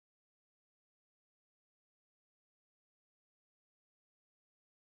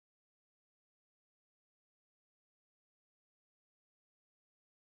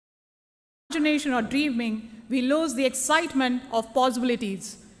imagination or dreaming, we lose the excitement of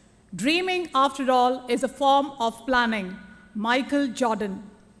possibilities. Dreaming, after all, is a form of planning. Michael Jordan.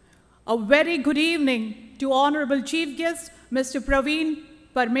 A very good evening to Honorable Chief Guest, Mr. Praveen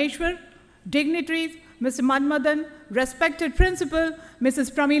Parameshwar, dignitaries, Mr. Manmadan, respected Principal,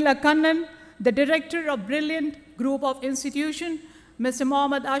 Mrs. Pramila Kannan, the Director of Brilliant Group of Institution, Mr.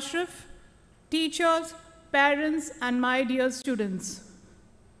 Mohammad Ashraf, teachers, parents, and my dear students.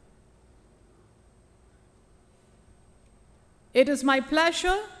 It is my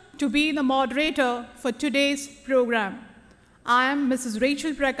pleasure to be the moderator for today's program. I am Mrs.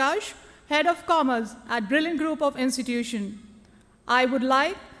 Rachel Prakash, Head of Commerce at Brilliant Group of Institution. I would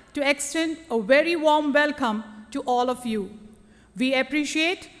like to extend a very warm welcome to all of you. We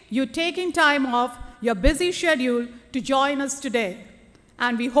appreciate you taking time off your busy schedule to join us today,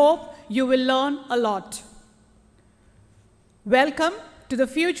 and we hope you will learn a lot. Welcome to the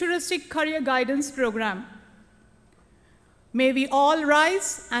Futuristic Career Guidance Program. May we all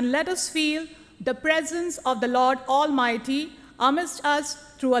rise and let us feel the presence of the Lord Almighty amidst us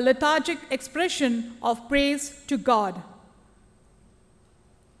through a lethargic expression of praise to God.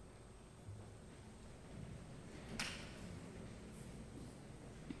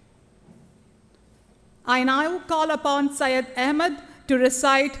 I now call upon Syed Ahmed to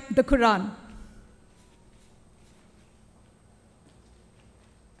recite the Quran.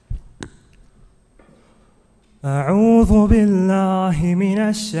 أعوذ بالله من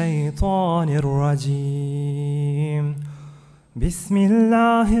الشيطان الرجيم بسم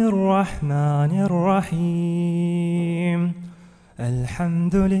الله الرحمن الرحيم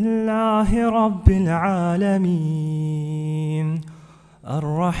الحمد لله رب العالمين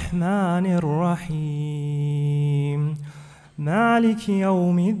الرحمن الرحيم مالك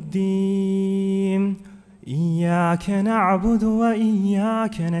يوم الدين إياك نعبد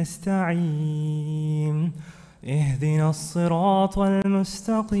وإياك نستعين اهدنا الصراط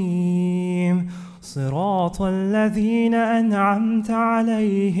المستقيم صراط الذين أنعمت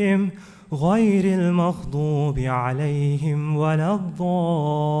عليهم غير المغضوب عليهم ولا الضالين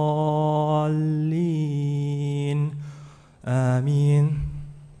آمين.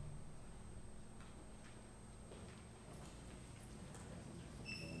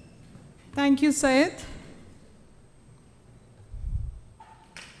 Thank you, Syed.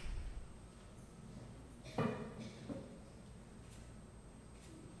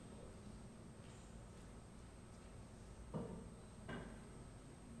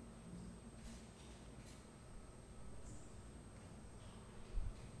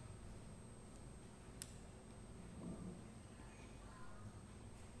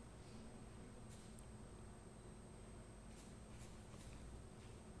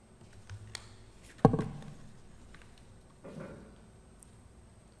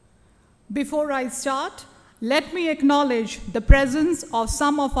 Before I start, let me acknowledge the presence of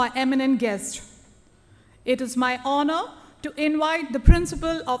some of our eminent guests. It is my honor to invite the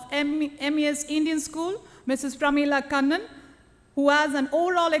principal of MES Indian School, Mrs. Pramila Kannan, who has an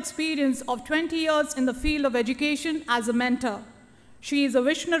overall experience of 20 years in the field of education as a mentor. She is a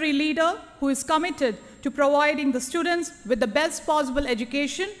visionary leader who is committed to providing the students with the best possible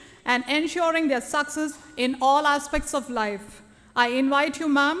education and ensuring their success in all aspects of life. I invite you,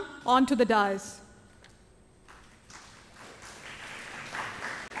 ma'am, onto the dais.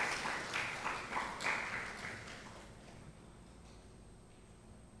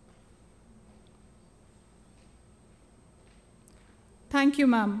 Thank you,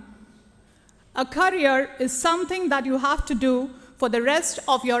 ma'am. A career is something that you have to do for the rest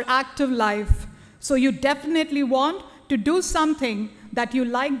of your active life. So you definitely want to do something that you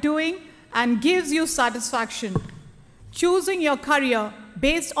like doing and gives you satisfaction. Choosing your career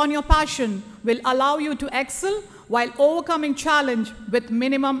based on your passion will allow you to excel while overcoming challenge with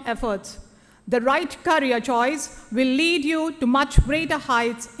minimum efforts. The right career choice will lead you to much greater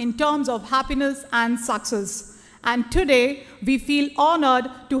heights in terms of happiness and success. And today, we feel honored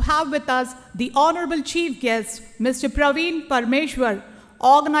to have with us the Honorable Chief Guest, Mr. Praveen Parameshwar,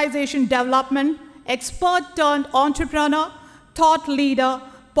 Organization Development, expert turned entrepreneur, thought leader,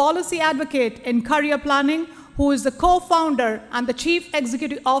 policy advocate in career planning, who is the co-founder and the Chief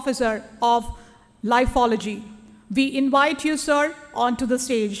Executive Officer of Lifology. We invite you, sir, onto the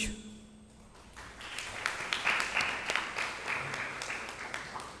stage.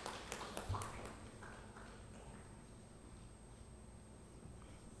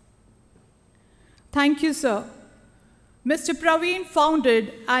 Thank you, sir. Mr. Praveen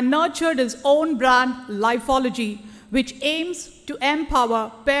founded and nurtured his own brand, Lifology, which aims to empower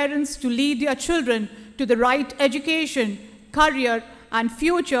parents to lead their children to the right education, career, and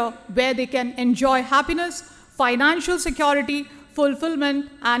future where they can enjoy happiness, financial security, fulfillment,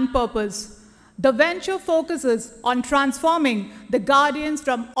 and purpose. The venture focuses on transforming the guardians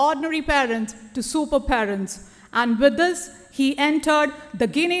from ordinary parents to super parents. And with this, he entered the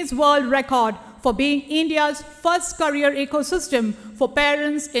Guinness World Record for being India's first career ecosystem for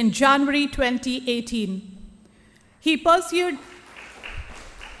parents in January 2018. He pursued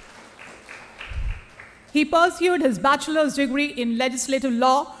his bachelor's degree in legislative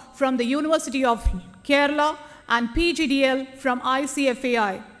law from the University of Kerala and PGDL from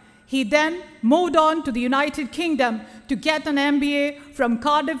ICFAI. He then moved on to the United Kingdom to get an MBA from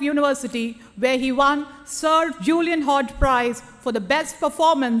Cardiff University, where he won Sir Julian Hood Prize for the best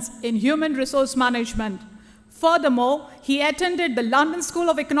performance in human resource management. Furthermore, he attended the London School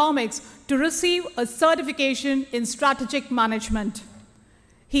of Economics to receive a certification in strategic management.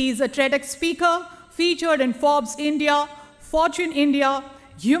 He is a TEDx speaker, featured in Forbes India, Fortune India,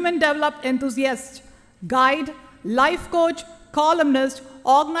 human development enthusiast, guide, life coach, columnist,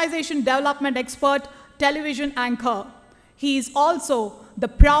 organization development expert, television anchor. He is also the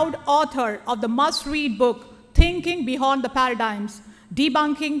proud author of the must-read book, Thinking Beyond the Paradigms,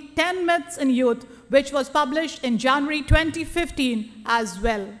 Debunking 10 Myths in Youth, which was published in January 2015 as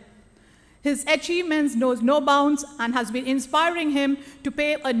well. His achievements knows no bounds and has been inspiring him to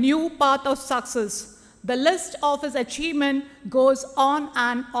pave a new path of success. The list of his achievements goes on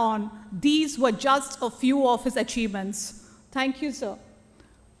and on. These were just a few of his achievements. Thank you, sir.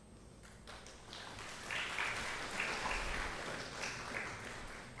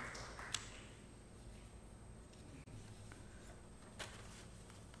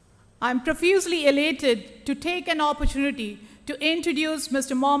 I'm profusely elated to take an opportunity to introduce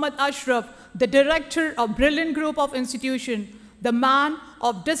Mr. Mohammad Ashraf, the director of Brilliant Group of Institution, the man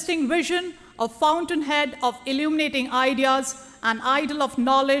of distinct vision, a fountainhead of illuminating ideas, an idol of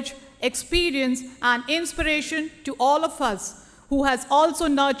knowledge, experience, and inspiration to all of us, who has also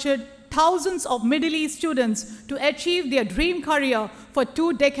nurtured thousands of Middle East students to achieve their dream career for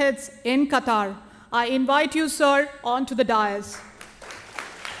 2 decades in Qatar. I invite you, sir, onto the dais.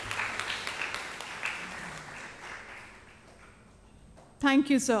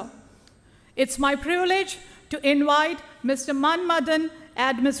 Thank you, sir. It's my privilege to invite Mr. Manmadan,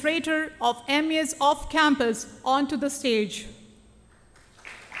 Administrator of MES Off-Campus, onto the stage.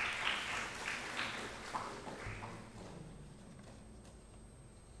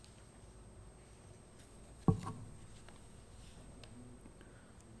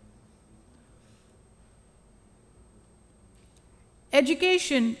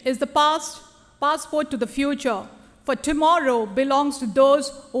 Education is the passport to the future, for tomorrow belongs to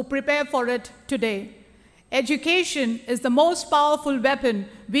those who prepare for it today. Education is the most powerful weapon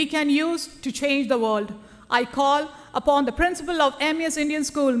we can use to change the world. I call upon the principal of MES Indian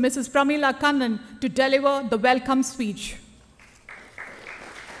School, Mrs. Pramila Kannan, to deliver the welcome speech.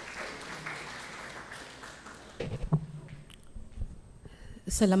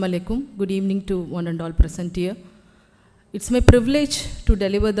 Assalamu alaikum. Good evening to one and all present here. It's my privilege to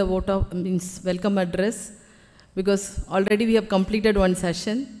deliver the welcome address, because already we have completed one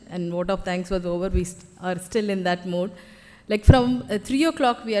session and vote of thanks was over. We are still in that mode. Like from 3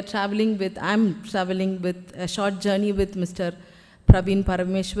 o'clock we are I'm traveling with a short journey with Mr. Praveen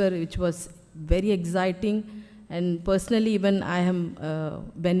Parameshwar, which was very exciting, and personally even I am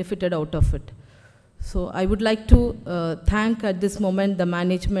benefited out of it. So I would like to thank at this moment the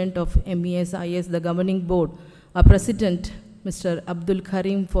management of MES IS, the governing board, our president, Mr. Abdul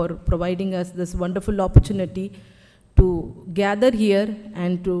Karim, for providing us this wonderful opportunity to gather here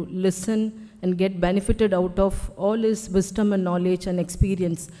and to listen and get benefited out of all his wisdom and knowledge and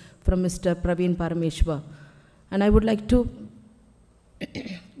experience from Mr. Praveen Parameshwar. And I would like to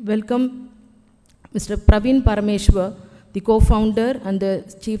welcome Mr. Praveen Parameshwar, the co-founder and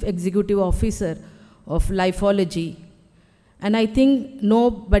the Chief Executive Officer of Lifology. And I think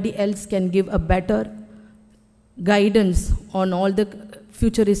nobody else can give a better guidance on all the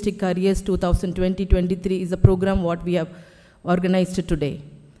Futuristic Careers 2020-23 is a program what we have organized today.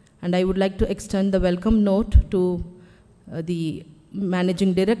 And I would like to extend the welcome note to the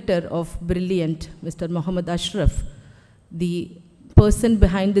Managing Director of Brilliant, Mr. Mohammad Ashraf, the person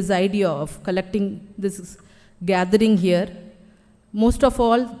behind this idea of collecting this gathering here. Most of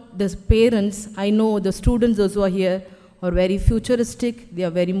all, the parents, I know the students also are here, are very futuristic. They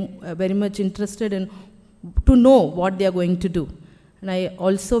are very much interested in to know what they are going to do. And I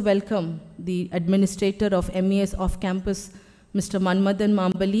also welcome the administrator of MES off-campus, Mr. Manmadan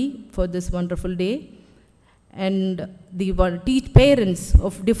Mambali, for this wonderful day. And the parents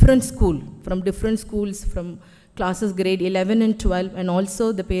of different schools, from classes grade 11 and 12, and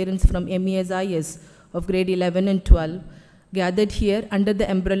also the parents from MESIS of grade 11 and 12 gathered here under the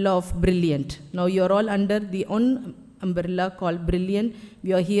umbrella of Brilliant. Now you are all under the own umbrella called Brilliant.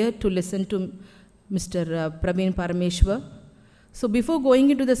 We are here to listen to Mr. Praveen Parameshwar. So before going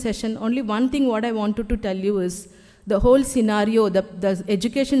into the session, only one thing what I wanted to tell you is the whole scenario, the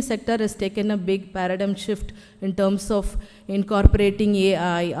education sector has taken a big paradigm shift in terms of incorporating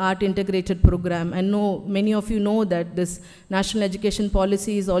AI, art integrated program. And many of you know that this national education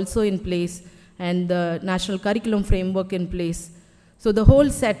policy is also in place and the national curriculum framework in place. So the whole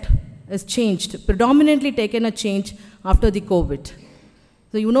set has changed, predominantly taken a change after the COVID.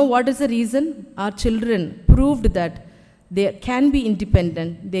 So you know what is the reason? Our children proved that they can be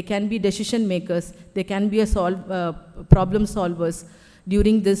independent, they can be decision makers, they can be problem solvers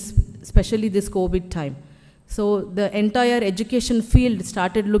during this, especially this COVID time. So the entire education field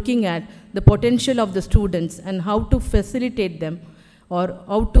started looking at the potential of the students and how to facilitate them or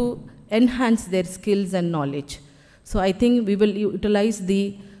how to enhance their skills and knowledge. So I think we will utilize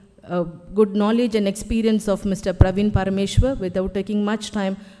the good knowledge and experience of Mr. Praveen Parameshwar. Without taking much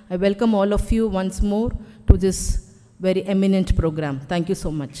time, I welcome all of you once more to this very eminent program. Thank you so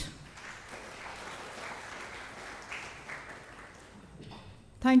much.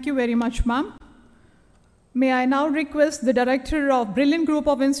 Thank you very much, ma'am. May I now request the Director of Brilliant Group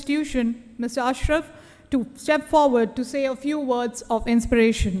of Institution, Mr. Ashraf, to step forward to say a few words of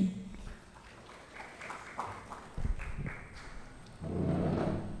inspiration.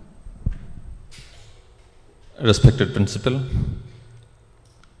 Respected Principal,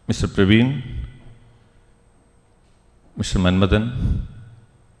 Mr. Praveen, Mr. Manmadan,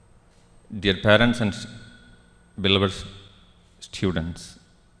 dear parents and beloved students,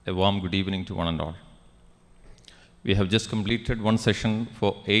 a warm good evening to one and all. We have just completed one session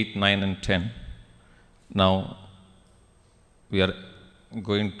for 8, 9 and 10. Now we are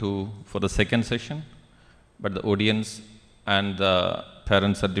going for the second session, but the audience and the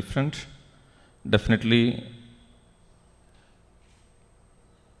parents are different. Definitely,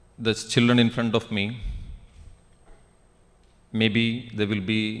 the children in front of me, maybe they will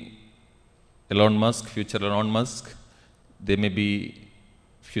be Elon Musk, future Elon Musk. They may be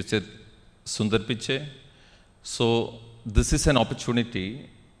future Sundar Pichai. So this is an opportunity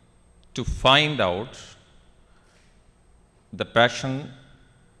to find out the passion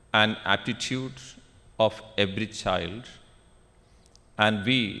and aptitude of every child. And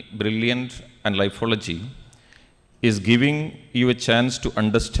we, Brilliant and Lifology, is giving you a chance to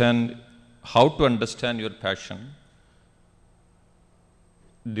understand how to understand your passion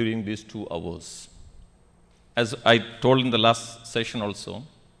during these 2 hours. As I told in the last session also,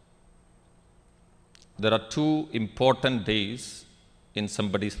 there are 2 important days in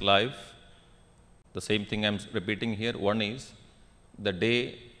somebody's life. The same thing I'm repeating here. One is the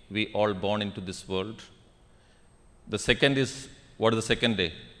day we all born into this world. The second is, what is the second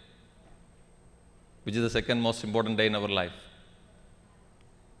day? Which is the second most important day in our life?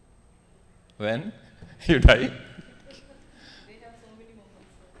 When you die? They have so many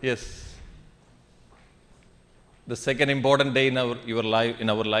moments. Yes. The second important day in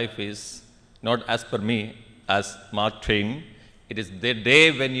our life is not as per me, as Mark Twain. It is the day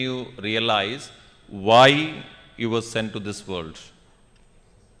when you realize why you were sent to this world.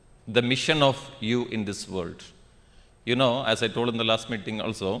 The mission of you in this world. You know, as I told in the last meeting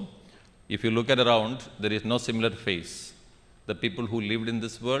also, if you look at around, there is no similar face. The people who lived in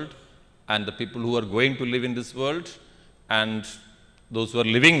this world and the people who are going to live in this world and those who are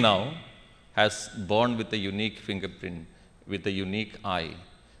living now has born with a unique fingerprint, with a unique eye.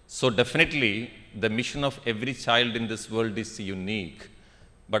 So definitely the mission of every child in this world is unique.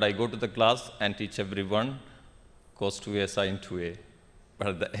 But I go to the class and teach everyone cos 2a, sin 2a. But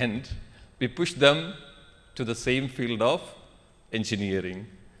at the end, we push them to the same field of engineering.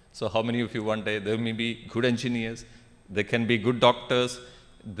 So how many of you one day, there may be good engineers, they can be good doctors,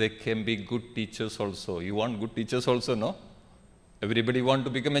 they can be good teachers also. You want good teachers also, no? Everybody want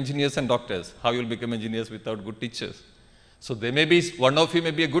to become engineers and doctors. How you will become engineers without good teachers? So there may be, one of you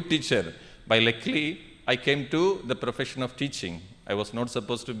may be a good teacher. But luckily, I came to the profession of teaching. I was not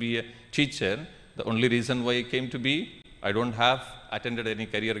supposed to be a teacher. The only reason why I came to be, I don't have attended any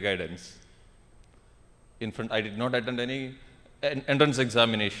career guidance. I did not attend any entrance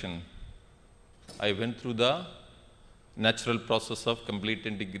examination. I went through the natural process of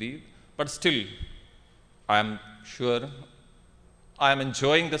completing degree, but still, I am sure I am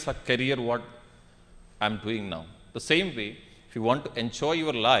enjoying this career what I am doing now. The same way, if you want to enjoy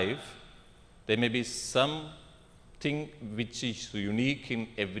your life, there may be something which is unique in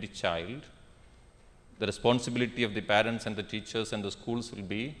every child. The responsibility of the parents and the teachers and the schools will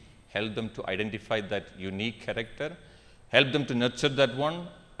be help them to identify that unique character, help them to nurture that one,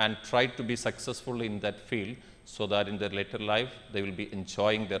 and try to be successful in that field so that in their later life they will be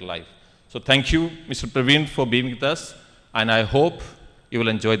enjoying their life. So thank you, Mr. Praveen, for being with us, and I hope you will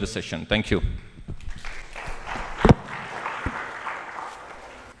enjoy the session. Thank you.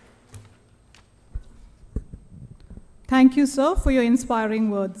 Thank you, sir, for your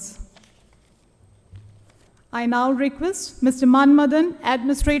inspiring words. I now request Mr. Manmadan,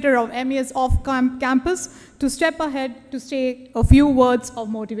 Administrator of MES Off-Campus, to step ahead to say a few words of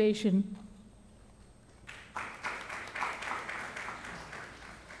motivation.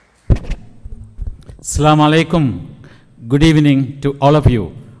 Assalamu alaikum. Good evening to all of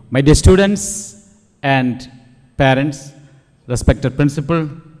you. My dear students and parents, respected principal,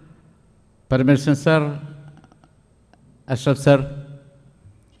 Parameshwar sir, Ashraf sir,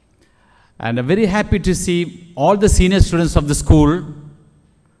 and I'm very happy to see all the senior students of the school,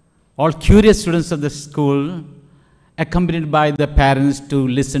 all curious students of the school, accompanied by the parents to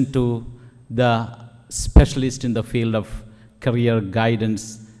listen to the specialist in the field of career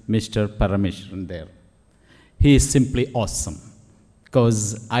guidance, Mr. Parameshwar there. He is simply awesome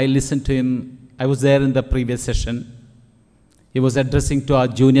because I listened to him. I was there in the previous session. He was addressing to our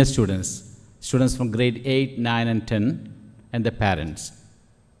junior students, students from grade 8, 9, and 10, and the parents.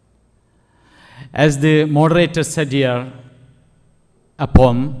 As the moderator said here, a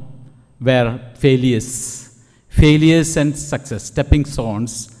poem where failures and success, stepping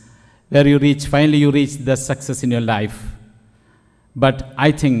stones, where you reach, finally you reach the success in your life. But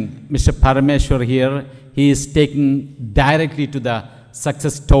I think Mr. Parameshwar here, he is taking directly to the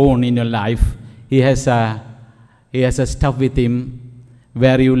success stone in your life. He has a stuff with him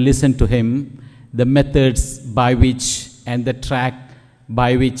where you listen to him, the methods by which and the track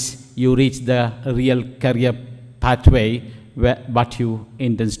by which you reach the real career pathway what you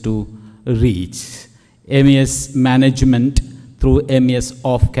intend to reach. MES management through MES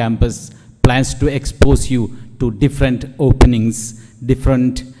off-campus plans to expose you to different openings,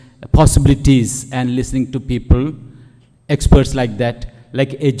 different possibilities, and listening to people, experts like that,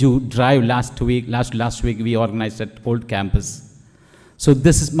 like Edu Drive last week we organized at Old Campus. So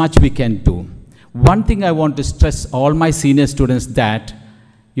this is much we can do. One thing I want to stress all my senior students that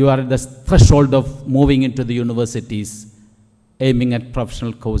you are at the threshold of moving into the universities, aiming at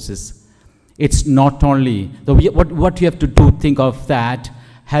professional courses. It's not only, what you have to do, think of that,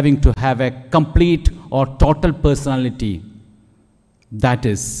 having to have a complete or total personality. That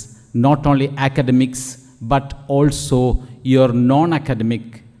is not only academics, but also your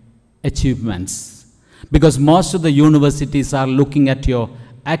non-academic achievements. Because most of the universities are looking at your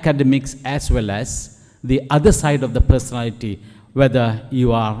academics as well as the other side of the personality, whether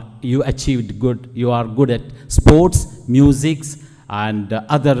you achieved good, you are good at sports, music, and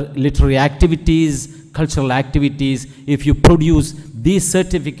other literary activities, cultural activities. If you produce these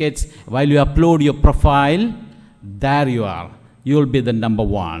certificates while you upload your profile, there you are. You will be the number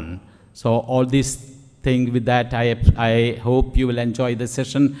one. So all these things with that, I hope you will enjoy the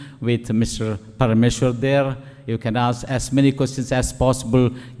session with Mr. Parameshwar there. You can ask as many questions as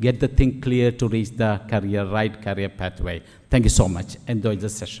possible, get the thing clear to reach the right career pathway. Thank you so much. Enjoy the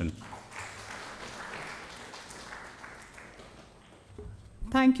session.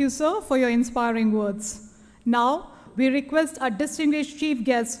 Thank you, sir, for your inspiring words. Now, we request our distinguished chief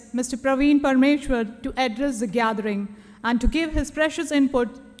guest, Mr. Praveen Parameshwar, to address the gathering and to give his precious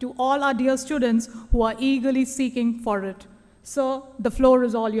input to all our dear students who are eagerly seeking for it. Sir, the floor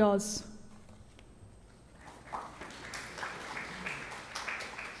is all yours.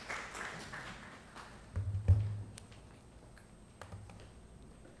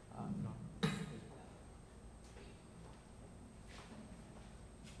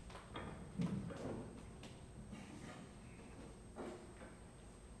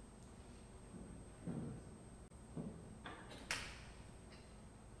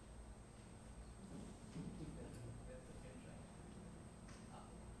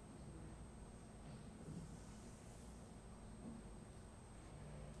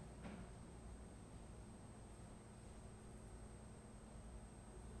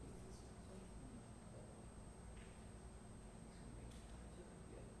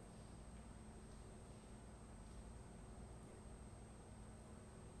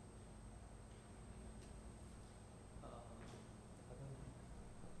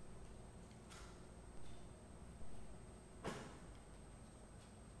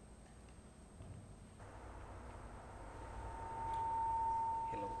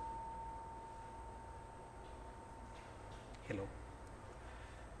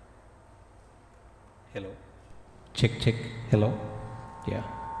 Hello. Check, check. Hello. Yeah.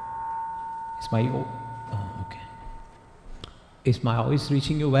 Is my okay. Is my voice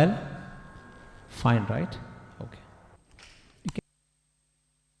reaching you well? Fine, right? Okay.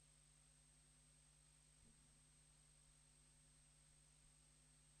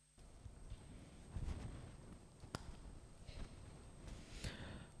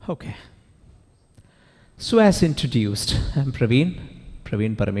 Okay. So as introduced, I'm Praveen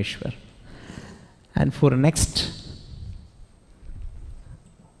Parameshwar. And for next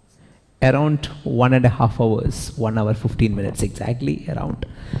around 1.5 hours, 1 hour 15 minutes exactly around.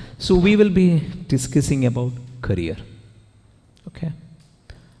 So we will be discussing about career. Okay.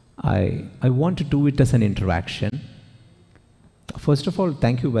 I want to do it as an interaction. First of all,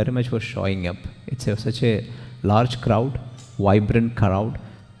 thank you very much for showing up. It's such a large crowd, vibrant crowd,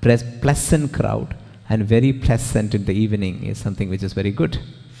 pleasant crowd, and very pleasant in the evening is something which is very good.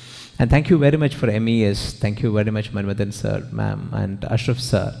 And thank you very much for MES. Thank you very much, Manmadan sir, ma'am, and Ashraf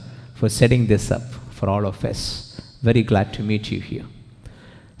sir for setting this up for all of us. Very glad to meet you here.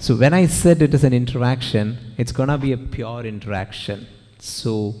 So when I said it is an interaction, it's gonna be a pure interaction.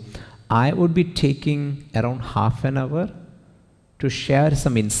 So I would be taking around half an hour to share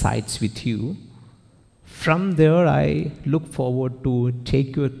some insights with you. From there, I look forward to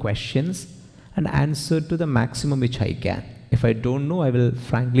take your questions and answer to the maximum which I can. If I don't know, I will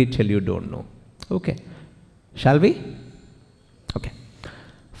frankly tell you don't know. Okay. Shall we? Okay.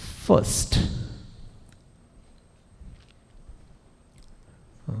 First.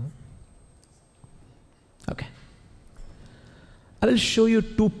 Okay. I will show you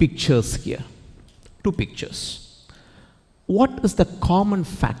 2 pictures here. 2 pictures. What is the common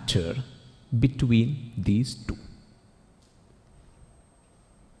factor between these 2?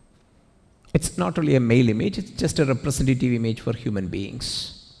 It's not really a male image, it's just a representative image for human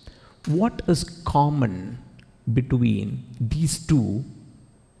beings. What is common between these 2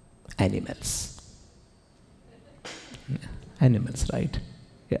 animals? Animals, right?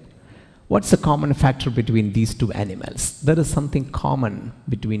 Yeah. What's the common factor between these 2 animals? There is something common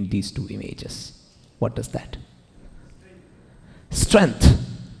between these 2 images. What is that? Strength.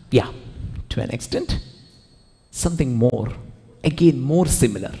 Yeah, to an extent. Something more. Again, more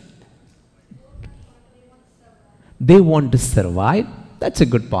similar. They want to survive. That's a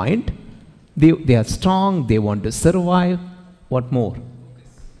good point. They are strong. They want to survive. What more?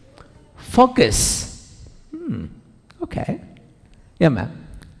 Focus. Okay. Yeah, ma'am.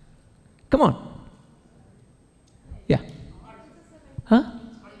 Come on. Yeah. Huh?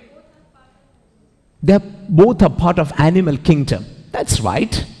 They are both a part of animal kingdom. That's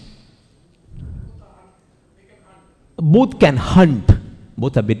right. Both can hunt.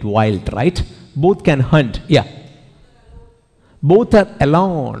 Both a bit wild, right? Both can hunt. Yeah. Both are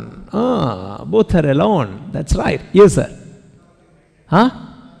alone. Both are alone. That's right. Yes, sir. Huh?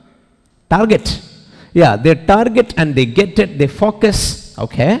 Target. Yeah, they target and they get it. They focus.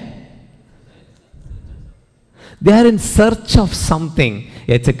 Okay. They are in search of something.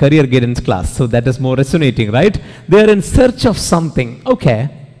 Yeah, it's a career guidance class, so that is more resonating, right? They are in search of something. Okay.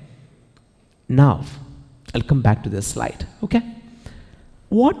 Now, I'll come back to this slide. Okay.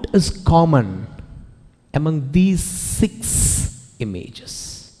 What is common among these 6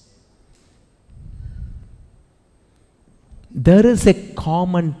 images? There is a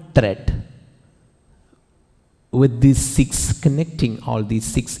common thread with these 6, connecting all these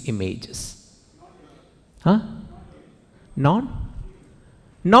 6 images. Huh?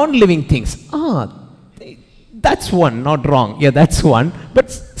 Non-living things. That's one, not wrong. Yeah, that's one.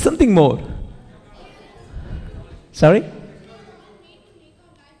 But something more. Sorry?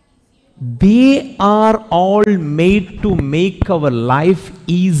 They are all made to make our life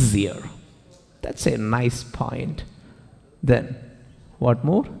easier. That's a nice point. Then, what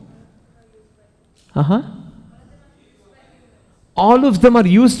more? All of them are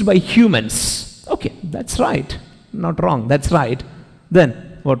used by humans. Okay, that's right. Not wrong, that's right.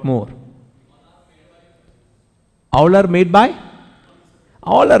 Then, what more? All are made by?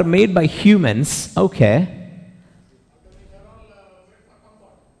 All are made by humans. Okay.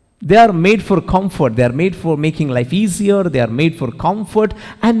 They are made for comfort. They are made for making life easier. They are made for comfort.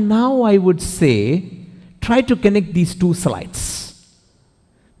 And now I would say, try to connect these 2 slides.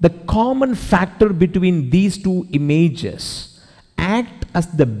 The common factor between these 2 images act as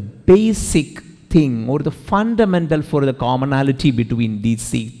the basic thing or the fundamental for the commonality between these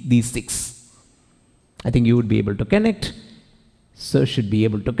 6. I think you would be able to connect. Sir should be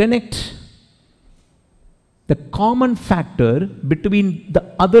able to connect. The common factor between the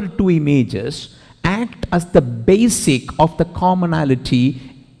other 2 images act as the basic of the commonality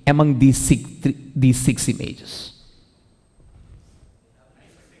among these six images?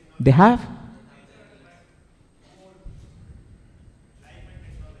 They have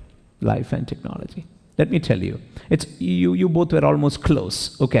life and technology. Let me tell you, it's you both were almost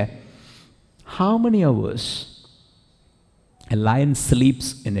close. Okay, how many hours a lion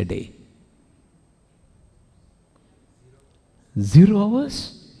sleeps in a day? 0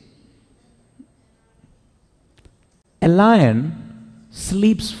 hours. A lion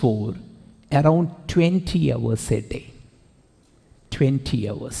sleeps for around 20 hours a day. 20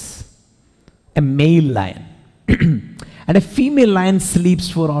 hours. A male lion. And a female lion sleeps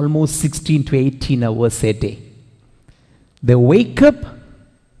for almost 16 to 18 hours a day. They wake up,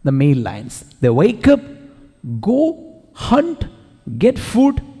 the male lions, they wake up, go hunt, get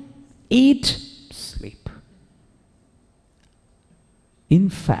food, eat, sleep. In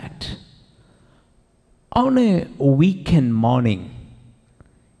fact, on a weekend morning,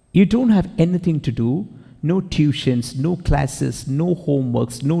 you don't have anything to do, no tuitions, no classes, no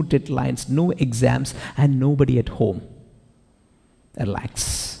homeworks, no deadlines, no exams, and nobody at home.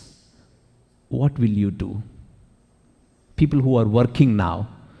 Relax. What will you do? People who are working now.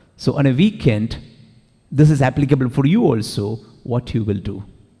 So on a weekend, this is applicable for you also, what you will do.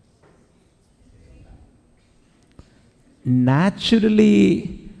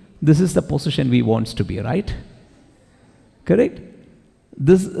 Naturally, this is the position we want to be, right? Correct?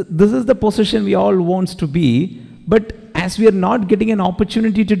 This is the position we all want to be, but as we are not getting an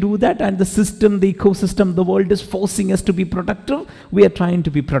opportunity to do that, and the system, the ecosystem, the world is forcing us to be productive, we are trying to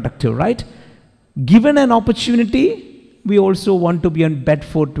be productive, right? Given an opportunity, we also want to be on bed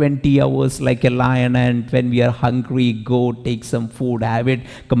for 20 hours like a lion, and when we are hungry, go take some food, have it,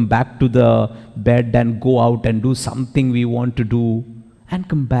 come back to the bed and go out and do something we want to do, and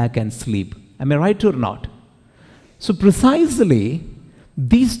come back and sleep. Am I right or not? So precisely,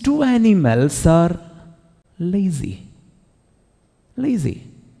 these two animals are lazy. Lazy.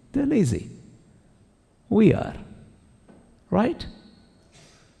 They're lazy. We are. Right?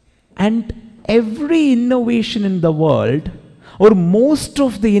 And every innovation in the world, or most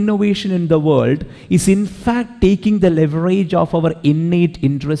of the innovation in the world, is in fact taking the leverage of our innate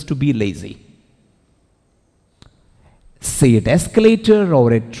interest to be lazy. Say an escalator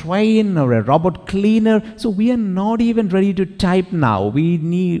or a train or a robot cleaner. So we are not even ready to type now. We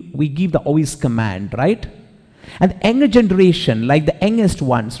give the voice command, right? And the younger generation, like the youngest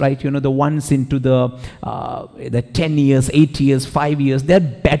ones, right? You know, the ones into the 10 years, 8 years, 5 years, they're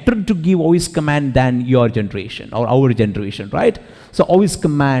better to give voice command than your generation or our generation, right? So voice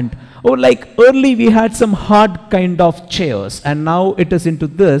command. Or like early we had some hard kind of chairs, and now it is into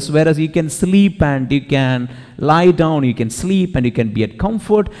this, whereas you can sleep and you can lie down, you can sleep and you can be at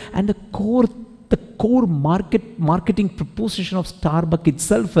comfort. And the core marketing proposition of Starbucks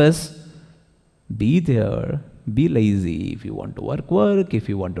itself is be there, be lazy. If you want to work, if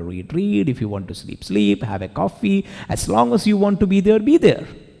you want to read, if you want to sleep, have a coffee. As long as you want to be there, be there.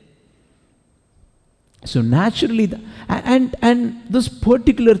 So naturally, and this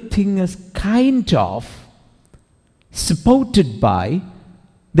particular thing is kind of supported by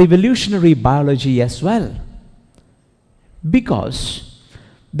the evolutionary biology as well. Because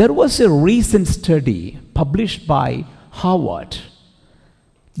there was a recent study published by Harvard.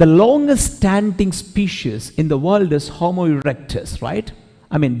 The longest standing species in the world is Homo erectus, right?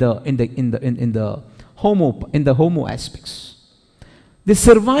 I mean in the Homo aspects. They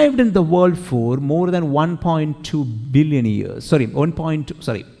survived in the world for more than 1.2 billion years.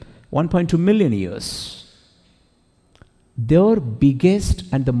 1.2 million years. Their biggest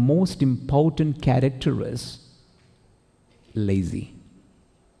and the most important character is lazy.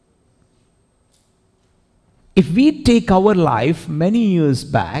 If we take our life many years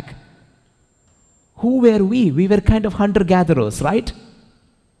back, who were we? We were kind of hunter-gatherers, right?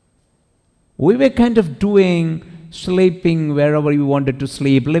 We were kind of doing, sleeping wherever we wanted to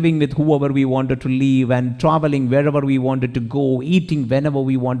sleep, living with whoever we wanted to live, and traveling wherever we wanted to go, eating whenever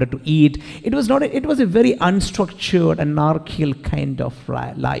we wanted to eat. It was a very unstructured, anarchical kind of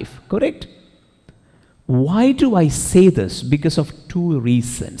life, correct? Why do I say this? Because of two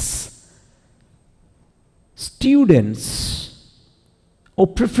reasons. Students or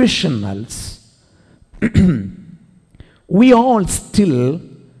professionals, we all still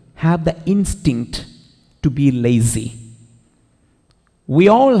have the instinct to be lazy. We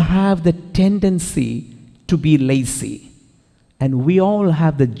all have the tendency to be lazy. And we all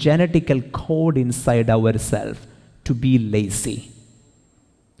have the genetical code inside ourselves to be lazy.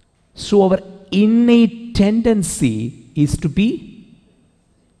 So our innate tendency is to be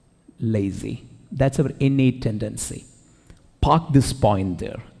lazy. That's our innate tendency. Park this point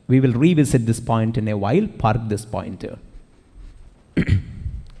there. We will revisit this point in a while. Park this pointer.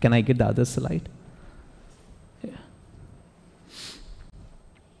 Can I get the other slide? Yeah.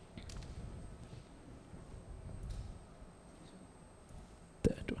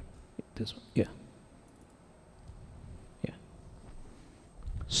 That one. This one. Yeah. Yeah.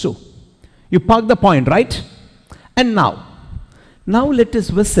 So, you park the point, right? And now let us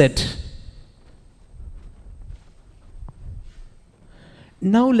visit.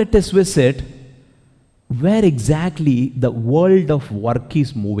 Now let us visit where exactly the world of work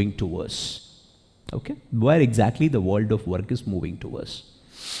is moving towards. Okay? Where exactly the world of work is moving towards.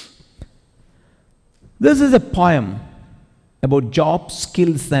 This is a poem about job,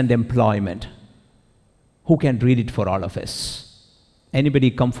 skills, and employment. Who can read it for all of us? Anybody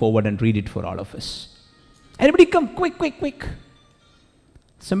come forward and read it for all of us? Anybody come, quick, quick, quick.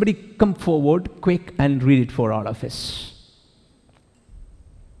 Somebody come forward, quick, and read it for all of us.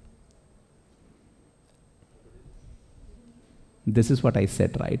 This is what I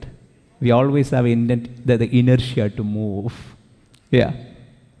said, right? We always have the inertia to move. Yeah.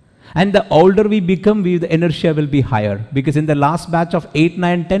 And the older we become, the inertia will be higher. Because in the last batch of 8,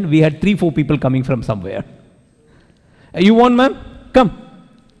 9, 10, we had 3, 4 people coming from somewhere. You want, ma'am? Come.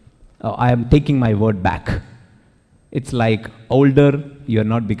 Oh, I am taking my word back. It's like older, you are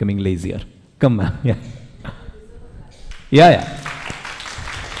not becoming lazier. Come, ma'am. Yeah. Yeah.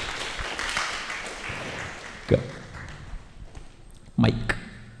 Go. Mike.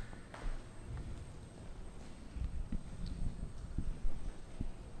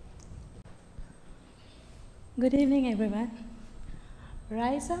 Good evening, everyone.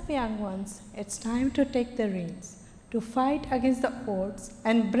 Rise up, young ones. It's time to take the reins, to fight against the odds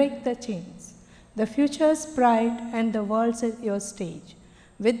and break the chains. The future's bright and the world's at your stage.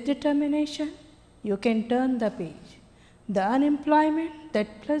 With determination, you can turn the page. The unemployment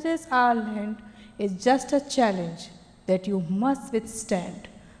that pledges our land is just a challenge that you must withstand.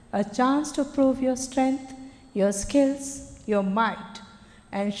 A chance to prove your strength, your skills, your might,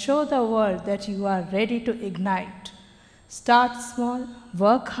 and show the world that you are ready to ignite. Start small,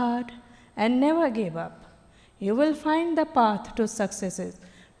 work hard, and never give up. You will find the path to successes.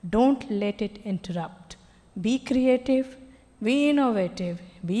 Don't let it interrupt. Be creative, be innovative,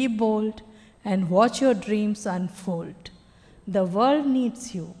 be bold, and watch your dreams unfold. The world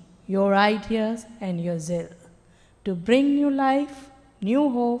needs you, your ideas, and your zeal to bring new life, new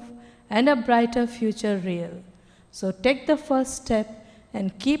hope, and a brighter future real. So take the first step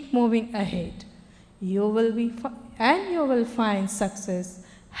and keep moving ahead. You will find success,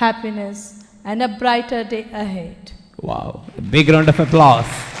 happiness, and a brighter day ahead. Wow, a big round of applause.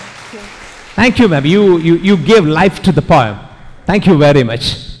 Thank you, ma'am. You gave life to the poem. Thank you very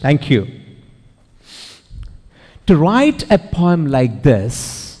much. Thank you. To write a poem like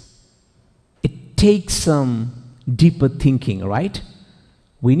this, it takes some deeper thinking, right?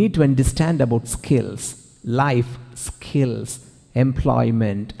 We need to understand about skills, life skills,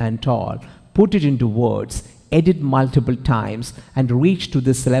 employment and all, put it into words, edit multiple times, and reach to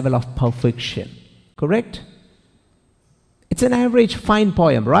this level of perfection. Correct? It's an average fine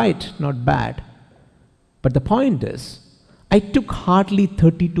poem, right? Not bad. But the point is, I took hardly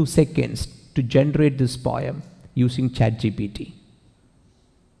 32 seconds to generate this poem using ChatGPT.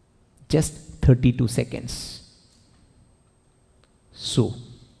 Just 32 seconds. So,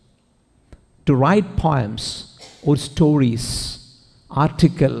 to write poems or stories,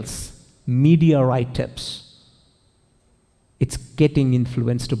 articles, media write-ups, it's getting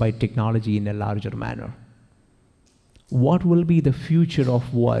influenced by technology in a larger manner. What will be the future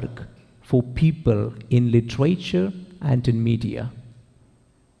of work for people in literature and in media?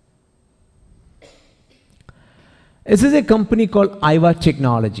 This is a company called Iva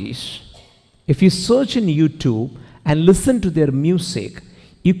Technologies. If you search in YouTube and listen to their music,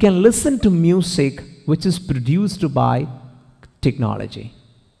 you can listen to music which is produced by technology.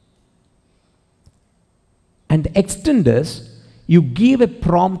 And the extent is, you give a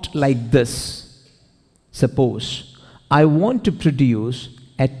prompt like this. Suppose, I want to produce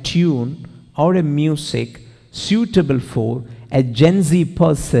a tune or a music suitable for a Gen Z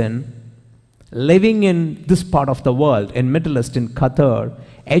person living in this part of the world, in Middle East, in Qatar,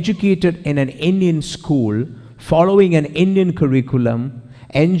 educated in an Indian school, following an Indian curriculum,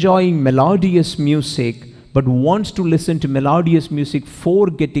 enjoying melodious music, but wants to listen to melodious music for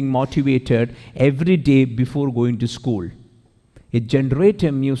getting motivated every day before going to school. It generates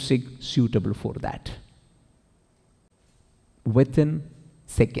a music suitable for that within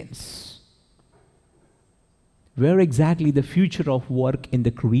seconds. Where exactly the future of work in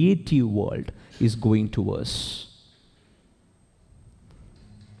the creative world is going towards.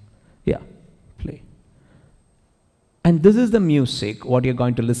 And this is the music. What you're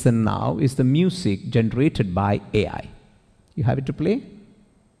going to listen now is the music generated by AI. You have it to play?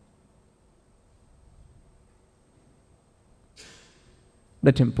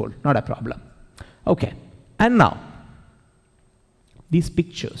 Let him pull, not a problem. Okay, and now, these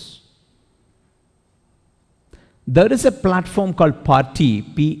pictures. There is a platform called Party,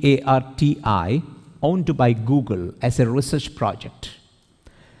 P-A-R-T-I, owned by Google as a research project.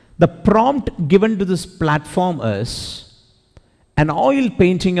 The prompt given to this platform is an oil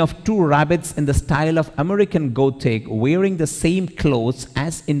painting of two rabbits in the style of American Gothic wearing the same clothes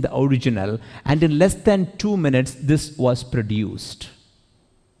as in the original, and in less than 2 minutes this was produced.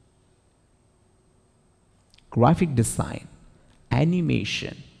 Graphic design,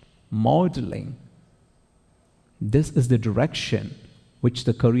 animation, modeling. This is the direction which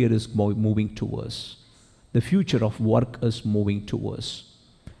the career is moving towards. The future of work is moving towards.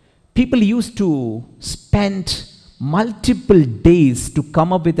 People used to spend multiple days to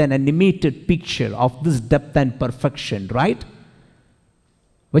come up with an animated picture of this depth and perfection, right?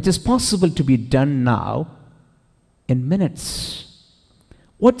 Which is possible to be done now in minutes.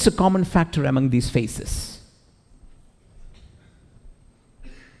 What's a common factor among these faces?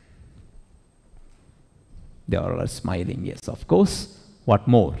 They are all smiling, yes, of course. What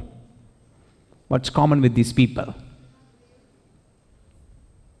more? What's common with these people?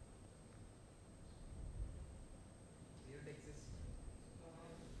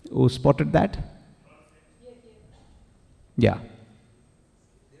 Who spotted that? Yeah.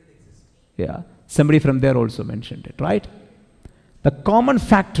 Yeah. Somebody from there also mentioned it, right? The common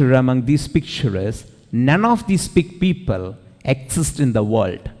factor among these pictures is none of these people exist in the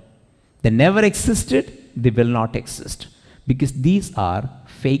world. They never existed. They will not exist, because these are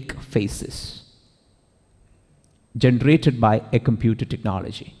fake faces generated by a computer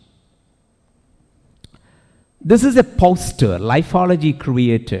technology. This is a poster Lifology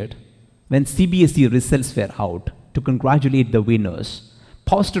created when CBSE results were out to congratulate the winners,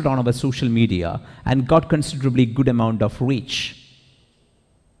 posted on our social media and got considerably good amount of reach.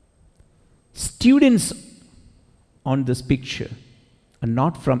 Students on this picture are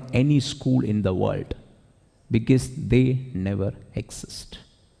not from any school in the world, because they never exist.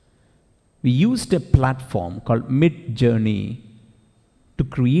 We used a platform called Midjourney to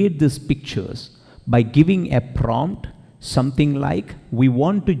create these pictures by giving a prompt, something like, we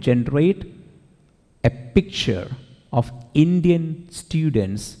want to generate a picture of Indian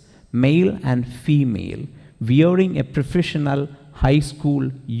students, male and female, wearing a professional high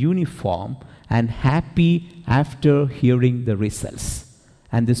school uniform and happy after hearing the results.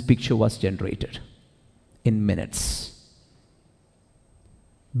 And this picture was generated in minutes.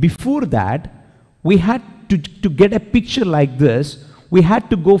 Before that, we had to get a picture like this, we had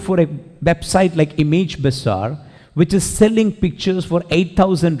to go for a website like Image Bazaar, which is selling pictures for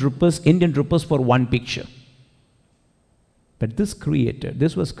 8,000 rupees, Indian rupees for one picture. But this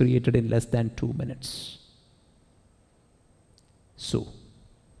was created in less than 2 minutes. So,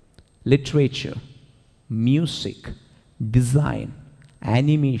 literature, music, design,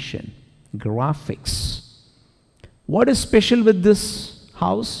 animation, graphics. What is special with this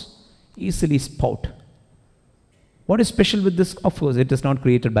house? Easily spot. What is special with this? Of course, it is not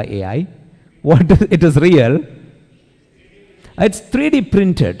created by AI. It is real. It's 3D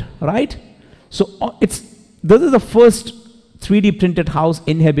printed, right? So this is the first 3D printed house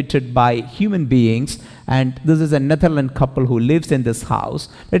inhabited by human beings, and this is a Netherlands couple who lives in this house.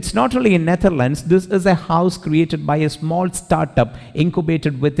 It's not only in Netherlands, this is a house created by a small startup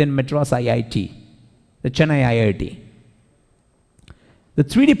incubated within Madras IIT, the Chennai IIT. The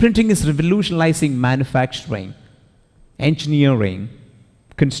 3D printing is revolutionizing manufacturing, engineering,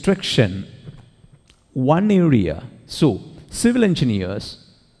 construction, one area. So, civil engineers,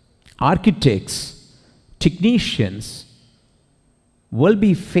 architects, technicians will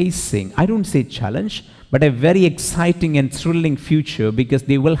be facing, I don't say challenge, but a very exciting and thrilling future, because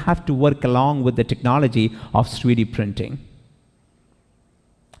they will have to work along with the technology of 3D printing.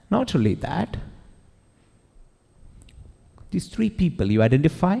 Not only that, these three people you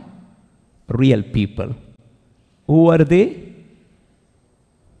identify, real people. Who are they?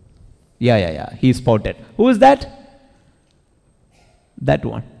 Yeah, he spotted. Who is that? That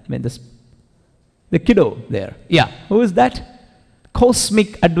one. I mean, the kiddo there. Yeah, who is that?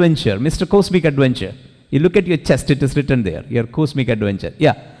 Cosmic Adventure, Mr. Cosmic Adventure. You look at your chest, it is written there, your Cosmic Adventure.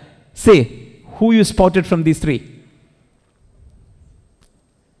 Yeah. Say, who you spotted from these three?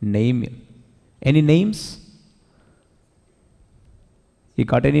 Name him. Any names? You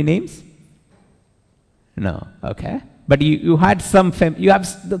got any names? No. Okay. But you had some,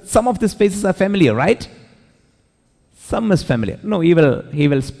 some of these faces are familiar, right? Some is familiar. No, he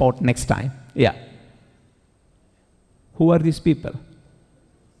will spot next time. Yeah. Who are these people?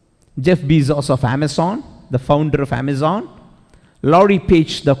 Jeff Bezos of Amazon, the founder of Amazon. Larry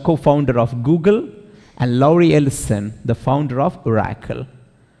Page, the co-founder of Google. And Laurie Ellison, the founder of Oracle.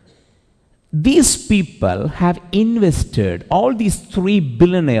 These people have invested, all these 3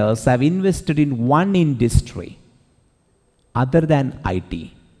 billionaires have invested in one industry other than IT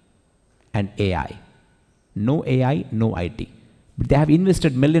and AI. No AI, no IT. But they have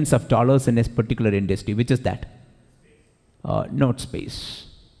invested millions of dollars in this particular industry. Which is that? Not space.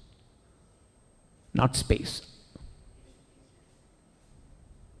 Not space.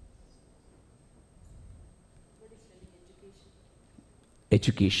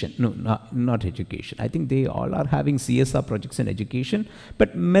 Education. No, not education. I think they all are having CSR projects in education,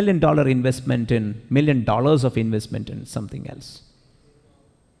 but $1 million investment in, $1 million of investment in something else.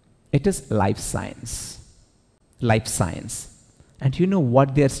 It is life science. Life science. And you know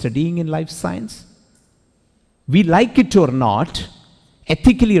what they are studying in life science? We like it or not,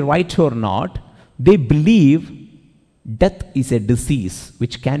 ethically right or not, they believe death is a disease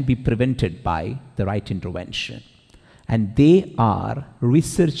which can be prevented by the right intervention. And they are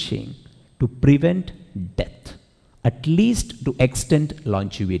researching to prevent death, at least to extend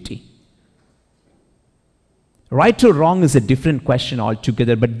longevity. Right or wrong is a different question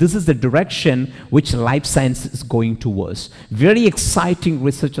altogether, but this is the direction which life science is going towards. Very exciting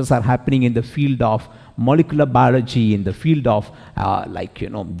researches are happening in the field of molecular biology, in the field of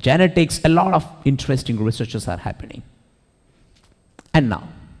genetics. A lot of interesting researches are happening. And now,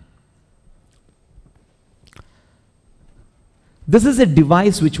 this is a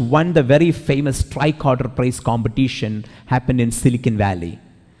device which won the very famous tricorder prize competition, happened in Silicon Valley.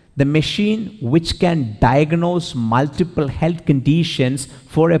 The machine which can diagnose multiple health conditions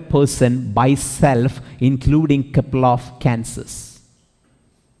for a person by self, including couple of cancers.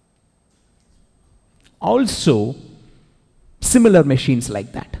 Also, similar machines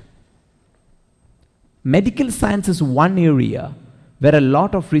like that. Medical science is one area where a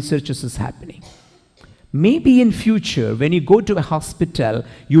lot of research is happening. Maybe in future, when you go to a hospital,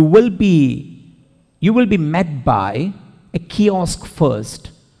 you will be met by a kiosk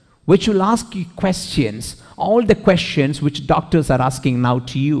first, which will ask you questions, all the questions which doctors are asking now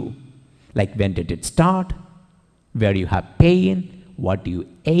to you. Like, when did it start? Where you have pain? What you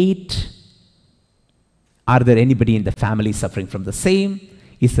ate? Are there anybody in the family suffering from the same?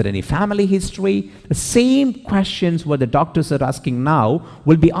 Is there any family history? The same questions what the doctors are asking now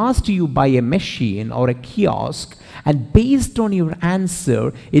will be asked to you by a machine or a kiosk, and based on your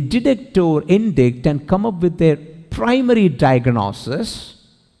answer, a detect or indict and come up with their primary diagnosis,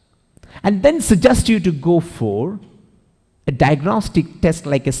 and then suggest you to go for a diagnostic test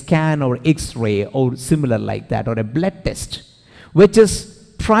like a scan or X-ray or similar like that, or a blood test, which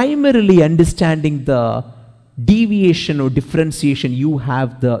is primarily understanding the deviation or differentiation you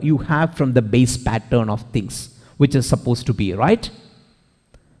have from the base pattern of things, which is supposed to be, right?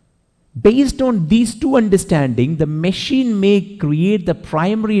 Based on these two understanding, the machine may create the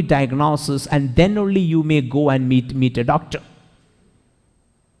primary diagnosis, and then only you may go and meet a doctor.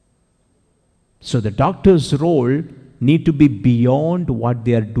 So the doctor's role need to be beyond what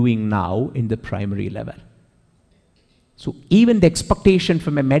they are doing now in the primary level. So even the expectation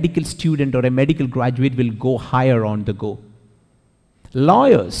from a medical student or a medical graduate will go higher on the go.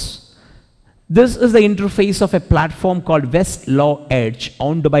 Lawyers. This is the interface of a platform called West Law Edge,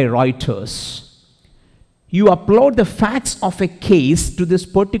 owned by Reuters. You upload the facts of a case to this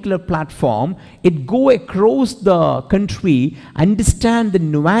particular platform. It go across the country, understand the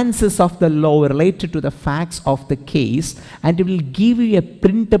nuances of the law related to the facts of the case, and it will give you a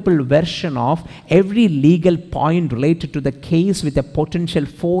printable version of every legal point related to the case with a potential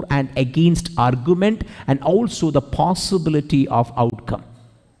for and against argument, and also the possibility of outcome.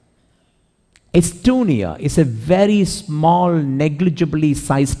 Estonia is a very small, negligibly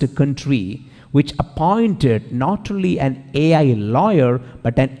sized country which appointed not only an AI lawyer,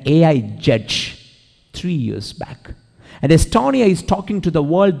 but an AI judge 3 years back. And Estonia is talking to the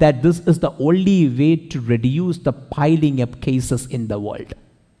world that this is the only way to reduce the piling up cases in the world.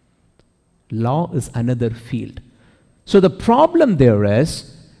 Law is another field. So the problem there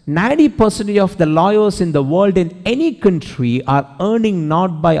is, 90% of the lawyers in the world in any country are earning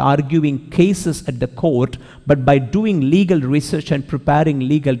not by arguing cases at the court, but by doing legal research and preparing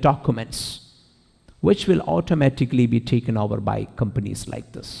legal documents, which will automatically be taken over by companies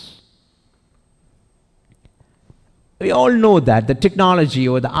like this. We all know that the technology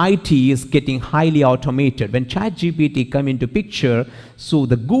or the IT is getting highly automated. When ChatGPT come into picture, so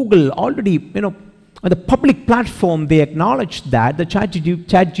the Google already, On the public platform, they acknowledge that the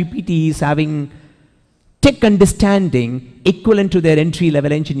ChatGPT is having tech understanding equivalent to their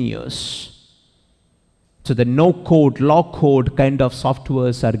entry-level engineers. So the no-code, low-code kind of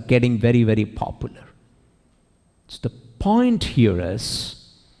softwares are getting very, very popular. So the point here is,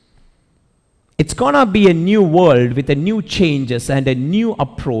 it's going to be a new world with a new changes and a new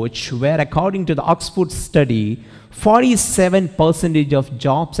approach where, according to the Oxford study, 47% of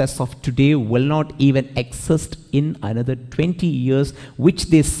jobs as of today will not even exist in another 20 years, which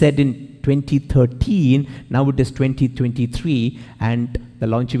they said in 2013. Now it is 2023, and the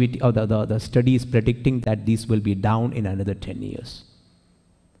longevity of the study is predicting that these will be down in another 10 years.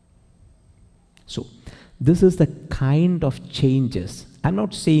 So this is the kind of changes. I'm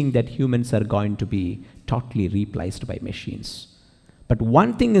not saying that humans are going to be totally replaced by machines. But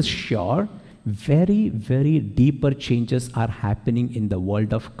one thing is sure, very, very deeper changes are happening in the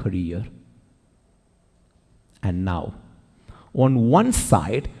world of career. And now, on one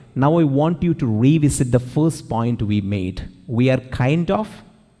side, now I want you to revisit the first point we made. We are kind of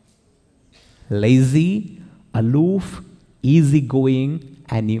lazy, aloof, easygoing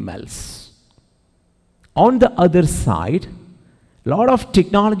animals. On the other side, a lot of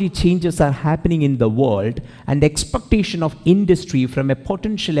technology changes are happening in the world, and the expectation of industry from a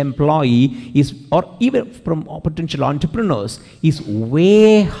potential employee is, or even from potential entrepreneurs, is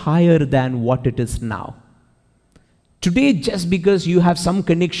way higher than what it is now. Today, just because you have some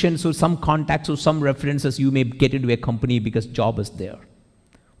connections or some contacts or some references, you may get into a company because job is there,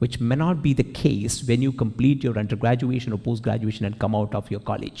 which may not be the case when you complete your undergraduation or post-graduation and come out of your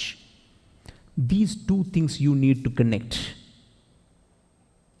college. These two things you need to connect.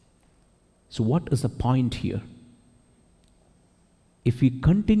 So what is the point here? If we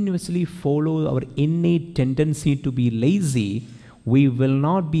continuously follow our innate tendency to be lazy, we will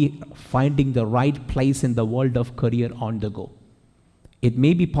not be finding the right place in the world of career on the go. It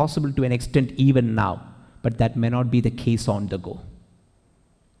may be possible to an extent even now, but that may not be the case on the go.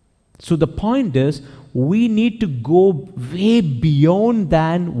 So the point is, we need to go way beyond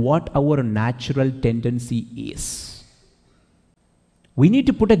than what our natural tendency is. We need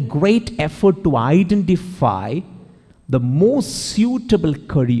to put a great effort to identify the most suitable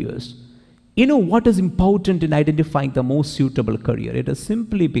careers. You know what is important in identifying the most suitable career? It is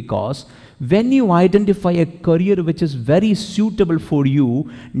simply because when you identify a career which is very suitable for you,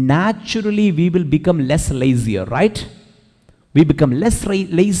 naturally we will become less lazier, right? We become less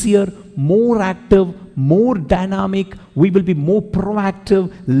lazier, more active, more dynamic. We will be more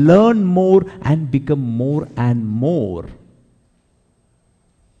proactive, learn more, and become more and more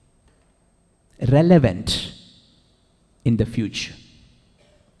relevant in the future.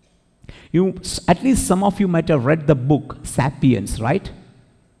 At least some of you might have read the book Sapiens, right?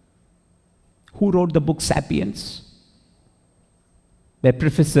 Who wrote the book Sapiens? By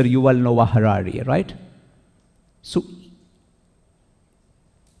Professor Yuval Noah Harari, right? So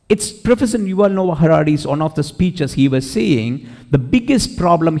it's Professor Yuval Noah Harari's one of the speeches. He was saying the biggest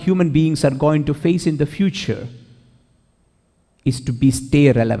problem human beings are going to face in the future is to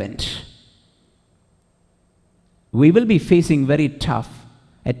stay relevant. We will be facing a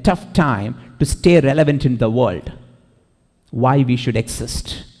tough time to stay relevant in the world. Why we should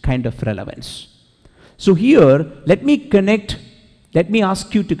exist, kind of relevance. So here, let me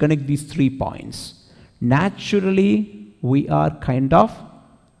ask you to connect these 3 points. Naturally, we are kind of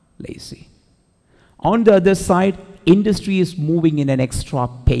lazy. On the other side, industry is moving in an extra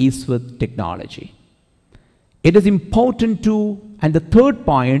pace with technology. It is important and the third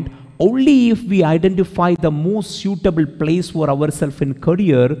point, only if we identify the most suitable place for ourselves in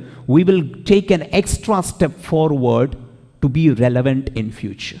career, we will take an extra step forward to be relevant in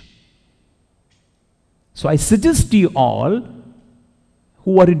future. So I suggest to you all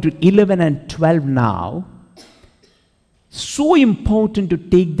who are into 11 and 12 now, so important to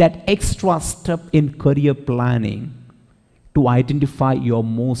take that extra step in career planning to identify your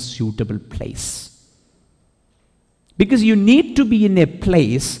most suitable place. Because you need to be in a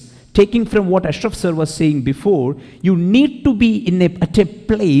place, taking from what Ashraf sir was saying before, you need to be at a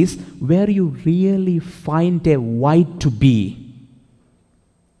place where you really find a why to be.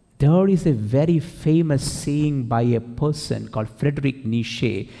 There is a very famous saying by a person called Friedrich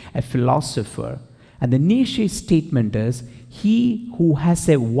Nietzsche, a philosopher. And the Nietzsche statement is, he who has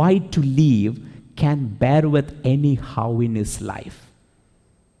a why to live can bear with any how in his life.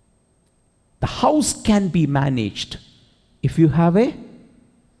 The house can be managed if you have a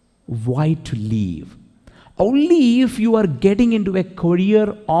why to live. Only if you are getting into a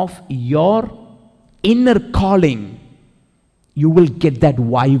career of your inner calling, you will get that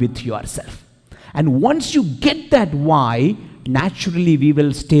why with yourself. And once you get that why, naturally we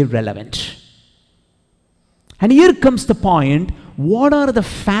will stay relevant. And here comes the point, what are the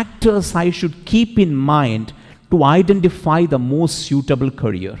factors I should keep in mind to identify the most suitable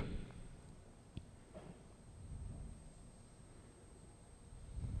career?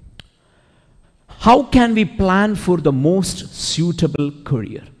 How can we plan for the most suitable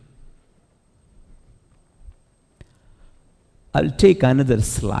career? I'll take another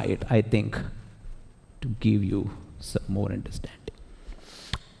slide, I think, to give you some more understanding.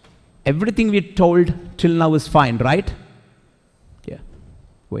 Everything we told till now is fine, right? Yeah.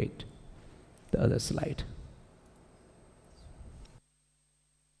 Wait. The other slide.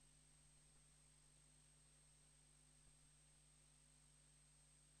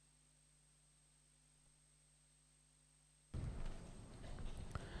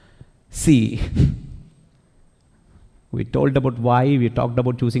 See, we told about why, we talked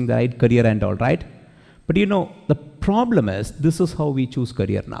about choosing the right career and all, right? But you know, the problem is, this is how we choose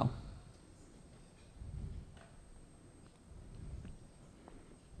career now.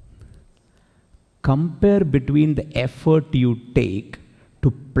 Compare between the effort you take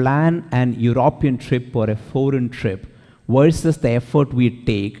to plan an European trip or a foreign trip versus the effort we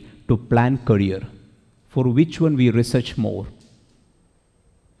take to plan career. For which one we research more?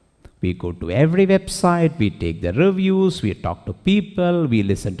 We go to every website, we take the reviews, we talk to people, we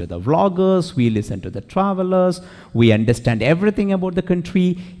listen to the vloggers, we listen to the travelers, we understand everything about the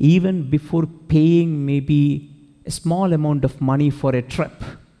country, even before paying maybe a small amount of money for a trip.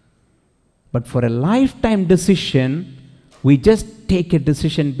 But for a lifetime decision, we just take a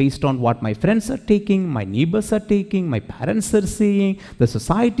decision based on what my friends are taking, my neighbors are taking, my parents are saying, the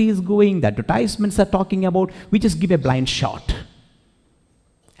society is going, the advertisements are talking about. We just give a blind shot.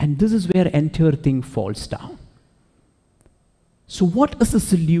 And this is where entire thing falls down. So what is the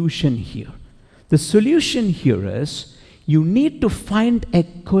solution here? The solution here is you need to find a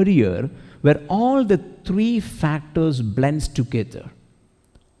career where all the three factors blends together.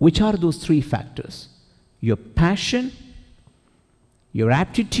 Which are those three factors? Your passion, your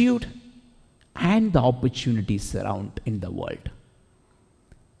aptitude, and the opportunities around in the world.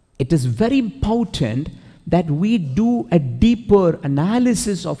 It is very important that we do a deeper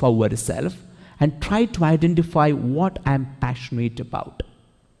analysis of ourselves and try to identify what I'm passionate about.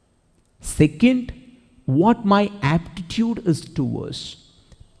 Second, what my aptitude is towards.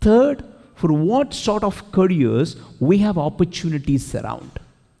 Third, for what sort of careers we have opportunities around.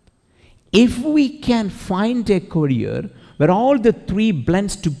 If we can find a career where all the three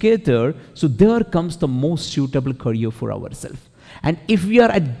blends together, so there comes the most suitable career for ourselves. And if we are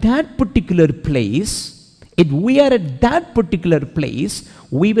at that particular place,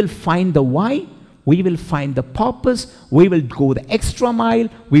 we will find the why, we will find the purpose, we will go the extra mile,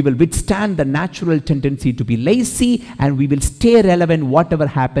 we will withstand the natural tendency to be lazy, and we will stay relevant whatever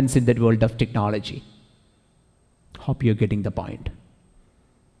happens in the world of technology. Hope you're getting the point.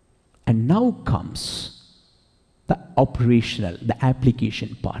 And now comes the operational, the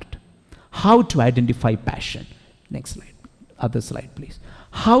application part. How to identify passion. Next slide. Other slide, please.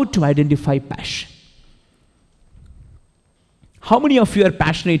 How to identify passion. How many of you are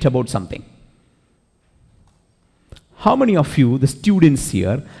passionate about something? How many of you, the students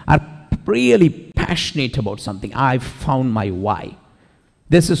here, are really passionate about something? I've found my why.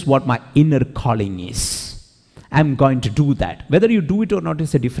 This is what my inner calling is. I'm going to do that. Whether you do it or not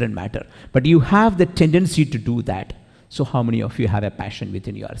is a different matter. But you have the tendency to do that. So how many of you have a passion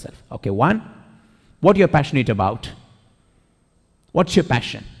within yourself? Okay, one, what you're passionate about. What's your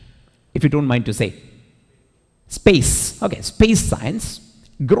passion? If you don't mind to say. Space. Okay, space science.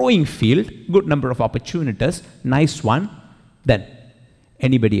 Growing field. Good number of opportunities. Nice one. Then,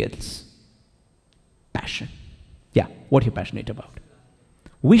 anybody else? Passion. Yeah, what you're passionate about.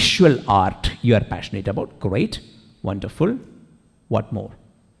 Visual art you are passionate about. Great. Wonderful. What more?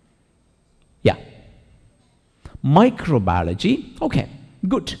 Yeah. Microbiology. Okay,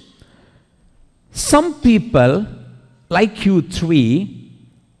 good. Some people, like you three,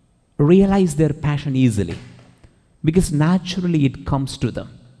 realize their passion easily because naturally it comes to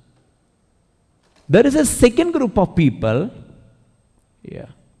them. There is a second group of people. Yeah.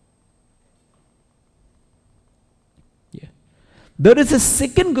 There is a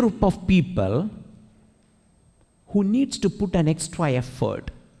second group of people who needs to put an extra effort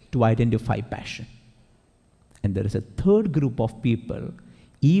to identify passion. And there is a third group of people,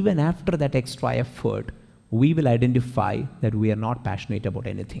 even after that extra effort, we will identify that we are not passionate about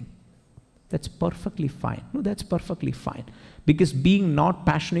anything. That's perfectly fine. No, that's perfectly fine. Because being not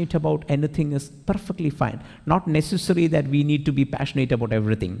passionate about anything is perfectly fine. Not necessary that we need to be passionate about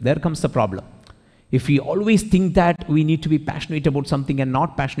everything. There comes the problem. If we always think that we need to be passionate about something and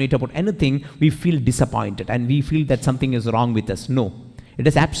not passionate about anything, we feel disappointed and we feel that something is wrong with us. No, it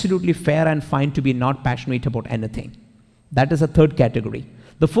is absolutely fair and fine to be not passionate about anything. That is a third category.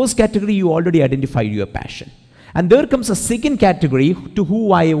 The first category, you already identified your passion. And there comes a second category to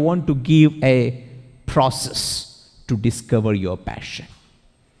who I want to give a process to discover your passion.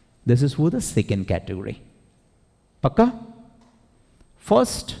 This is for the second category. Pakka?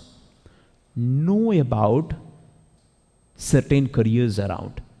 First, know about certain careers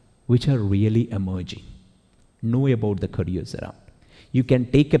around which are really emerging. Know about the careers around. You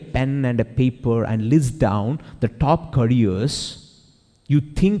can take a pen and a paper and list down the top careers you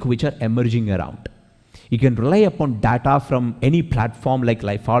think which are emerging around. You can rely upon data from any platform like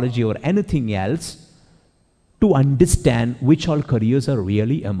Lifology or anything else to understand which all careers are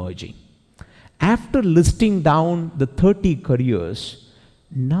really emerging. After listing down the 30 careers,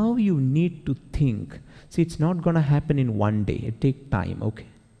 now you need to think. See, it's not going to happen in one day. It takes time, okay?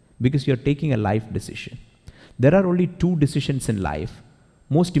 Because you're taking a life decision. There are only two decisions in life,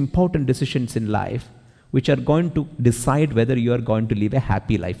 most important decisions in life, which are going to decide whether you are going to live a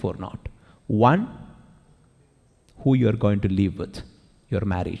happy life or not. One, who you are going to live with, your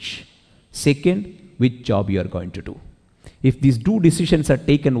marriage. Second, which job you are going to do. If these two decisions are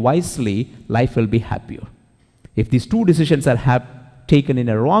taken wisely, life will be happier. If these two decisions are taken in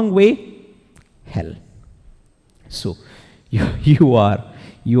a wrong way, hell. So you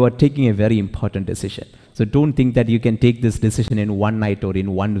are taking a very important decision. So don't think that you can take this decision in one night or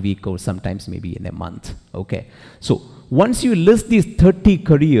in 1 week or sometimes maybe in a month. Okay. So once you list these 30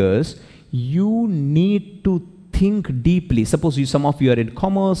 careers, you need to think deeply. Suppose some of you are in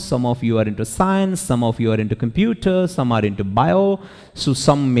commerce, some of you are into science, some of you are into computer, some are into bio, so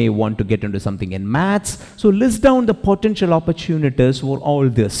some may want to get into something in maths. So list down the potential opportunities for all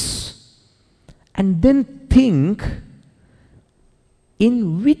this. And then think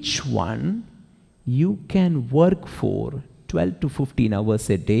in which one you can work for 12 to 15 hours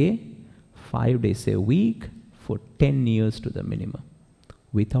a day, 5 days a week, for 10 years to the minimum,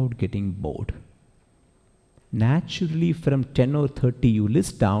 without getting bored. Naturally, from 10 or 30 you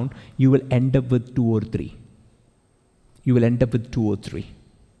list down, you will end up with 2 or 3. You will end up with 2 or 3.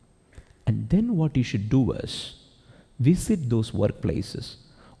 And then what you should do is, visit those workplaces,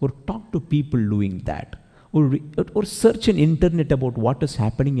 or talk to people doing that, or search in internet about what is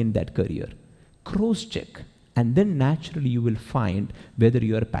happening in that career. Cross-check, and then naturally you will find whether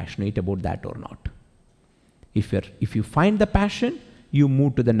you are passionate about that or not. If you find the passion, you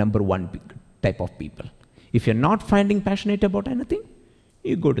move to the number 1 type of people. If you're not finding passionate about anything,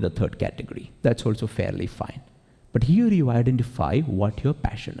 you go to the third category. That's also fairly fine. But here you identify what your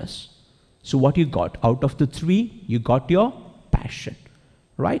passion is. So what you got out of the 3, you got your passion,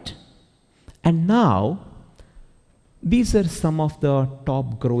 right? And now, these are some of the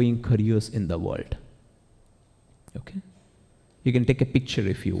top growing careers in the world. Okay? You can take a picture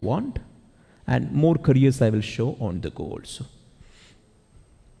if you want, and more careers I will show on the go also.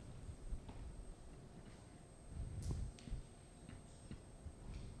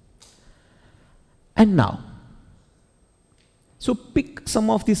 And now, so pick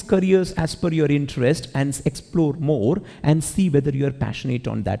some of these careers as per your interest and explore more and see whether you are passionate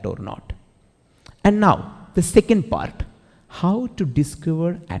on that or not. And now, the second part, how to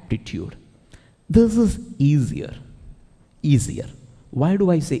discover aptitude. This is easier. Why do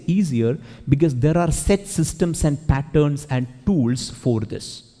I say easier? Because there are set systems and patterns and tools for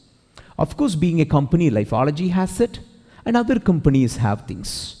this. Of course, being a company, Lifology has it, and other companies have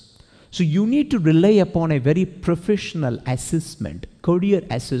things. So you need to rely upon a very professional assessment, career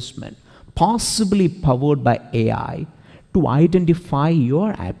assessment, possibly powered by AI, to identify your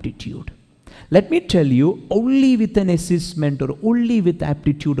aptitude. Let me tell you, only with an assessment or only with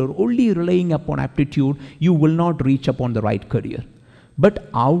aptitude or only relying upon aptitude, you will not reach upon the right career. But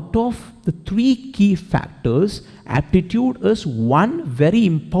out of the 3 key factors, aptitude is one very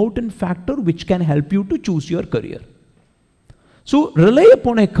important factor which can help you to choose your career. So rely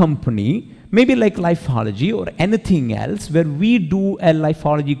upon a company, maybe like Lifology or anything else, where we do a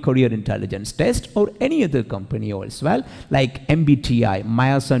Lifology career intelligence test, or any other company as well, like MBTI,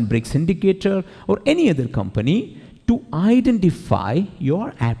 Myers-Briggs indicator, or any other company, to identify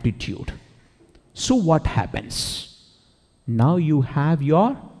your aptitude. So what happens? Now you have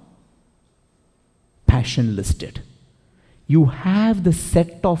your passion listed. You have the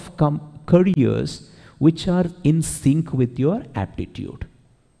set of careers which are in sync with your aptitude.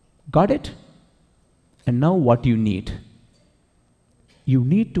 Got it? And now what you need? You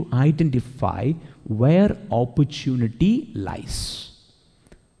need to identify where opportunity lies.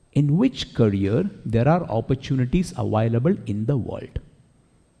 in which career there are opportunities available in the world.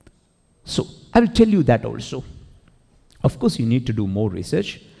 So I will tell you that also. Of course, you need to do more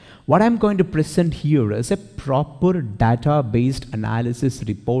research. What I'm going to present here is a proper data-based analysis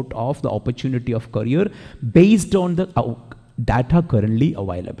report of the opportunity of career based on the data currently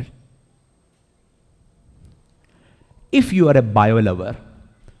available. If you are a bio lover,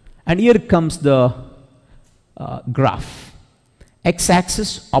 and here comes the graph,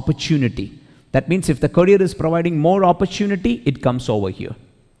 x-axis opportunity. That means if the career is providing more opportunity, it comes over here.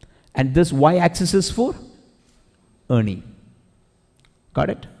 And this y-axis is for earning.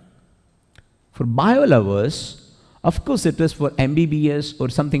 Got it? For bio lovers, of course it is for MBBS or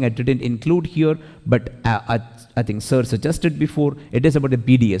something I didn't include here, but I think sir suggested before, it is about the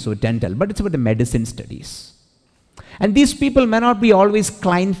BDS or dental, but it's about the medicine studies. And these people may not be always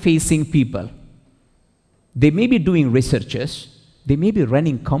client-facing people. They may be doing researches, they may be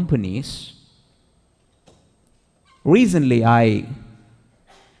running companies. Recently, I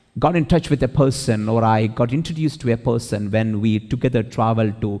got in touch with a person, or I got introduced to a person when we together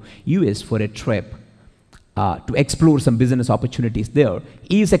traveled to US for a trip to explore some business opportunities there.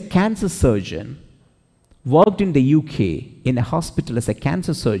 He is a cancer surgeon, worked in the UK in a hospital as a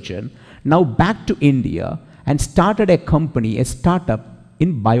cancer surgeon, now back to India and started a company, a startup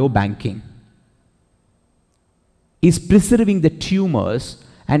in biobanking. Is preserving the tumors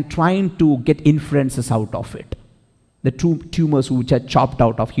and trying to get inferences out of it. The tumors which are chopped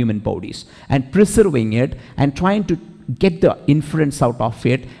out of human bodies, and preserving it and trying to get the inference out of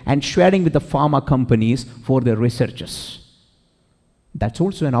it and sharing with the pharma companies for their researches. That's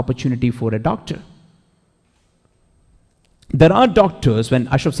also an opportunity for a doctor. There are doctors, when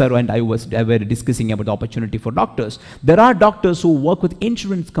Ashok sir and I were discussing about the opportunity for doctors, there are doctors who work with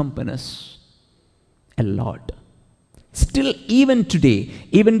insurance companies a lot. Still, even today,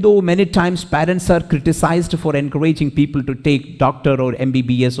 even though many times parents are criticized for encouraging people to take doctor or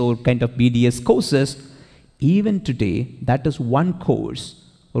MBBS or kind of BDS courses, even today, that is one course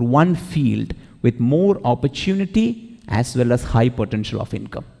or one field with more opportunity as well as high potential of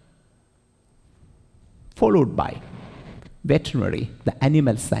income. Followed by veterinary, the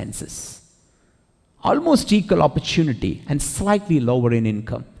animal sciences. Almost equal opportunity and slightly lower in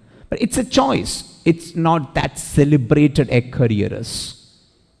income. But it's a choice. It's not that celebrated a career is.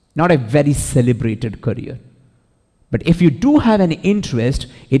 Not a very celebrated career. But if you do have an interest,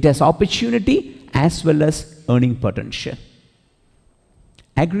 it has opportunity as well as earning potential.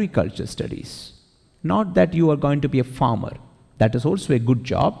 Agriculture studies. Not that you are going to be a farmer. That is also a good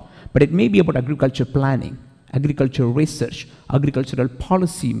job, but it may be about agriculture planning, agricultural research, agricultural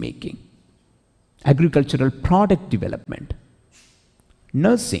policy making, agricultural product development,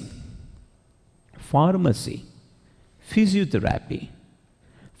 nursing, pharmacy, physiotherapy.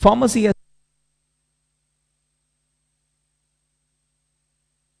 Pharmacy has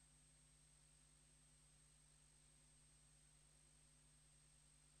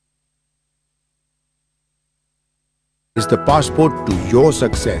is the passport to your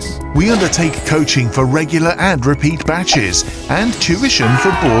success. We undertake coaching for regular and repeat batches and tuition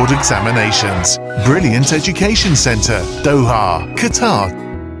for board examinations. Brilliant Education Centre, Doha, Qatar.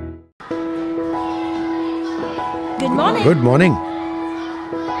 Good morning. Good morning.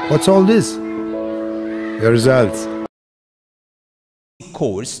 What's all this? Your results.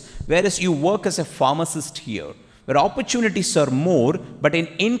 Course, whereas you work as a pharmacist here, where opportunities are more, but in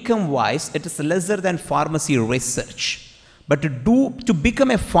income-wise, it is lesser than pharmacy research. But to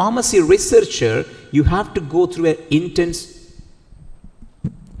become a pharmacy researcher, you have to go through an intense.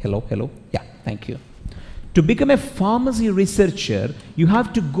 Hello. Yeah, thank you. To become a pharmacy researcher, you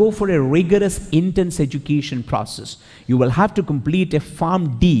have to go for a rigorous, intense education process. You will have to complete a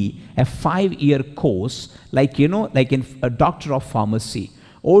PharmD, a 5-year course, like in a doctor of pharmacy.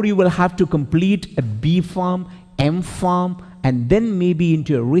 Or you will have to complete a B.Pharm, M.Pharm, and then maybe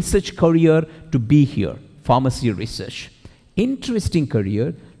into a research career to be here, pharmacy research. Interesting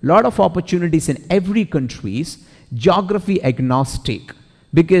career, lot of opportunities in every countries, geography agnostic,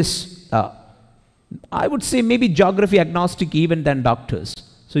 because I would say maybe geography agnostic even than doctors.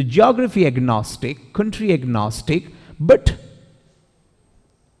 So geography agnostic, country agnostic, but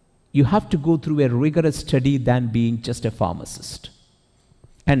you have to go through a rigorous study than being just a pharmacist.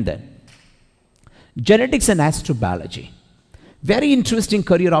 And then genetics and astrobiology. Very interesting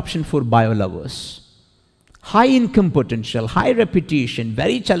career option for bio lovers. High income potential, high reputation,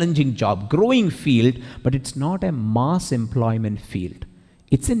 very challenging job, growing field, but it's not a mass employment field.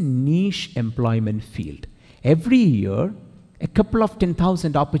 It's a niche employment field. Every year, a couple of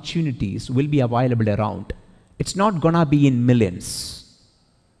 10,000 opportunities will be available around. It's not gonna be in millions.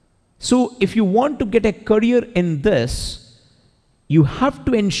 So if you want to get a career in this, you have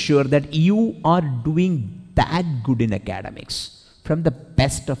to ensure that you are doing that good in academics from the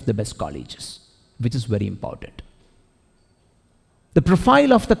best of the best colleges, which is very important. The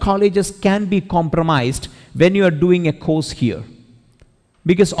profile of the colleges can be compromised when you are doing a course here,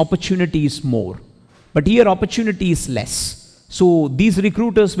 because opportunity is more. But here opportunity is less. So these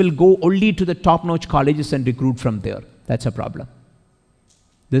recruiters will go only to the top-notch colleges and recruit from there. That's a problem.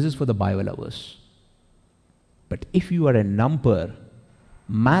 This is for the bio lovers. But if you are a number,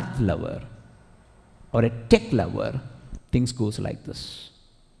 math lover, or a tech lover, things goes like this.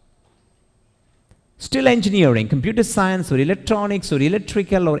 Still engineering, computer science, or electronics, or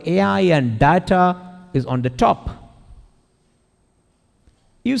electrical, or AI and data is on the top.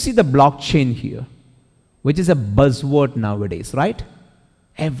 You see the blockchain here, which is a buzzword nowadays, right?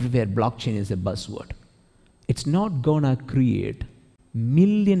 Everywhere blockchain is a buzzword. It's not gonna create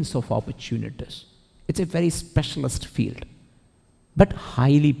millions of opportunities. It's a very specialist field, but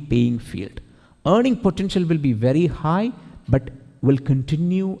highly paying field. Earning potential will be very high, but will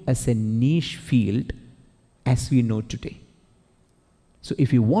continue as a niche field as we know today. So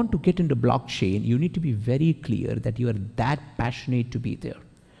if you want to get into blockchain, you need to be very clear that you are that passionate to be there.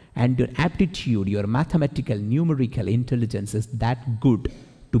 And your aptitude, your mathematical, numerical intelligence is that good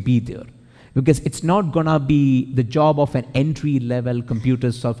to be there. Because it's not gonna be the job of an entry-level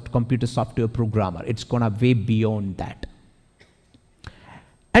computer software programmer. It's gonna way beyond that.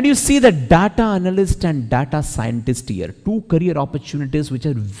 And you see the data analyst and data scientist here, two career opportunities which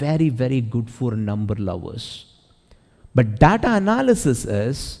are very, very good for number lovers. But data analysis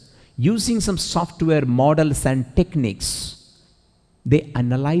is using some software models and techniques. They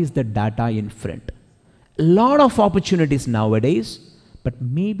analyze the data in front. A lot of opportunities nowadays, but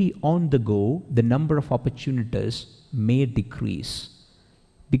maybe on the go, the number of opportunities may decrease.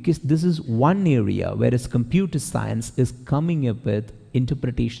 Because this is one area whereas computer science is coming up with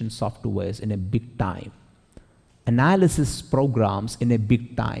interpretation softwares in a big time, analysis programs in a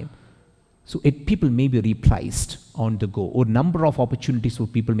big time. So people may be replaced on the go, or number of opportunities for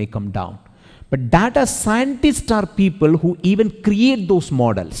people may come down. But data scientists are people who even create those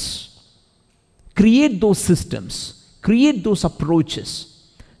models, create those systems, create those approaches.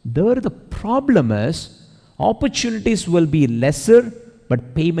 There the problem is opportunities will be lesser,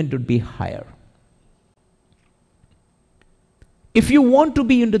 but payment would be higher. If you want to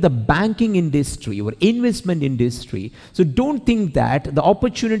be into the banking industry or investment industry, so don't think that the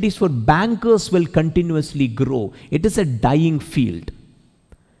opportunities for bankers will continuously grow. It is a dying field.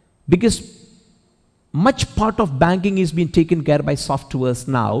 Because much part of banking is being taken care by softwares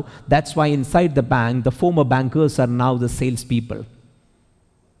now. That's why inside the bank, the former bankers are now the salespeople.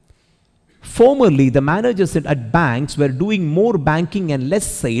 Formerly, the managers at banks were doing more banking and less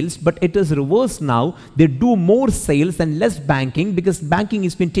sales, but it is reversed now. They do more sales and less banking because banking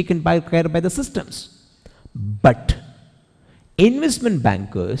has been taken care by the systems. But investment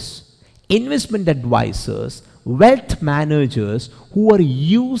bankers, investment advisors, wealth managers who are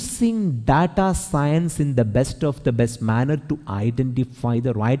using data science in the best of the best manner to identify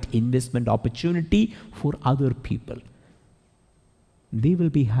the right investment opportunity for other people, they will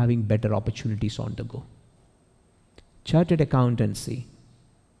be having better opportunities on the go. Chartered accountancy,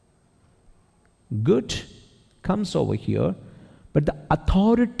 good, comes over here, but the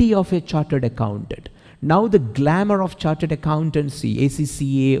authority of a chartered accountant, now the glamour of chartered accountancy,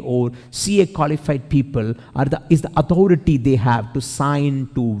 ACCA or CA qualified people is the authority they have to sign,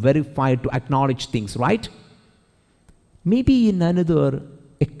 to verify, to acknowledge things, right? Maybe in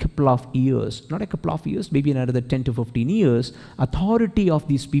a couple of years, not a couple of years, maybe in another 10 to 15 years, authority of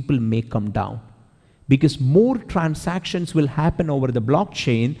these people may come down. Because more transactions will happen over the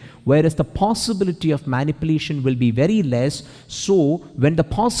blockchain, whereas the possibility of manipulation will be very less. So when the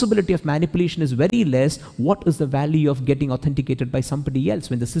possibility of manipulation is very less, what is the value of getting authenticated by somebody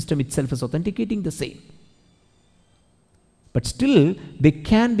else when the system itself is authenticating the same? But still, they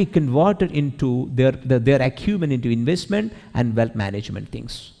can be converted into their acumen into investment and wealth management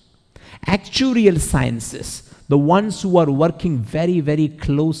things. Actuarial sciences, the ones who are working very, very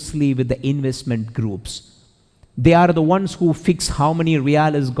closely with the investment groups, they are the ones who fix how many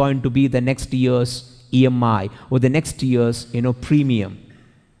real is going to be the next year's EMI or the next year's premium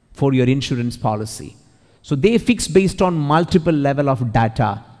for your insurance policy. So they fix based on multiple level of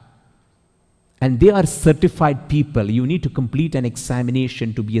data. And they are certified people. You need to complete an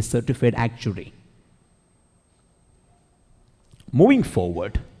examination to be a certified actuary. Moving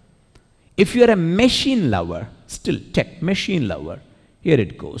forward, if you are a machine lover, still tech machine lover, here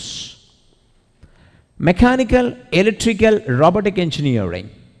it goes. Mechanical, electrical, robotic engineering.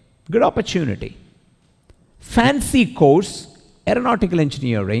 Good opportunity. Fancy course, aeronautical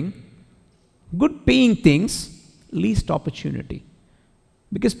engineering, good paying things, least opportunity.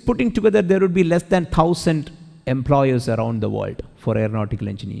 Because putting together, there would be less than 1,000 employers around the world for aeronautical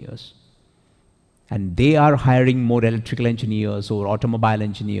engineers. And they are hiring more electrical engineers or automobile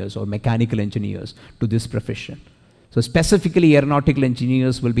engineers or mechanical engineers to this profession. So specifically, aeronautical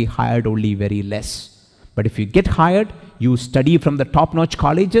engineers will be hired only very less. But if you get hired, you study from the top-notch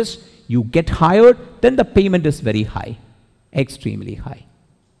colleges, you get hired, then the payment is very high, extremely high.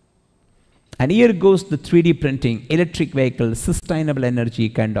 And here goes the 3D printing, electric vehicles, sustainable energy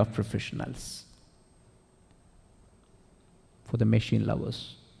kind of professionals for the machine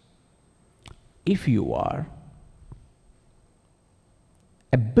lovers. If you are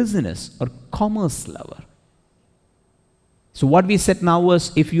a business or commerce lover, so what we said now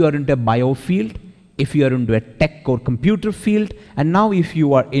was if you are into a bio field, if you are into a tech or computer field, and now if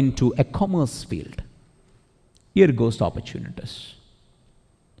you are into a commerce field, here goes the opportunities.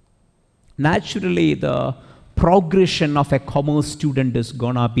 Naturally, the progression of a commerce student is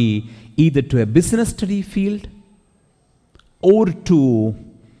gonna be either to a business study field or to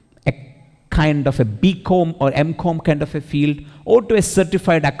a kind of a BCom or MCom kind of a field, or to a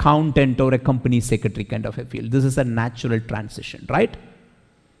certified accountant or a company secretary kind of a field. This is a natural transition, right?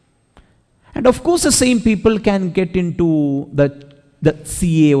 And of course, the same people can get into the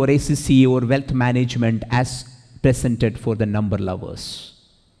CA or ACCA or wealth management as presented for the number lovers.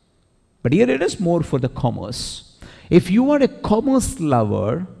 But here it is more for the commerce. If you are a commerce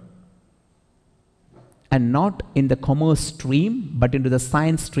lover and not in the commerce stream, but into the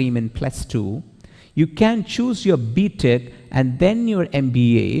science stream in +2, you can choose your BTech and then your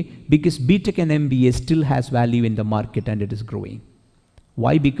MBA, because BTech and MBA still has value in the market and it is growing.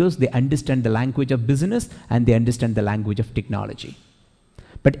 Why? Because they understand the language of business and they understand the language of technology.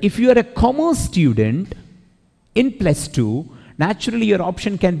 But if you are a commerce student in +2, naturally your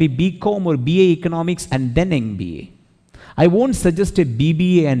option can be BCom or BA Economics and then MBA. I won't suggest a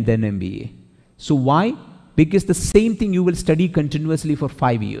BBA and then MBA. So why? Because the same thing you will study continuously for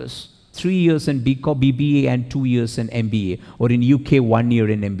 5 years. 3 years in BCom, BBA and 2 years in MBA, or in UK 1 year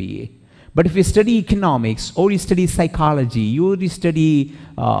in MBA. But if you study economics, or you study psychology, or you study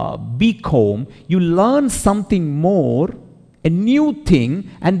BCom, you learn something more, a new thing,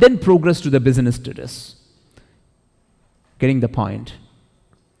 and then progress to the business studies. Getting the point?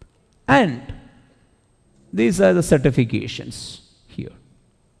 And these are the certifications here.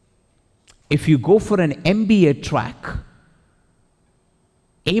 If you go for an MBA track,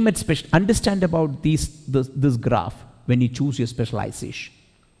 aim at understand about this graph when you choose your specialization.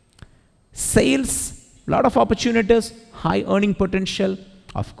 Sales, lot of opportunities, high earning potential,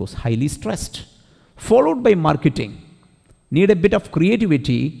 of course highly stressed. Followed by marketing. Need a bit of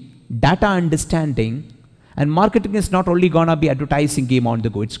creativity, data understanding, and marketing is not only gonna be advertising game on the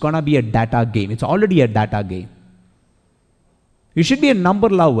go, it's gonna be a data game. It's already a data game. You should be a number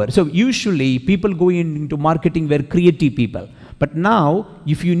lover. So usually people go into marketing were creative people. But now,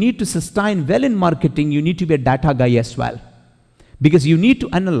 if you need to sustain well in marketing, you need to be a data guy as well. Because you need to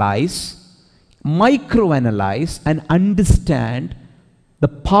analyze, micro-analyze, and understand the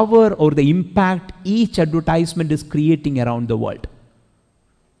power or the impact each advertisement is creating around the world.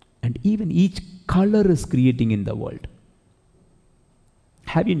 And even each color is creating in the world.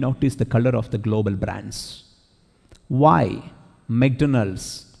 Have you noticed the color of the global brands? Why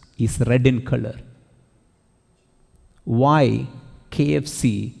McDonald's is red in color? Why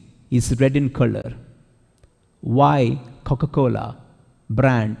KFC is red in color? Why Coca-Cola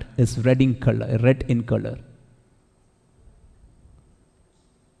brand is red in color?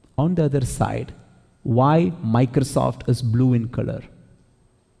 On the other side, why Microsoft is blue in color?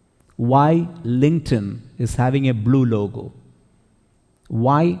 Why LinkedIn is having a blue logo?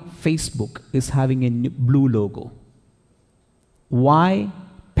 Why Facebook is having a blue logo? Why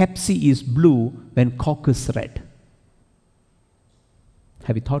Pepsi is blue when Coke is red?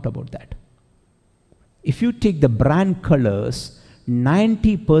 Have you thought about that? If you take the brand colors,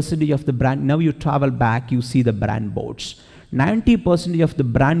 90% of the brand, now you travel back, you see the brand boards. 90% of the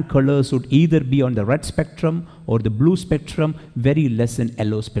brand colors would either be on the red spectrum or the blue spectrum, very less in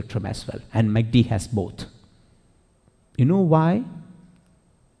yellow spectrum as well. And McD has both. You know why?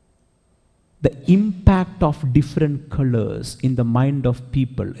 The impact of different colors in the mind of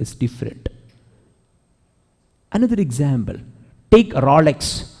people is different. Another example, take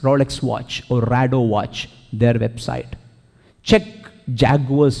Rolex watch or Rado watch, their website. Check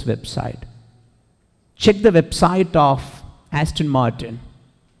Jaguar's website. Check the website of Aston Martin.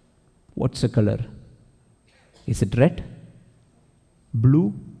 What's the color? Is it red?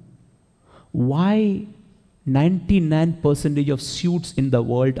 Blue? why 99% of suits in the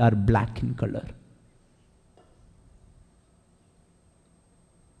world are black in color?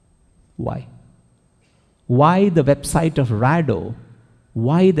 Why? Why the website of Rado?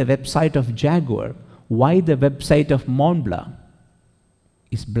 Why the website of Jaguar? Why the website of Montblanc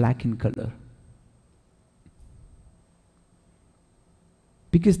is black in color?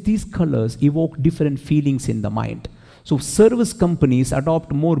 Because these colors evoke different feelings in the mind. So service companies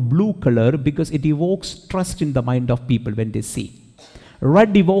adopt more blue color because it evokes trust in the mind of people when they see.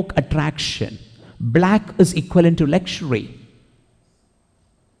 Red evoke attraction. Black is equivalent to luxury.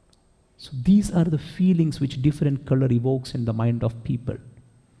 So these are the feelings which different color evokes in the mind of people.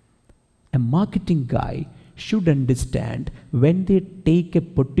 A marketing guy should understand when they take a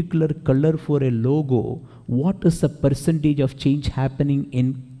particular color for a logo, what is the percentage of change happening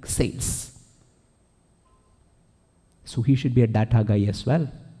in sales. So he should be a data guy as well.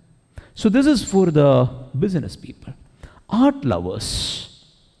 So this is for the business people. Art lovers.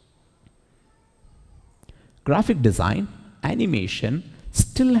 Graphic design, animation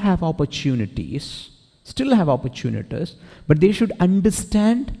still have opportunities, but they should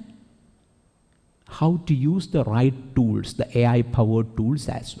understand how to use the right tools, the AI-powered tools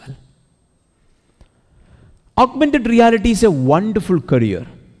as well. Augmented reality is a wonderful career,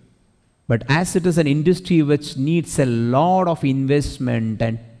 but as it is an industry which needs a lot of investment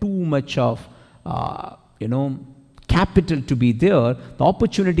and too much of, capital to be there, the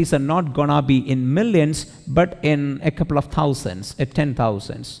opportunities are not gonna be in millions, but in a couple of thousands, at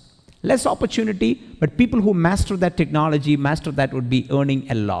 10,000s. Less opportunity, but people who master that technology, would be earning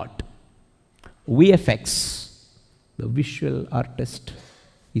a lot. VFX, the visual artist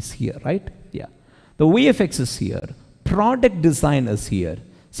is here, right? Yeah. The VFX is here. Product design is here.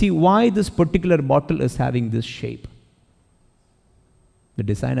 See why this particular bottle is having this shape. The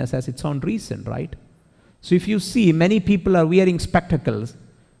designer has its own reason, right? So if you see, many people are wearing spectacles.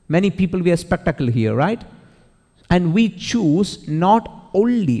 Many people wear spectacle here, right? And we choose not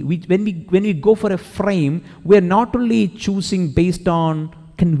only, when we go for a frame, we are not only choosing based on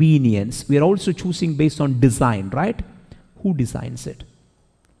convenience, we are also choosing based on design, right? Who designs it?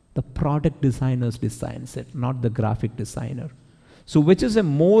 The product designers designs it, not the graphic designer. So which is a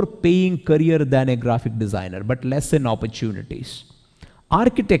more paying career than a graphic designer, but less in opportunities.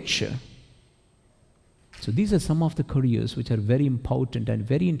 Architecture. So these are some of the careers which are very important and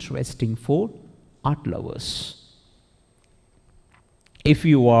very interesting for art lovers. If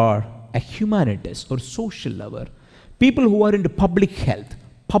you are a humanist or social lover, people who are into public health,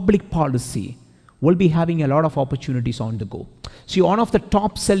 public policy, will be having a lot of opportunities on the go. See, one of the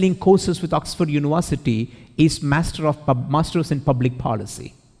top selling courses with Oxford University is Masters in Public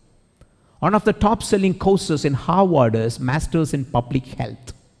Policy. One of the top selling courses in Harvard is Masters in Public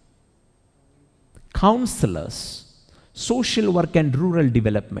Health. Counselors, social work and rural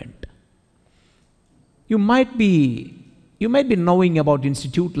development. You might be knowing about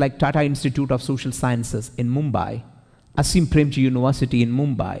institute like Tata Institute of Social Sciences in Mumbai, Asim Premji University in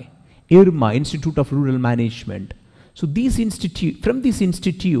Mumbai, IRMA, Institute of Rural Management. So from these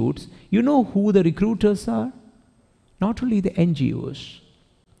institutes, you know who the recruiters are? Not only the NGOs,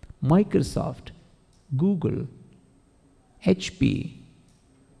 Microsoft, Google, HP.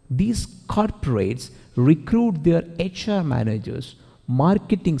 These corporates recruit their HR managers,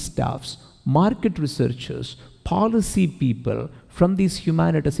 marketing staffs, market researchers, policy people from these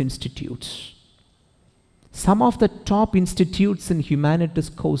humanities institutes. Some of the top institutes in humanities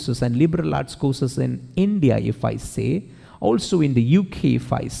courses and liberal arts courses in India, if I say, also in the UK,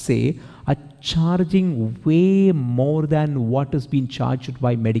 if I say, are charging way more than what is being charged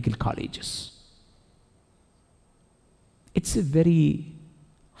by medical colleges. It's a very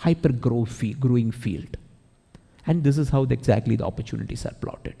hyper-growing field. And this is how exactly the opportunities are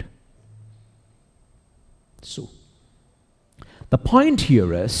plotted. So, the point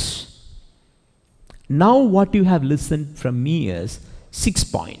here is, now what you have listened from me is 6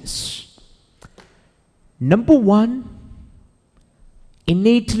 points. Number 1,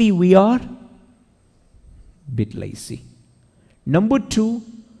 innately we are a bit lazy. Number 2,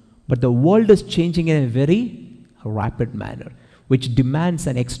 but the world is changing in a very rapid manner, which demands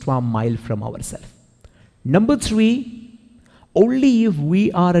an extra mile from ourselves. Number 3, only if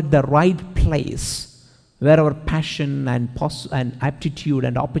we are at the right place, where our passion and aptitude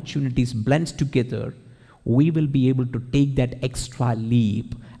and opportunities blends together, we will be able to take that extra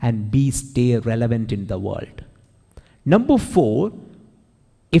leap and stay relevant in the world. Number 4,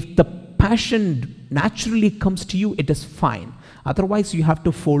 if the passion naturally comes to you, it is fine. Otherwise, you have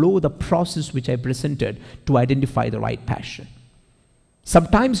to follow the process which I presented to identify the right passion.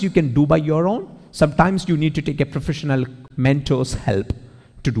 Sometimes you can do by your own. Sometimes you need to take a professional mentor's help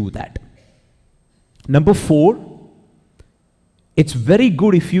to do that. Number 4, it's very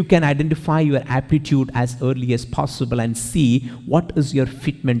good if you can identify your aptitude as early as possible and see what is your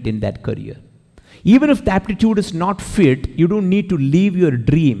fitment in that career. Even if the aptitude is not fit, you don't need to leave your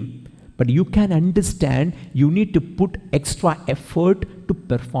dream, but you can understand you need to put extra effort to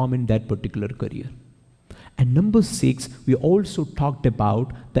perform in that particular career. And number 6, we also talked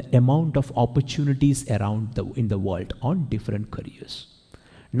about the amount of opportunities around in the world on different careers.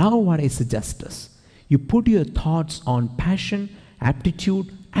 Now what I suggest is, you put your thoughts on passion,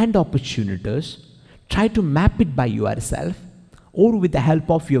 aptitude and opportunities, try to map it by yourself or with the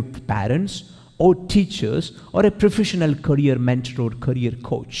help of your parents or teachers or a professional career mentor or career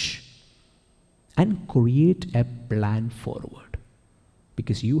coach, and create a plan forward,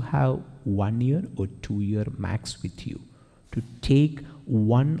 because you have 1 year or 2 year max with you to take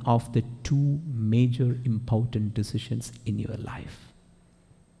one of the 2 major important decisions in your life.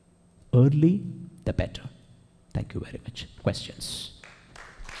 Early, the better. Thank you very much. Questions?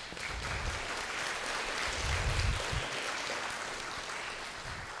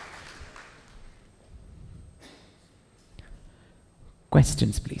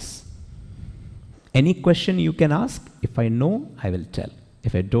 Questions, please. Any question you can ask. If I know, I will tell.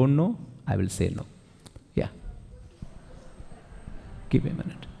 If I don't know, I will say no. Yeah. Give me a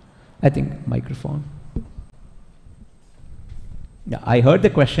minute. I think microphone. Yeah, I heard the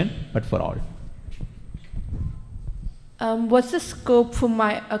question, but for all. What's the scope for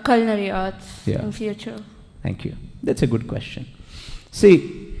my culinary arts in future? Thank you. That's a good question.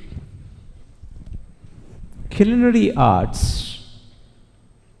 See, culinary arts,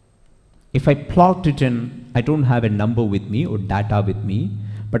 if I plot it in, I don't have a number with me or data with me,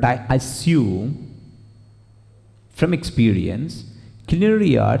 but I assume from experience,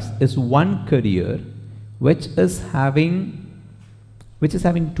 culinary arts is one career which is having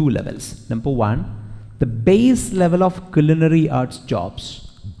 2 levels. Number 1, the base level of culinary arts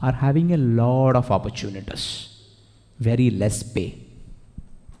jobs are having a lot of opportunities, very less pay.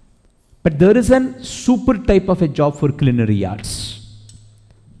 But there is a super type of a job for culinary arts.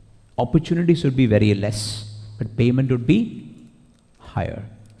 Opportunities would be very less, but payment would be higher.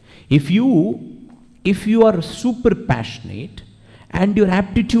 If you are super passionate and your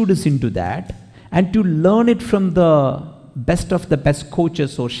aptitude is into that, and to learn it from the best of the best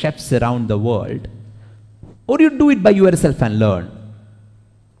coaches or chefs around the world, or you do it by yourself and learn.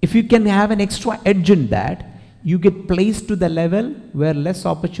 If you can have an extra edge in that, you get placed to the level where less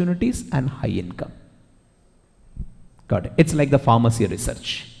opportunities and high income. Got it? It's like the pharmacy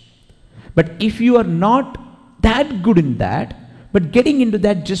research. But if you are not that good in that, but getting into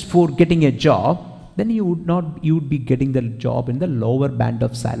that just for getting a job, then you would be getting the job in the lower band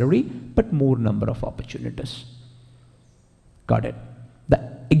of salary, but more number of opportunities. Got it? The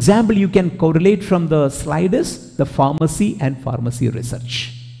example you can correlate from the slide is the pharmacy and pharmacy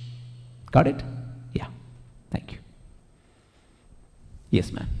research. Got it? Yeah. Thank you.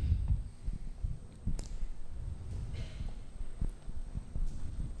 Yes, ma'am.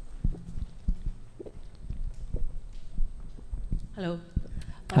 Hello.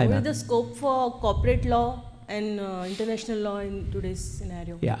 Hi, What ma'am. is the scope for corporate law and international law in today's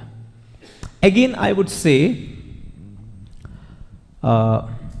scenario? Yeah. Again, I would say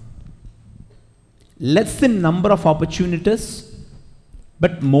less in number of opportunities,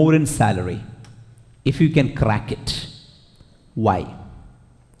 but more in salary, if you can crack it. Why?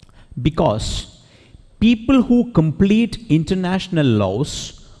 Because people who complete international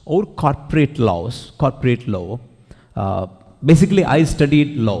laws or corporate law, basically I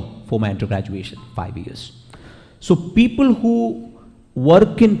studied law for my undergraduation, 5 years. So people who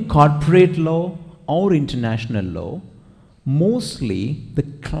work in corporate law or international law, mostly the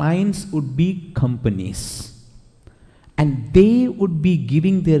clients would be companies, and they would be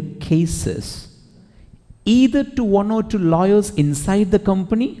giving their cases either to 1 or 2 lawyers inside the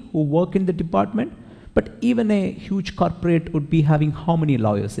company who work in the department, but even a huge corporate would be having how many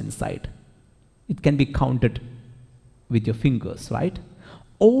lawyers inside? It can be counted with your fingers, right?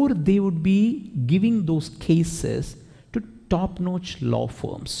 Or they would be giving those cases to top-notch law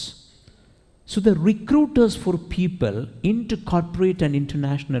firms. So the recruiters for people into corporate and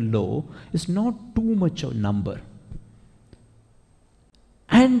international law is not too much a number.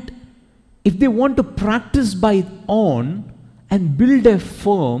 And if they want to practice by own and build a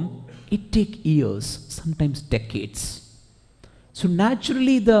firm, it takes years, sometimes decades. So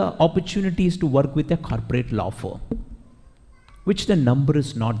naturally the opportunity is to work with a corporate law firm, which the number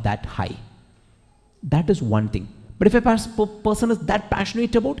is not that high. That is one thing. But if a person is that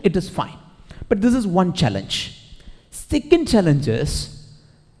passionate about it, is fine. But this is one challenge. Second challenge is,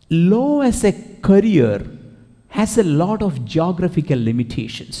 law as a career has a lot of geographical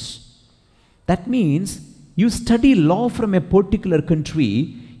limitations. That means you study law from a particular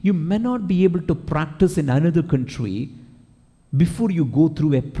country, you may not be able to practice in another country before you go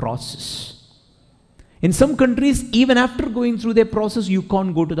through a process. In some countries, even after going through the process, you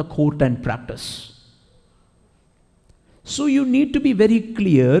can't go to the court and practice. So you need to be very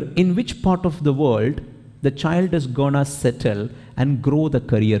clear in which part of the world the child is gonna settle and grow the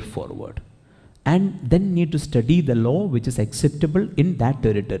career forward. And then need to study the law which is acceptable in that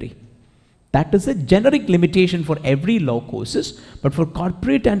territory. That is a generic limitation for every law courses, but for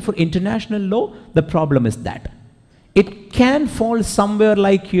corporate and for international law, the problem is that it can fall somewhere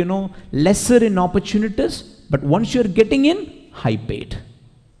like, lesser in opportunities, but once you're getting in, high paid.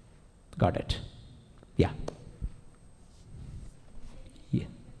 Got it? Yeah. Yeah.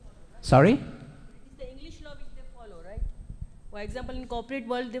 Sorry? It's the English law which they follow, right? For example, in corporate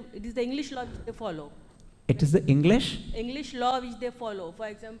world, it is the English law which they follow. It is the English law which they follow, for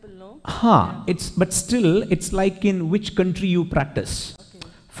example, no? But still, it's like in which country you practice. Okay.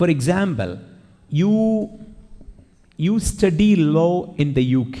 For example, you study law in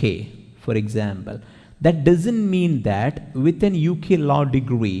the UK, for example. That doesn't mean that with an UK law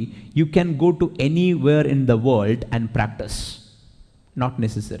degree, you can go to anywhere in the world and practice. Not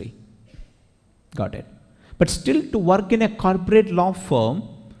necessary. Got it? But still, to work in a corporate law firm,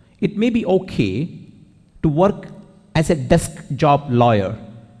 it may be okay to work as a desk job lawyer.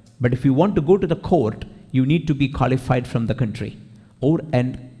 But if you want to go to the court, you need to be qualified from the country or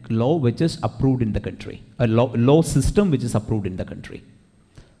a law which is approved in the country, a law system which is approved in the country.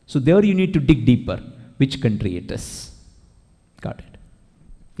 So there you need to dig deeper, which country it is. Got it?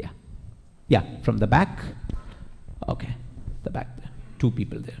 Yeah. Yeah, from the back. Okay, the back there. Two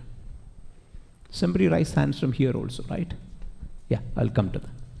people there. Somebody raise hands from here also, right? Yeah, I'll come to that.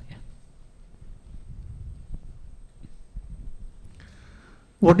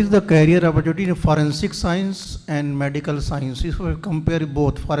 What is the career opportunity in forensic science and medical science? If we compare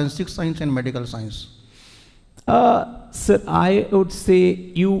both forensic science and medical science. Sir, I would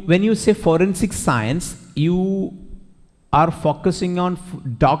say when you say forensic science, you are focusing on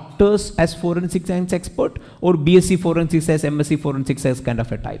doctors as forensic science expert or BSc forensics as MSc forensics as kind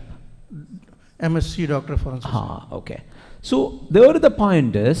of a type? MSc doctor forensics. Okay. So there the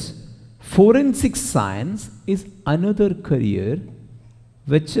point is, forensic science is another career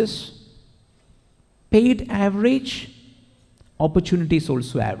which is paid average, opportunities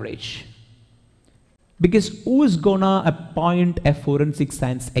also average. Because who is gonna appoint a forensic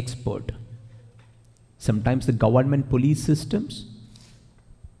science expert? Sometimes the government police systems.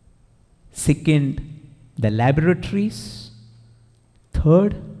 Second, the laboratories.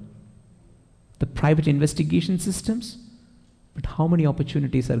 Third, the private investigation systems. But how many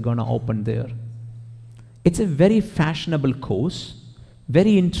opportunities are gonna open there? It's a very fashionable course.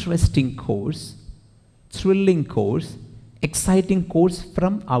 Very interesting course, thrilling course, exciting course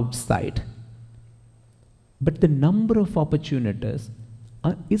from outside. But the number of opportunities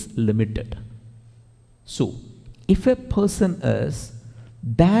is limited. So, if a person is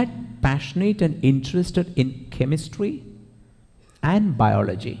that passionate and interested in chemistry and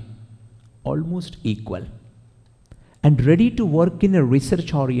biology, almost equal, and ready to work in a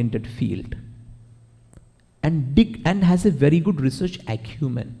research-oriented field, and has a very good research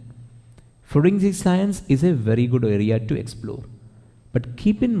acumen. Forensic science is a very good area to explore. But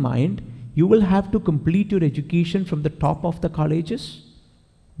keep in mind, you will have to complete your education from the top of the colleges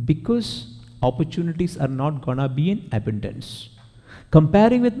because opportunities are not gonna be in abundance.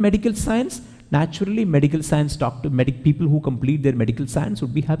 Comparing with medical science, naturally medical science people who complete their medical science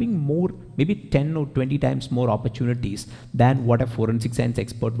would be having more, maybe 10 or 20 times more opportunities than what a forensic science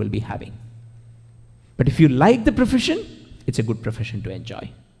expert will be having. But if you like the profession, it's a good profession to enjoy.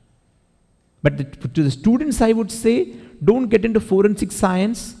 But to the students, I would say, don't get into forensic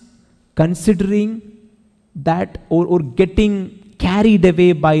science considering that or getting carried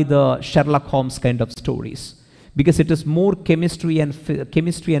away by the Sherlock Holmes kind of stories. Because it is more chemistry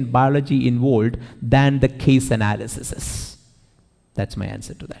and biology involved than the case analysis is. That's my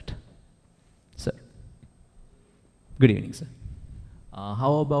answer to that. Sir. Good evening, sir.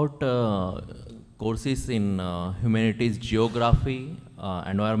 How about courses in humanities, geography,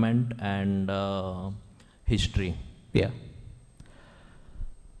 environment, and history? Yeah.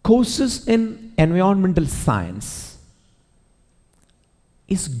 Courses in environmental science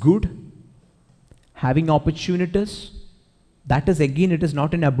is good. Having opportunities, that is again, it is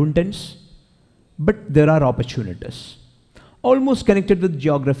not in abundance. but there are opportunities. Almost connected with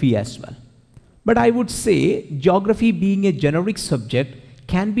geography as well. But I would say geography being a generic subject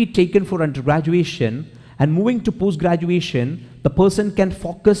can be taken for undergraduation, and moving to post-graduation, the person can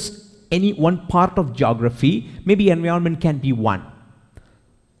focus any one part of geography. Maybe environment can be one,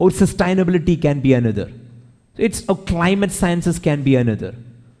 or sustainability can be another. Climate sciences can be another.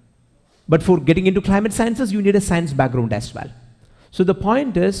 But for getting into climate sciences, you need a science background as well. So the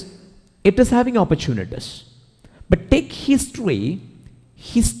point is, it is having opportunities. But take history.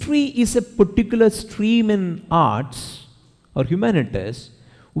 History is a particular stream in arts or humanities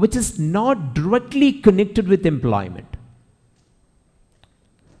which is not directly connected with employment.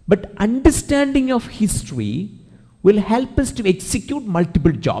 But understanding of history will help us to execute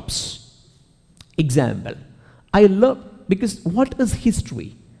multiple jobs. Example, I love, because what is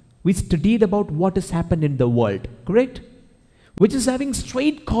history? We studied about what has happened in the world, correct? Which is having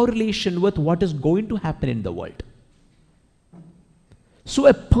straight correlation with what is going to happen in the world. So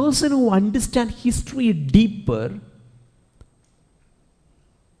a person who understands history deeper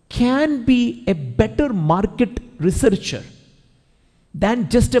can be a better market researcher than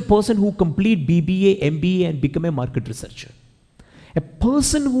just a person who complete BBA, MBA and become a market researcher. A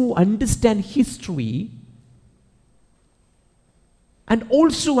person who understands history and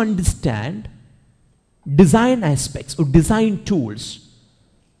also understand design aspects or design tools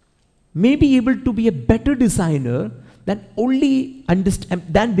may be able to be a better designer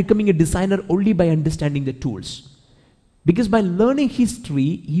than becoming a designer only by understanding the tools. Because by learning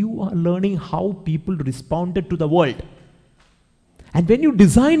history, you are learning how people responded to the world. And when you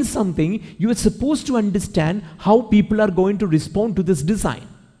design something, you are supposed to understand how people are going to respond to this design.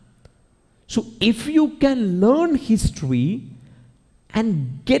 So if you can learn history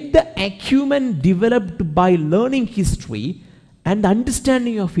and get the acumen developed by learning history and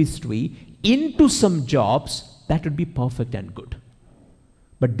understanding of history into some jobs, that would be perfect and good.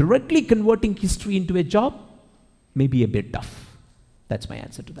 But directly converting history into a job may be a bit tough. That's my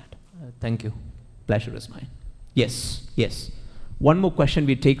answer to that. Thank you. Pleasure is mine. Yes, yes. One more question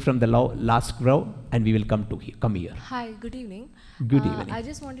we take from the last row, and we will come here. Hi, good evening. Good evening. I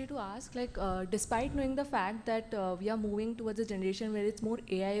just wanted to ask, despite knowing the fact that we are moving towards a generation where it's more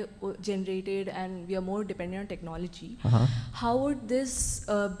AI generated and we are more dependent on technology, how would this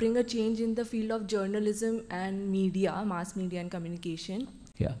bring a change in the field of journalism and media, mass media and communication?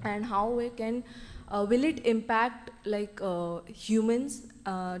 Yeah. And how it can, will it impact humans?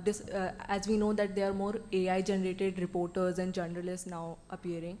 As we know that there are more AI generated reporters and journalists now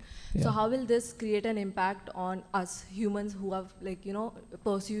appearing. Yeah. So how will this create an impact on us humans who are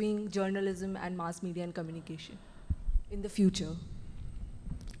pursuing journalism and mass media and communication in the future?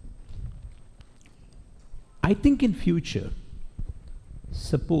 I think in future,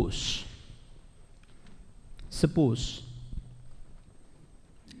 suppose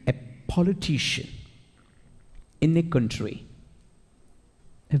a politician in a country,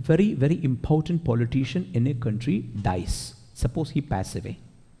 a very, very important politician in a country dies. Suppose he passes away.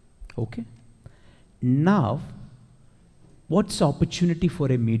 Okay? Now, what's opportunity for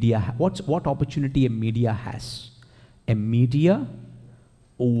a media? What opportunity a media has? A media,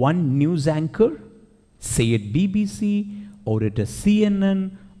 one news anchor, say it BBC, or it is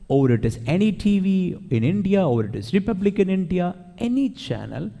CNN, or it is any TV in India, or it is Republic in India, any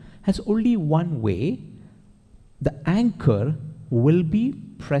channel has only one way. The anchor will be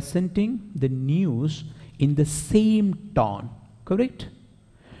presenting the news in the same tone, correct?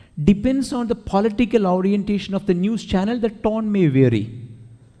 Depends on the political orientation of the news channel, the tone may vary.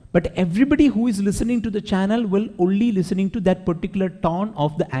 But everybody who is listening to the channel will only listening to that particular tone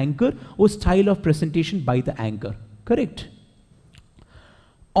of the anchor or style of presentation by the anchor, correct?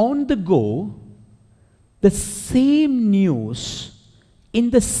 On the go, the same news in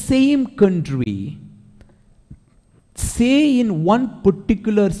the same country, say in one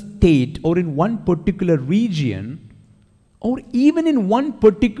particular state or in one particular region or even in one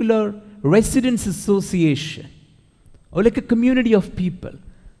particular residents association or like a community of people,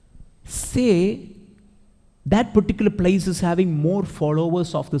 say that particular place is having more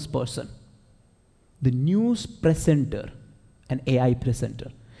followers of this person. The news presenter, an AI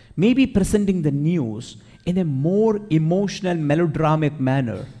presenter, may be presenting the news in a more emotional, melodramatic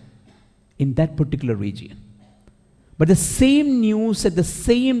manner in that particular region. But the same news at the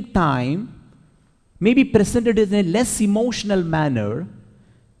same time may be presented in a less emotional manner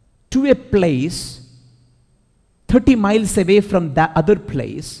to a place 30 miles away from that other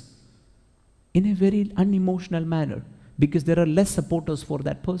place in a very unemotional manner because there are less supporters for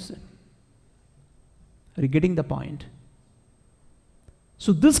that person. Are you getting the point?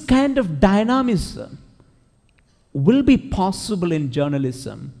 So this kind of dynamism will be possible in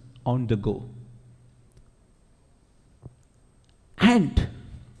journalism on the go. And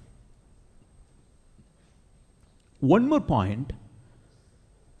one more point,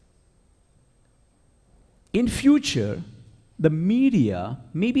 in future, the media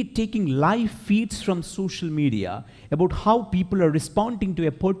may be taking live feeds from social media about how people are responding to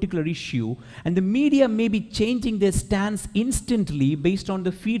a particular issue, and the media may be changing their stance instantly based on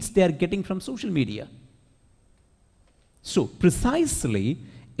the feeds they are getting from social media. So precisely,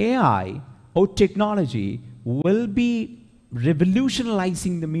 AI or technology will be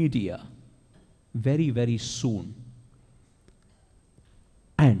revolutionizing the media very, very soon.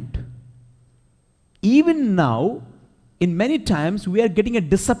 And even now, in many times, we are getting a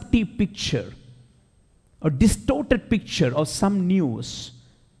deceptive picture, a distorted picture of some news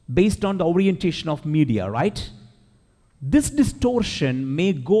based on the orientation of media, right? This distortion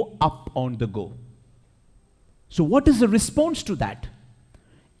may go up on the go. So what is the response to that?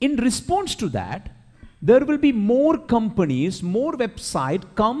 In response to that, there will be more companies, more websites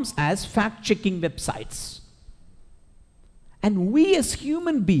comes as fact-checking websites. And we as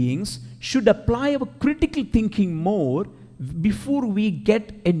human beings should apply our critical thinking more before we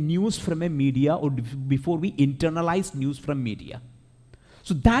get a news from a media or before we internalize news from media.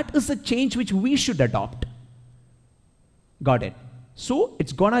 So that is a change which we should adopt. Got it? So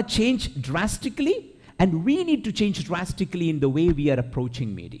it's gonna change drastically, and we need to change drastically in the way we are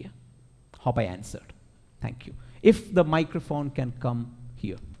approaching media. Hope I answered. Thank you. If the microphone can come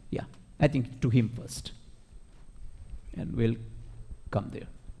here. Yeah, I think to him first. And we'll come there.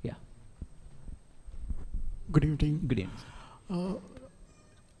 Yeah. Good evening. Good evening.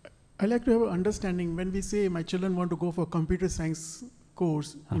 I like to have an understanding when we say my children want to go for computer science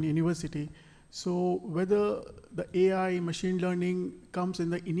course in university. So whether the AI, machine learning comes in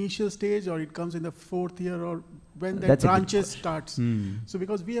the initial stage or it comes in the 4th year or when that branches starts. So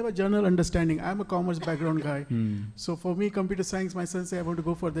because we have a general understanding, I'm a commerce background guy. So for me, computer science, my son say I want to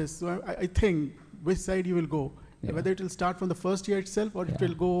go for this. So I think which side you will go. Yeah. Whether it will start from the first year itself or it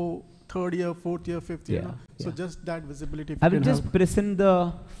will go 3rd year, 4th year, 5th year. No? So just that visibility. I will just present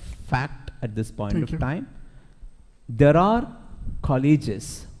the fact at this point of time. There are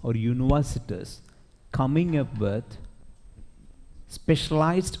colleges or universities coming up with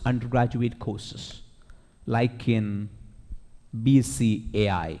specialized undergraduate courses like in BSc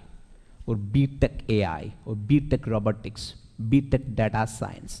AI or BTech AI or BTech robotics, BTech data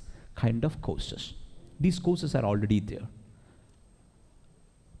science kind of courses. These courses are already there.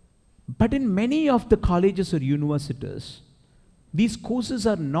 But in many of the colleges or universities, these courses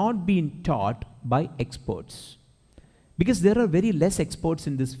are not being taught by experts because there are very less experts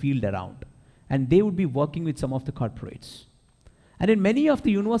in this field around, and they would be working with some of the corporates. And in many of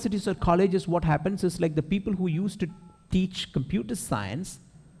the universities or colleges, what happens is like the people who used to teach computer science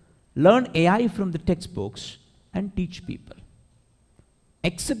learn AI from the textbooks and teach people,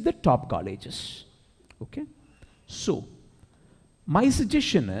 except the top colleges. Okay? So, my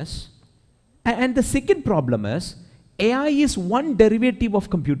suggestion is, and the second problem is, AI is one derivative of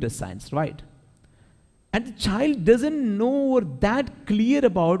computer science, right? And the child doesn't know or that clear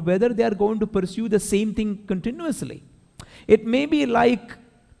about whether they are going to pursue the same thing continuously. It may be like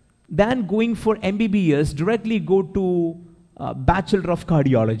than going for MBBS, directly go to Bachelor of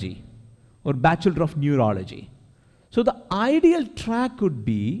Cardiology or Bachelor of Neurology. So the ideal track would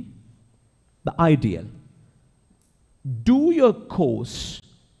be, do your course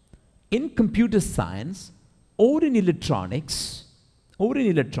in computer science or in electronics,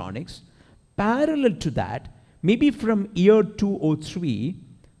 parallel to that, maybe from year 2 or 3,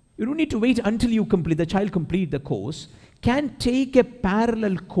 you don't need to wait until you complete, the child complete the course, can take a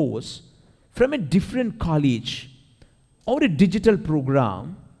parallel course from a different college or a digital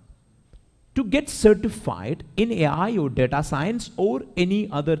program to get certified in AI or data science or any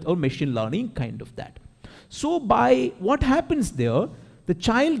other, or machine learning kind of that. So by what happens there, the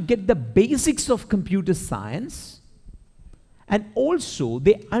child get the basics of computer science, and also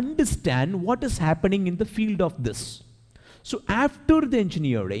they understand what is happening in the field of this. So after the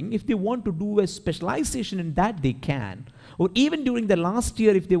engineering, if they want to do a specialization in that, they can. Or even during the last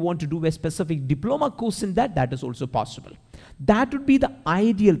year, if they want to do a specific diploma course in that, that is also possible. That would be the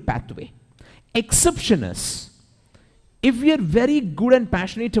ideal pathway. Exception is, if we are very good and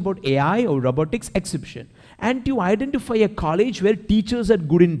passionate about AI or robotics, exception. And to identify a college where teachers are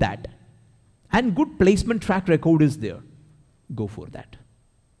good in that, and good placement track record is there, go for that.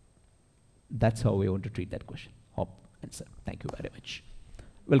 That's how we want to treat that question. Hope answer. Thank you very much.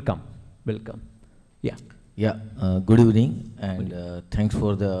 Welcome. Welcome. Yeah. Yeah, good evening, and thanks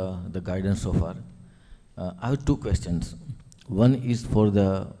for the guidance so far. I have two questions. One is for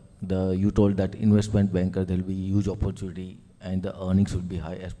you told that investment banker, there will be huge opportunity and the earnings will be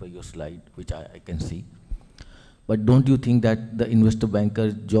high as per your slide, which I can see. But don't you think that the investor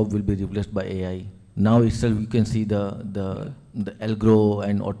banker job will be replaced by AI? Now itself you can see the algro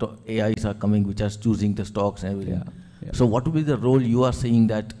and auto AIs are coming, which are choosing the stocks and everything. Yeah. So what will be the role you are saying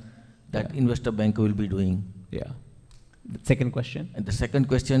that investor banker will be doing? Yeah. The second question? And the second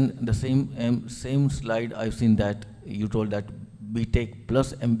question, the same slide, I've seen that you told that BTech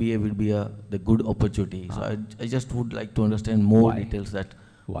plus MBA will be the good opportunity. So I just would like to understand more details that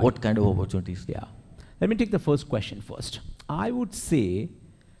what kind of opportunities. Yeah. Let me take the first question first. I would say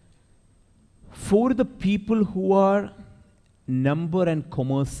for the people who are number and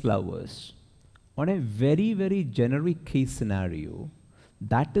commerce lovers, on a very, very generic case scenario,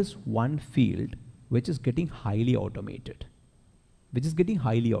 that is one field which is getting highly automated.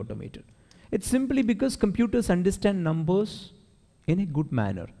 It's simply because computers understand numbers in a good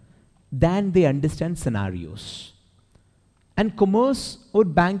manner than they understand scenarios. And commerce or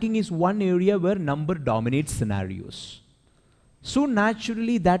banking is one area where number dominates scenarios. So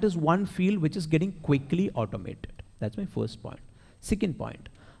naturally, that is one field which is getting quickly automated. That's my first point. Second point,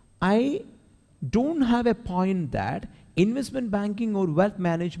 I don't have a point that investment banking or wealth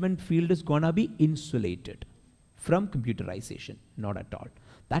management field is gonna be insulated from computerization. Not at all.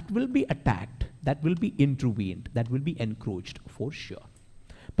 That will be attacked, that will be intervened, that will be encroached for sure.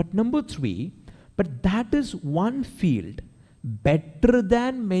 But number three, but that is one field better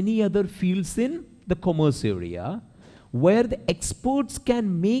than many other fields in the commerce area, where the experts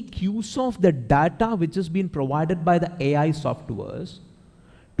can make use of the data which has been provided by the AI softwares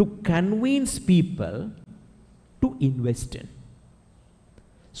to convince people to invest in.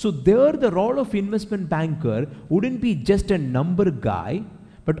 So there the role of investment banker wouldn't be just a number guy,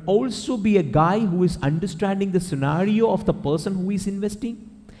 but also be a guy who is understanding the scenario of the person who is investing,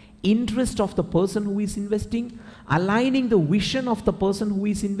 interest of the person who is investing, aligning the vision of the person who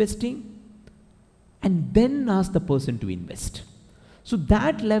is investing, and then ask the person to invest. So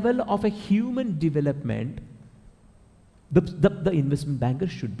that level of a human development, the investment banker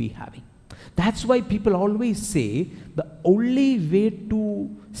should be having. That's why people always say the only way to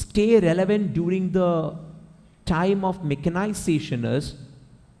stay relevant during the time of mechanization is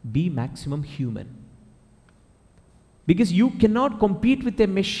be maximum human. Because you cannot compete with a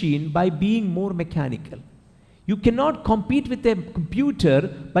machine by being more mechanical. You cannot compete with a computer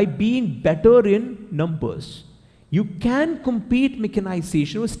by being better in numbers. You can compete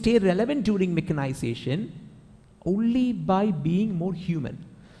mechanization or stay relevant during mechanization only by being more human.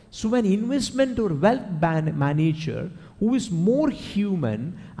 So an investment or wealth manager who is more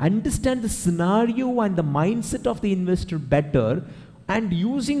human, understand the scenario and the mindset of the investor better, and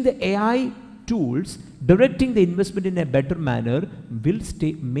using the AI tools, directing the investment in a better manner,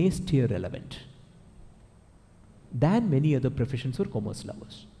 may stay relevant than many other professions or commerce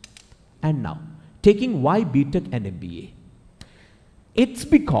lovers. And now, taking why BTech and MBA. It's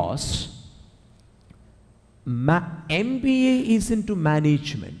because MBA is into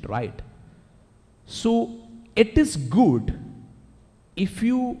management, right? So it is good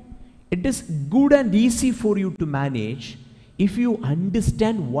it is good and easy for you to manage if you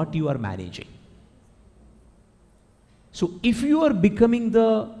understand what you are managing. So if you are becoming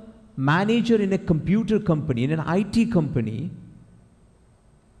the manager in a computer company, in an IT company,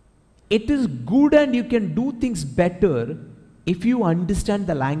 it is good and you can do things better if you understand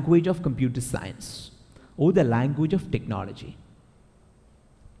the language of computer science or the language of technology.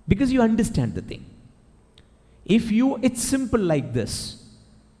 Because you understand the thing. It's simple like this.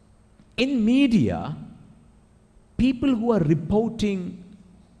 In media, people who are reporting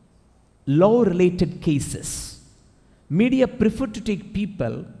law-related cases, media prefer to take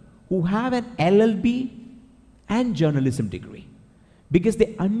people who have an LLB and journalism degree because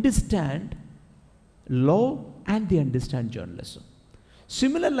they understand law and they understand journalism.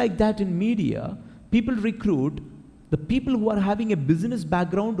 Similar like that in media, people recruit the people who are having a business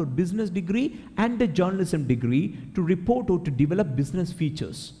background or business degree and a journalism degree to report or to develop business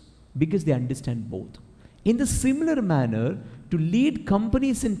features because they understand both. In the similar manner, to lead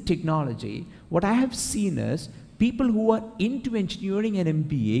companies in technology, what I have seen is people who are into engineering and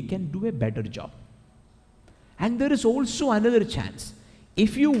MBA can do a better job. And there is also another chance.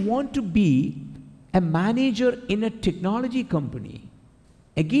 If you want to be a manager in a technology company,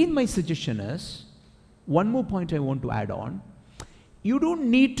 again my suggestion is, one more point I want to add on, you don't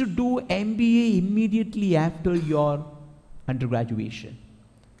need to do MBA immediately after your undergraduation.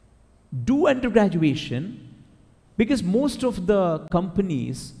 Do undergraduation Because most of the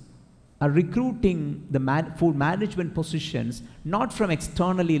companies are recruiting for management positions not from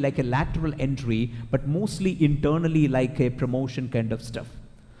externally like a lateral entry, but mostly internally like a promotion kind of stuff.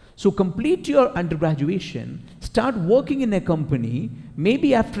 So complete your undergraduation, start working in a company,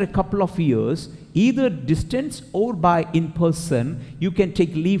 maybe after a couple of years, either distance or by in person, you can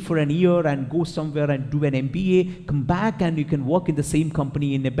take leave for an year and go somewhere and do an MBA, come back and you can work in the same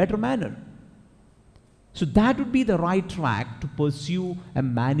company in a better manner. So that would be the right track to pursue a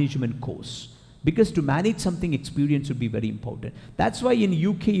management course. Because to manage something, experience would be very important. That's why in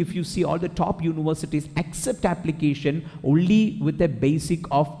UK, if you see all the top universities accept application only with a basic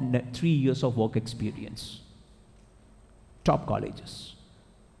of 3 years of work experience. Top colleges.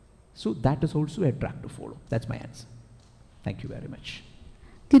 So that is also a track to follow. That's my answer. Thank you very much.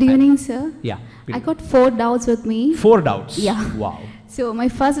 Good evening, sir. Yeah. I got 4 doubts with me. 4 doubts? Yeah. Wow. So my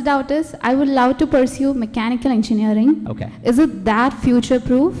first doubt is, I would love to pursue mechanical engineering. Okay. Is it that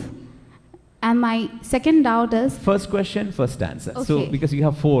future-proof? And my second doubt is... First question, first answer. Okay. So, because you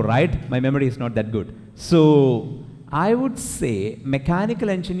have 4, right? My memory is not that good. So, I would say mechanical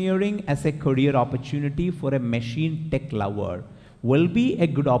engineering as a career opportunity for a machine tech lover will be a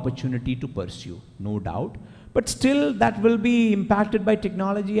good opportunity to pursue, no doubt. But still, that will be impacted by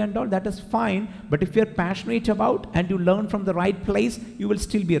technology and all, that is fine. But if you're passionate about and you learn from the right place, you will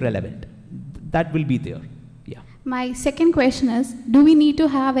still be relevant. That will be there. Yeah. My second question is, do we need to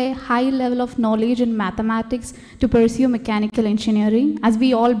have a high level of knowledge in mathematics to pursue mechanical engineering, as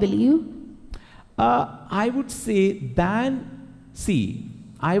we all believe? I would say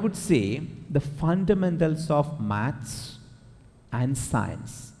I would say the fundamentals of maths and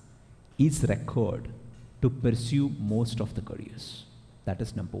science is required to pursue most of the careers. That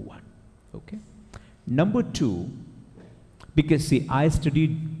is number 1. Okay. Number 2, because see, I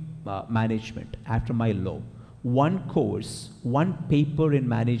studied management after my law. One course, one paper in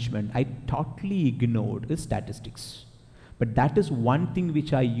management I totally ignored is statistics. But that is one thing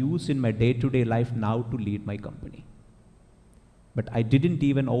which I use in my day-to-day life now to lead my company. But I didn't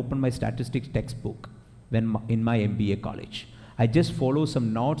even open my statistics textbook when in my MBA college. I just follow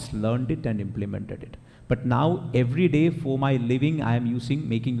some notes, learned it and implemented it. But now every day for my living, I am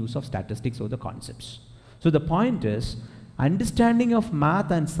making use of statistics or the concepts. So the point is, understanding of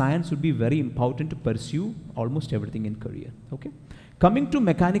math and science would be very important to pursue almost everything in career. Okay. Coming to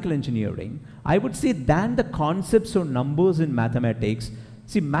mechanical engineering, I would say than the concepts or numbers in mathematics,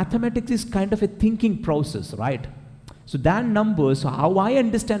 see, mathematics is kind of a thinking process, right? So than numbers, how I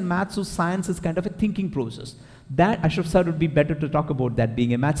understand maths or science is kind of a thinking process. That Ashraf sir would be better to talk about that,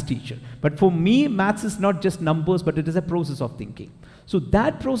 being a maths teacher. But for me, maths is not just numbers, but it is a process of thinking. So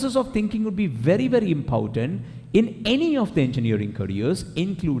that process of thinking would be very, very important in any of the engineering careers,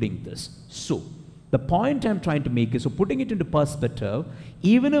 including this. So the point I'm trying to make is, so putting it into perspective,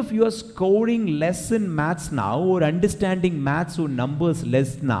 even if you are scoring less in maths now or understanding maths or numbers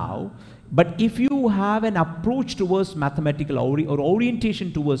less now, but if you have an approach towards mathematical or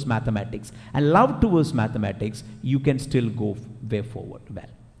orientation towards mathematics and love towards mathematics, you can still go way forward. Well,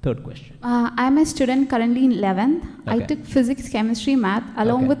 third question. I'm a student currently in 11th. Okay. I took physics, chemistry, math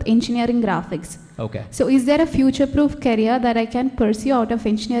along with engineering graphics. Okay. So is there a future-proof career that I can pursue out of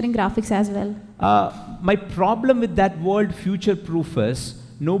engineering graphics as well? My problem with that word future-proof is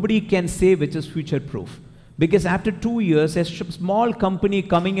nobody can say which is future-proof. Because after 2 years, a small company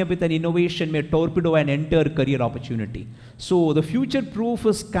coming up with an innovation may torpedo an entire career opportunity. So the future-proof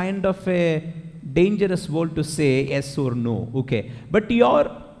is kind of a dangerous word to say yes or no. Okay. But your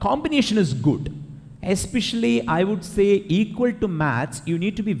combination is good. Especially, I would say, equal to maths, you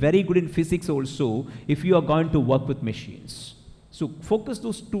need to be very good in physics also if you are going to work with machines. So focus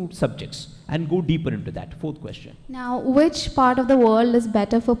those 2 subjects and go deeper into that. Fourth question. Now, which part of the world is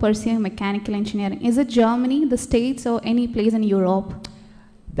better for pursuing mechanical engineering? Is it Germany, the States, or any place in Europe?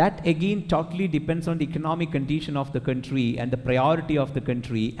 That again totally depends on the economic condition of the country and the priority of the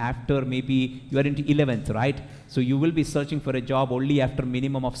country after maybe you are into 11th, right? So you will be searching for a job only after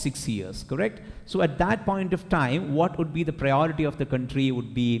minimum of 6 years, correct? So at that point of time, what would be the priority of the country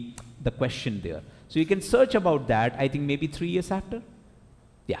would be the question there. So you can search about that, I think maybe 3 years after.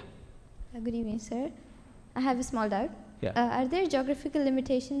 Yeah. Good evening, sir. I have a small doubt. Yeah. Are there geographical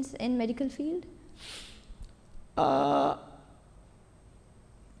limitations in medical field? I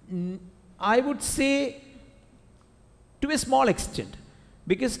would say to a small extent,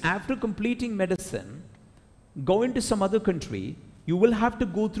 because after completing medicine, go into some other country, you will have to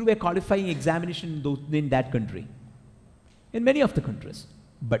go through a qualifying examination in that country, in many of the countries.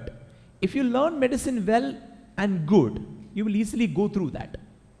 But if you learn medicine well and good, you will easily go through that.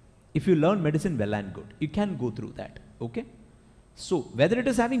 If you learn medicine, well and good. You can go through that, okay? So, whether it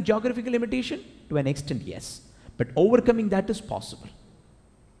is having geographical limitation, to an extent, yes. But overcoming that is possible.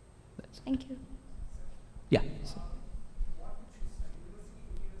 Thank you. Yeah.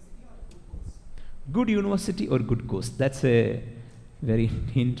 Good university or good course? That's a very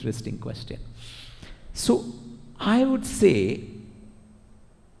interesting question. So, I would say,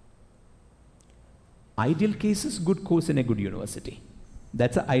 ideal case is good course in a good university.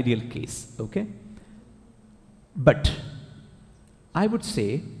 That's an ideal case, okay? But, I would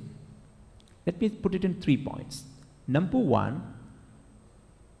say, let me put it in 3 points. Number 1,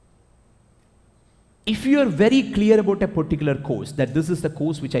 if you are very clear about a particular course, that this is the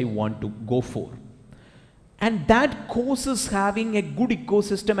course which I want to go for, and that course is having a good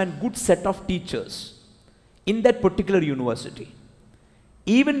ecosystem and good set of teachers in that particular university,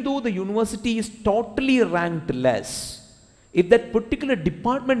 even though the university is totally ranked less, if that particular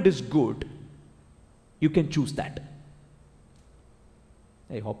department is good, you can choose that.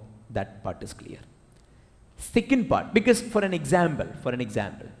 I hope that part is clear. Second part, because for an example,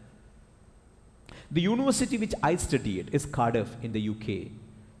 the university which I studied is Cardiff in the UK.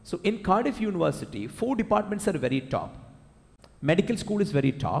 So in Cardiff University, 4 departments are very top. Medical school is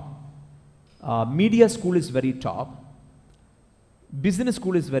very top. Media school is very top. Business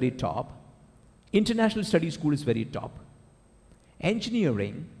school is very top. International studies school is very top.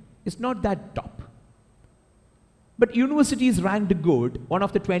 Engineering is not that top. But university is ranked good, one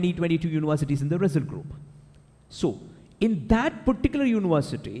of the 22 universities in the result group. So, in that particular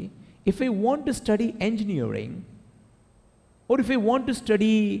university, if I want to study engineering, or if I want to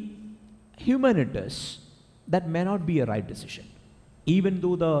study humanities, that may not be a right decision, even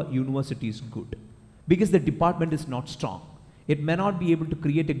though the university is good, because the department is not strong. It may not be able to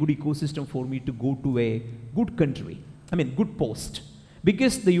create a good ecosystem for me to go to a good country, good post,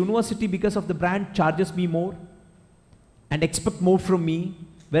 because the university, because of the brand, charges me more and expect more from me,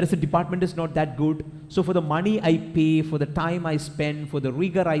 whereas the department is not that good. So for the money I pay, for the time I spend, for the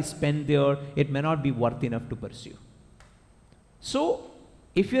rigor I spend there, it may not be worth enough to pursue. So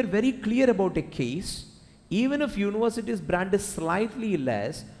if you're very clear about a case, even if university's brand is slightly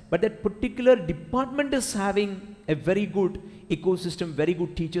less, but that particular department is having a very good ecosystem, very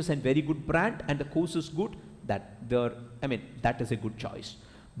good teachers and very good brand, and the course is good, that is a good choice.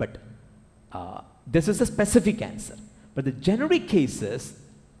 But this is a specific answer. But the generic cases,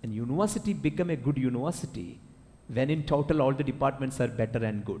 and university become a good university when in total all the departments are better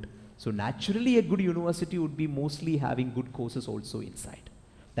and good. So naturally a good university would be mostly having good courses also inside.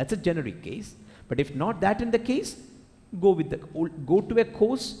 That's a generic case. But if not that in the case, go to a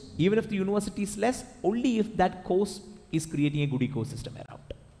course, even if the university is less, only if that course is creating a good ecosystem around.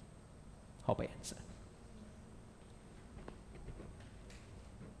 Hope I answer.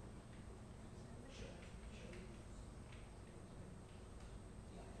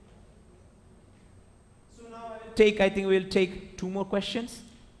 I think we'll take 2 more questions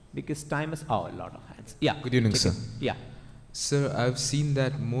because time is, a lot of hands. Yeah. Good evening, sir. Yeah. Sir, I've seen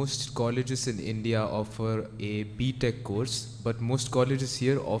that most colleges in India offer a BTech course, but most colleges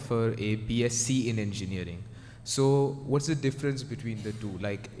here offer a BSc in engineering. So what's the difference between the two?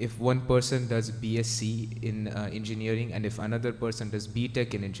 Like if one person does BSc in engineering and if another person does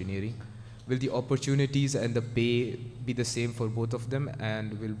BTech in engineering, will the opportunities and the pay be the same for both of them,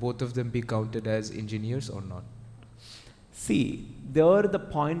 and will both of them be counted as engineers or not? See, there the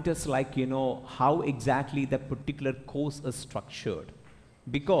point is like, how exactly the particular course is structured.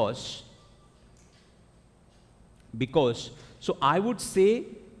 Because, so I would say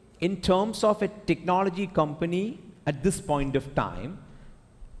in terms of a technology company at this point of time,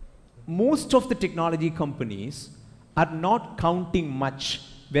 most of the technology companies are not counting much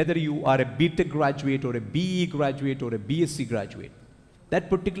whether you are a BTech graduate or a BE graduate or a BSc graduate. That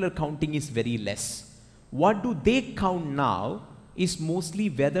particular counting is very less. What do they count now is mostly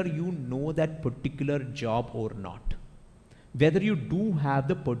whether you know that particular job or not. Whether you do have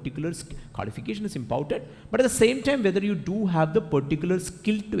the particular qualification is important, but at the same time whether you do have the particular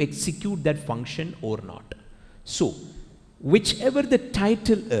skill to execute that function or not. So, whichever the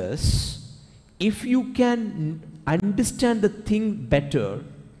title is, if you can understand the thing better,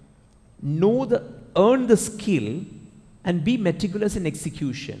 earn the skill and be meticulous in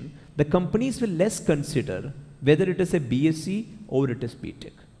execution, the companies will less consider whether it is a BSc or it is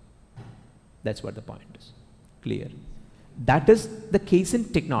BTech. That's what the point is. Clear? That is the case in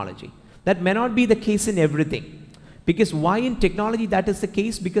technology. That may not be the case in everything. Because why in technology that is the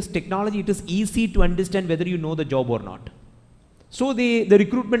case? Because technology, it is easy to understand whether you know the job or not. So the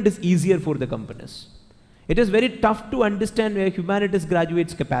recruitment is easier for the companies. It is very tough to understand a humanities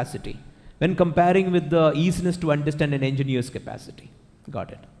graduate's capacity when comparing with the easiness to understand an engineer's capacity.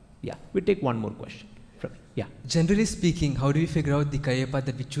 Got it? Yeah. We take one more question. Yeah. Generally speaking, how do we figure out the career path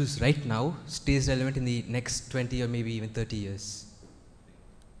that we choose right now stays relevant in the next 20 or maybe even 30 years?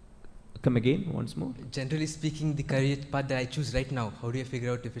 Come again, once more. Generally speaking, the career path that I choose right now, how do you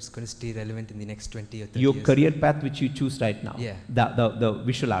figure out if it's going to stay relevant in the next 20 or 30 Your years? career path which you choose right now? Yeah. The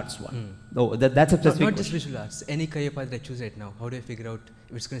visual arts one? Oh, that's a specific Not just visual arts. Any career path that I choose right now, how do I figure out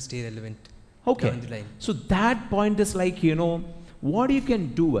if it's going to stay relevant down the line? So that point is like, what you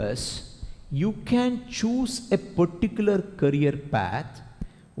can do is, you can choose a particular career path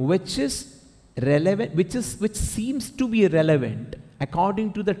which is relevant, which seems to be relevant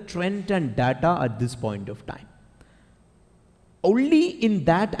according to the trend and data at this point of time. Only in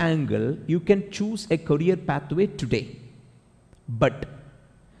that angle you can choose a career pathway today. But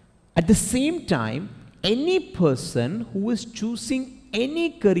at the same time, any person who is choosing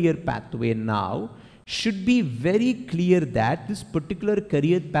any career pathway now should be very clear that this particular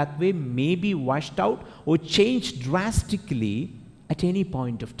career pathway may be washed out or changed drastically at any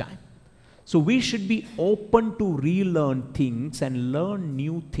point of time. So we should be open to relearn things and learn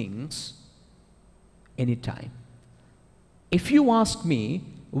new things anytime. If you ask me,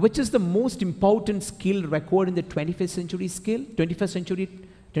 which is the most important skill required in the 21st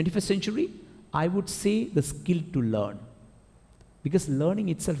century, I would say the skill to learn. Because learning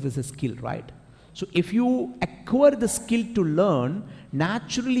itself is a skill, right? So if you acquire the skill to learn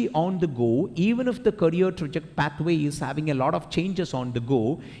naturally on the go, even if the career pathway is having a lot of changes on the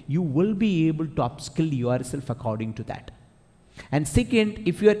go, you will be able to upskill yourself according to that. And second,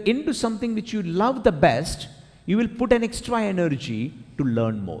 if you are into something which you love the best, you will put an extra energy to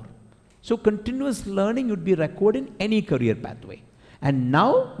learn more. So continuous learning would be required in any career pathway. And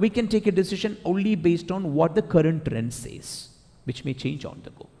now we can take a decision only based on what the current trend says, which may change on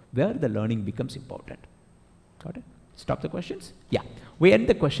the go, where the learning becomes important. Got it? Stop the questions? Yeah. We end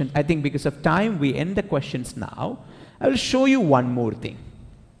the questions. I think because of time, we end the questions now. I will show you one more thing.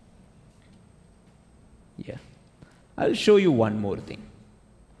 Yeah. I'll show you one more thing.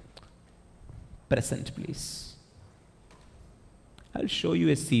 Present, please. I'll show you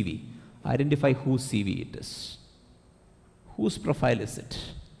a CV. Identify whose CV it is. Whose profile is it?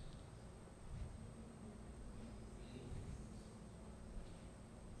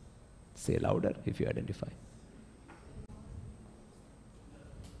 Say louder if you identify.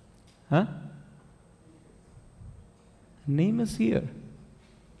 Huh? Name is here.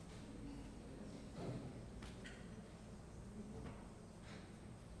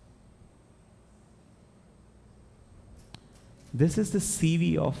 This is the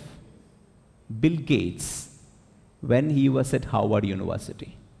CV of Bill Gates when he was at Harvard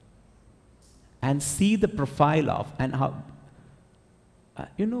University. And see the profile of, and how,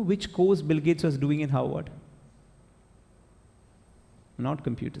 you know which course Bill Gates was doing in Harvard? Not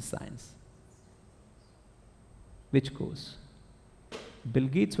computer science. Which course? Bill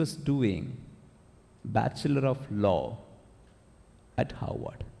Gates was doing Bachelor of Law at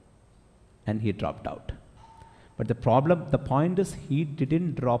Harvard, and he dropped out. But the point is, he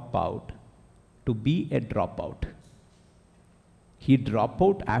didn't drop out to be a dropout. He dropped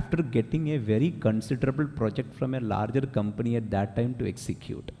out after getting a very considerable project from a larger company at that time to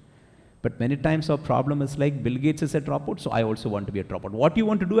execute. But many times our problem is like, Bill Gates is a dropout, so I also want to be a dropout. What you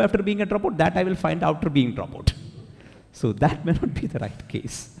want to do after being a dropout, that I will find out after being dropout. So that may not be the right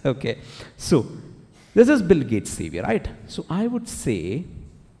case. Okay. So this is Bill Gates' CV, right? So I would say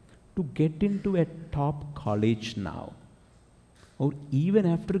to get into a top college now, or even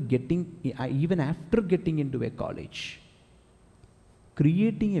after getting into a college,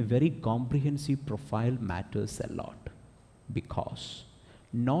 creating a very comprehensive profile matters a lot, because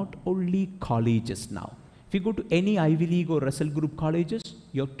not only colleges now, if you go to any Ivy League or Russell Group colleges,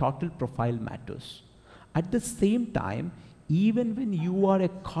 your total profile matters. At the same time, even when you are a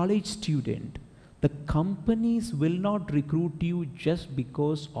college student, the companies will not recruit you just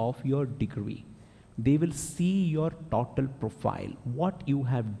because of your degree. They will see your total profile, what you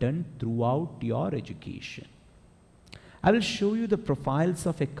have done throughout your education. I will show you the profiles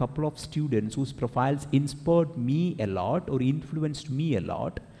of a couple of students whose profiles inspired me a lot or influenced me a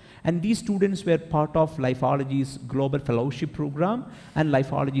lot. And these students were part of Lifology's Global Fellowship Program and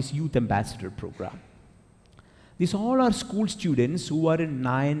Lifology's Youth Ambassador Program. These all are school students who are in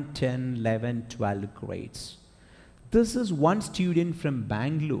 9, 10, 11, 12 grades. This is one student from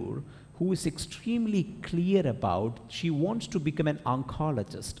Bangalore who is extremely clear about she wants to become an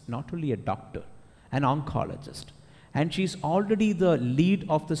oncologist, not only a doctor, an oncologist. And she's already the lead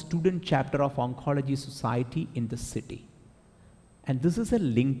of the student chapter of Oncology Society in the city. And this is a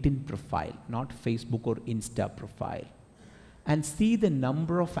LinkedIn profile, not Facebook or Insta profile. And see the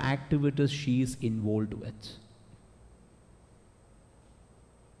number of activities she is involved with.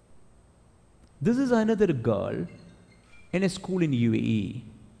 This is another girl in a school in UAE.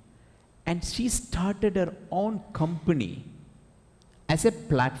 And she started her own company as a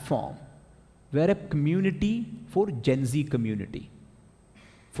platform where a community for Gen Z community,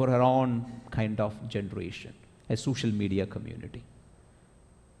 for her own kind of generation, a social media community.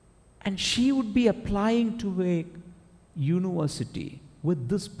 And she would be applying to a university with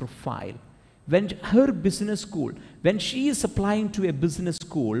this profile. When her business school, when she is applying to a business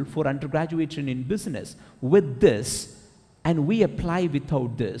school for undergraduation in business with this, and we apply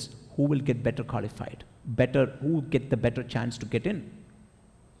without this, who will get better qualified? Who will get the better chance to get in?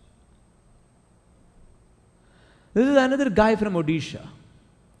 This is another guy from Odisha.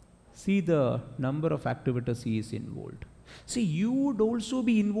 See the number of activities he is involved. See, you would also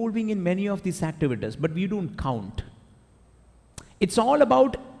be involving in many of these activities, but we don't count. It's all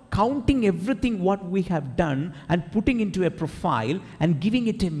about counting everything what we have done and putting into a profile and giving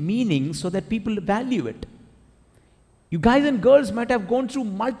it a meaning so that people value it. You guys and girls might have gone through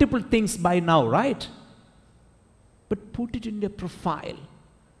multiple things by now, right? But put it in a profile.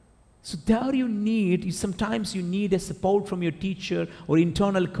 So there sometimes you need a support from your teacher or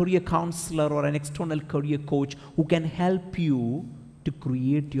internal career counselor or an external career coach who can help you to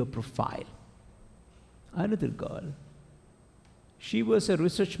create your profile. Another girl, she was a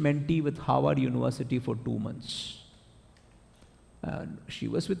research mentee with Harvard University for 2 months. She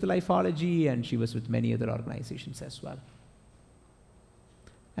was with Lifology and she was with many other organizations as well.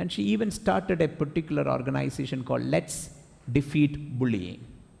 And she even started a particular organization called Let's Defeat Bullying.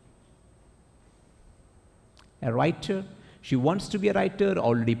 A writer, she wants to be a writer,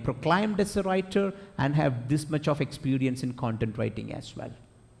 already proclaimed as a writer, and have this much of experience in content writing as well.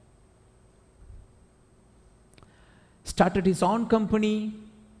 Started his own company,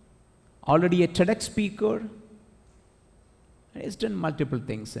 already a TEDx speaker, and he's done multiple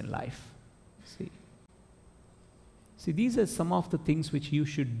things in life. See, these are some of the things which you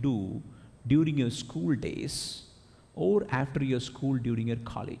should do during your school days or after your school during your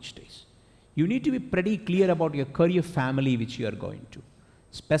college days. You need to be pretty clear about your career family which you are going to.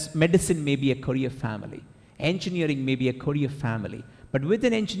 Medicine may be a career family. Engineering may be a career family. But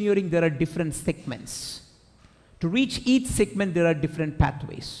within engineering, there are different segments. To reach each segment, there are different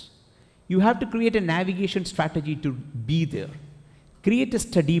pathways. You have to create a navigation strategy to be there. Create a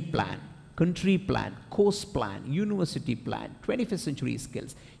study plan, country plan, course plan, university plan, 21st century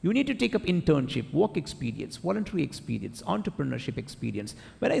skills. You need to take up internship, work experience, voluntary experience, entrepreneurship experience.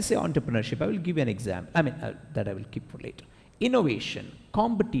 When I say entrepreneurship, I will give you an example. That I will keep for later. Innovation,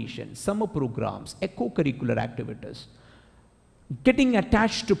 competition, summer programs, co-curricular activities. Getting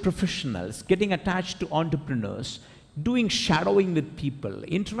attached to professionals, getting attached to entrepreneurs, doing shadowing with people,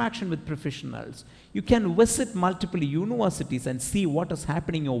 interaction with professionals. You can visit multiple universities and see what is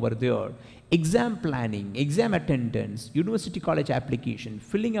happening over there. Exam planning, exam attendance, university college application,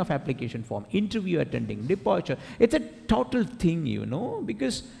 filling of application form, interview attending, departure. It's a total thing, you know,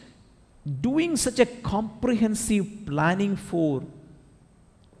 because doing such a comprehensive planning for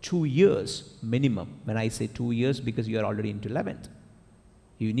 2 years minimum. When I say 2 years, because you are already into 11th.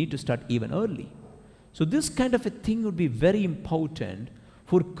 You need to start even early. So this kind of a thing would be very important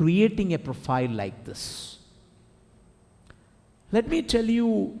for creating a profile like this. Let me tell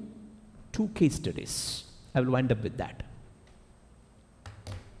you 2 case studies. I will wind up with that.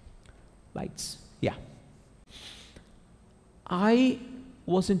 Lights. Yeah. I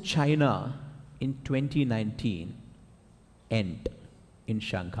was in China in 2019 end in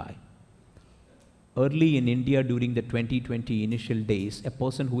Shanghai. Early in India during the 2020 initial days, a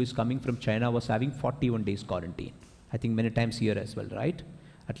person who is coming from China was having 41 days quarantine. I think many times here as well, right?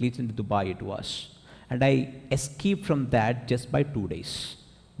 At least in Dubai it was. And I escaped from that just by 2 days.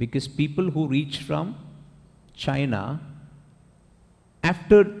 Because people who reached from China,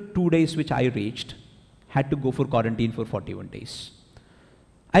 after 2 days which I reached, had to go for quarantine for 41 days.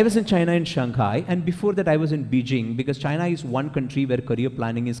 I was in China in Shanghai, and before that I was in Beijing, because China is one country where career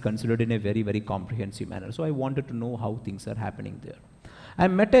planning is considered in a very, very comprehensive manner. So I wanted to know how things are happening there. I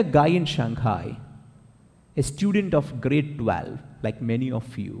met a guy in Shanghai, a student of grade 12, like many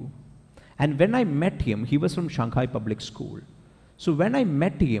of you. And when I met him, he was from Shanghai Public School. So when I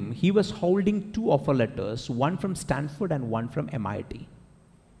met him, he was holding 2 offer letters, one from Stanford and one from MIT.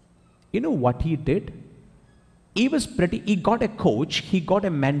 You know what he did? He got a coach, he got a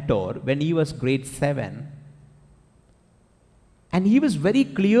mentor when he was grade 7. And he was very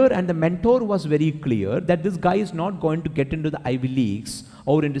clear, and the mentor was very clear, that this guy is not going to get into the Ivy Leagues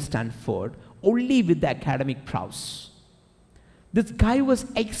or into Stanford only with the academic prowess. This guy was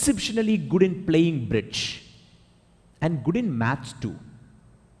exceptionally good in playing bridge and good in maths too.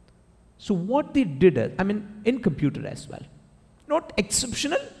 So what they did, in computer as well. Not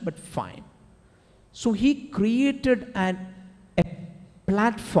exceptional, but fine. So he created a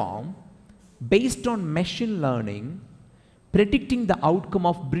platform based on machine learning, predicting the outcome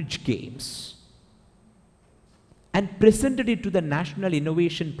of bridge games, and presented it to the National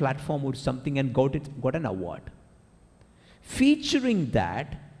Innovation Platform or something and got an award. Featuring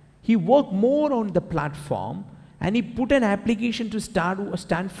that, he worked more on the platform and he put an application to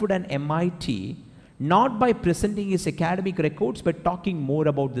Stanford and MIT, not by presenting his academic records, but talking more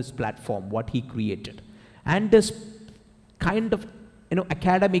about this platform, what he created. And this kind of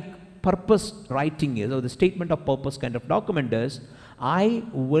academic purpose writing is, or the statement of purpose kind of document is, I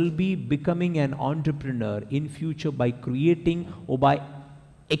will be becoming an entrepreneur in future by creating or by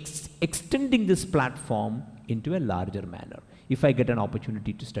extending this platform into a larger manner if I get an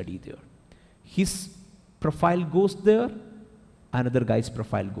opportunity to study there. His profile goes there, another guy's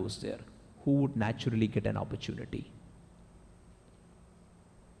profile goes there. Who would naturally get an opportunity?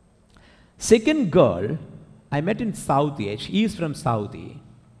 Second girl I met in Saudi, she is from Saudi.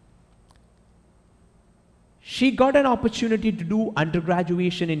 She got an opportunity to do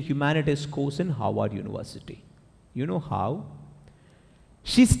undergraduation in humanities course in Harvard University. You know how?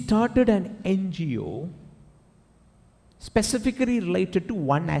 She started an NGO specifically related to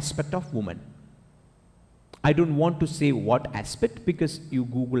one aspect of women. I don't want to say what aspect, because you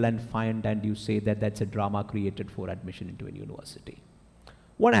Google and find and you say that that's a drama created for admission into a university.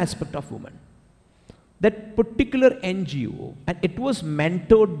 One aspect of women. That particular NGO, and it was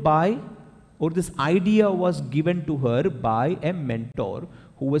mentored by, or this idea was given to her by a mentor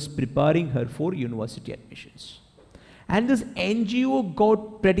who was preparing her for university admissions. And this NGO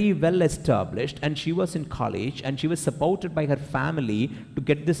got pretty well established, and she was in college and she was supported by her family to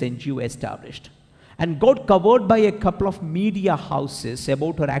get this NGO established, and got covered by a couple of media houses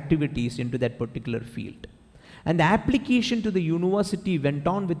about her activities into that particular field. And the application to the university went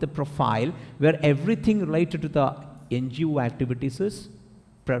on with the profile where everything related to the NGO activities is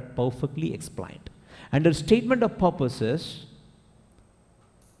perfectly explained. And her statement of purpose is,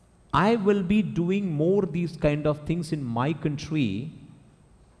 I will be doing more these kind of things in my country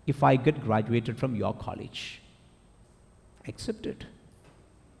if I get graduated from your college. Accept it.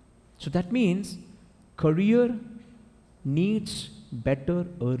 So that means career needs better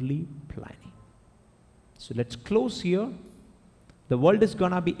early planning. So let's close here. The world is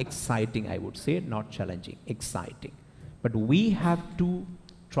gonna be exciting, I would say, not challenging, exciting. But we have to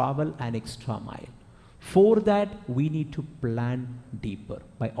travel an extra mile. For that, we need to plan deeper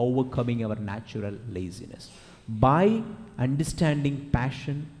by overcoming our natural laziness, by understanding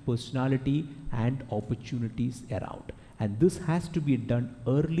passion, personality, and opportunities around. And this has to be done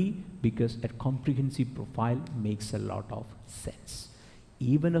early, because a comprehensive profile makes a lot of sense.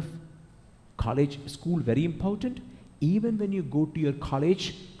 Even if college, school, very important, even when you go to your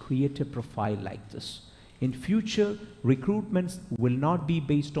college, create a profile like this. In future, recruitments will not be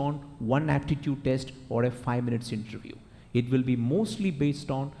based on one aptitude test or a 5 minutes interview. It will be mostly based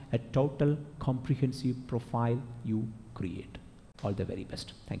on a total comprehensive profile you create. All the very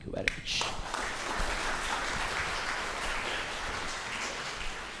best. Thank you very much.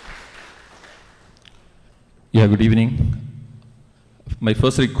 Yeah, good evening. My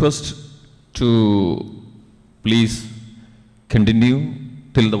first request to please continue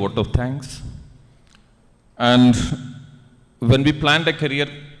till the vote of thanks. And when we planned a career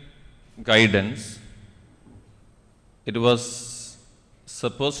guidance, it was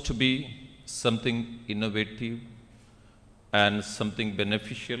supposed to be something innovative and something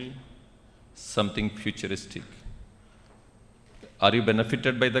beneficial, something futuristic. Are you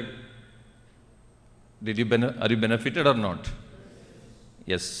benefited by the, are you benefited or not?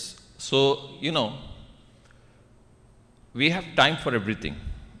 Yes. So, we have time for everything.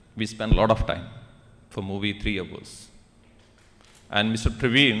 We spend a lot of time. For movie, 3 hours. And Mr.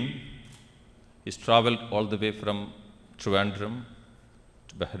 Praveen is traveled all the way from Trivandrum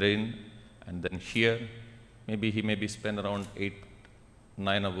to Bahrain and then here. Maybe he maybe spent around 8-9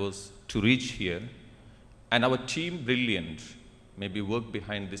 hours to reach here. And our team, brilliant, maybe worked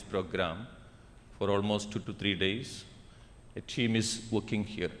behind this program for almost 2 to 3 days. A team is working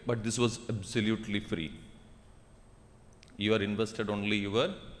here, but this was absolutely free. You are invested only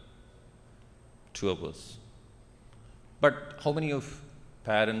your 2 hours. But how many of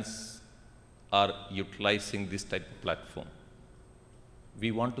parents are utilizing this type of platform?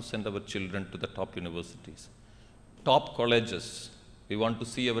 We want to send our children to the top universities, top colleges. We want to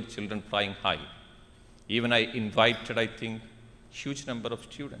see our children flying high. Even I invited, I think, huge number of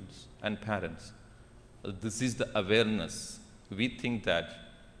students and parents. This is the awareness. We think that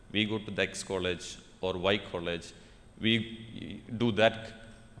we go to the X college or Y college, we do that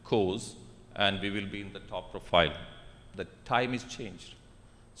course, and we will be in the top profile. The time is changed.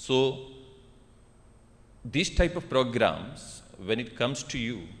 So these type of programs, when it comes to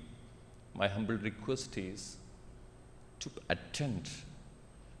you, my humble request is to attend.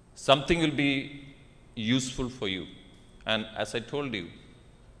 Something will be useful for you. And as I told you,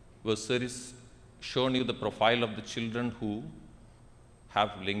 our sir is shown you the profile of the children who have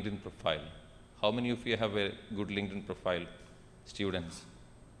LinkedIn profile. How many of you have a good LinkedIn profile, students?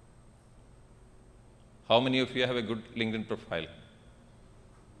 How many of you have a good LinkedIn profile?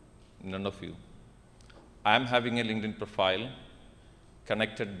 None of you. I am having a LinkedIn profile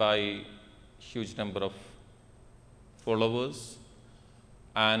connected by huge number of followers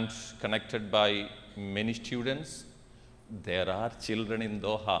and connected by many students. There are children in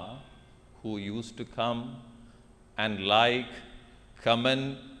Doha who used to come and like,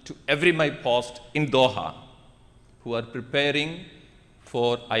 comment to every my post in Doha, who are preparing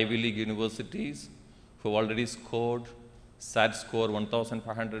for Ivy League universities, who already scored SAT score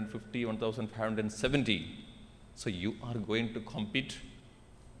 1,550, 1,570. So you are going to compete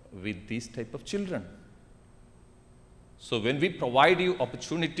with these type of children. So when we provide you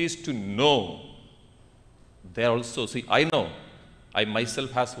opportunities to know, they also, see, I know, I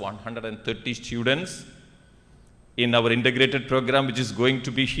myself has 130 students in our integrated program, which is going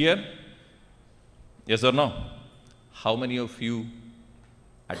to be here. Yes or no? How many of you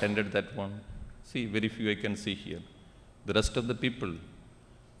attended that one? See, very few I can see here. The rest of the people,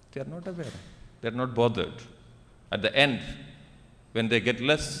 they are not aware. They are not bothered. At the end, when they get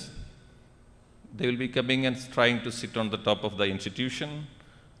less, they will be coming and trying to sit on the top of the institution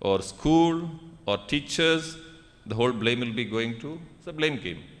or school or teachers. The whole blame will be going to the blame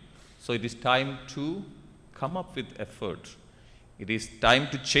game. So it is time to come up with effort. It is time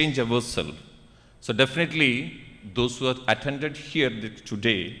to change ourselves. So definitely, those who have attended here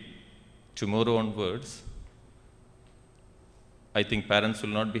today, tomorrow onwards, I think parents will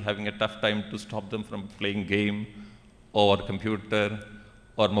not be having a tough time to stop them from playing game or computer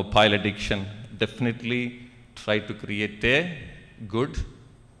or mobile addiction. Definitely try to create a good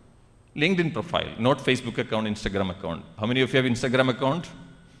LinkedIn profile, not Facebook account, Instagram account. How many of you have Instagram account?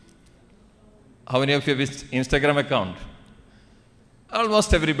 How many of you have Instagram account?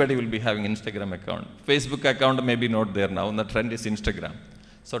 Almost everybody will be having Instagram account. Facebook account may be not there now, and the trend is Instagram.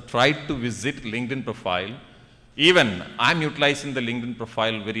 So try to visit LinkedIn profile. Even I'm utilizing the LinkedIn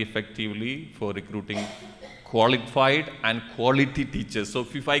profile very effectively for recruiting qualified and quality teachers. So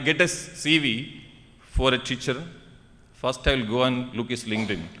if I get a CV for a teacher, first I will go and look his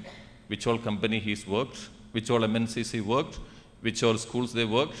LinkedIn, which all company he's worked, which all MNCs he worked, which all schools they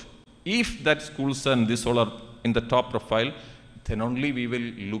worked. If that schools and this all are in the top profile, then only we will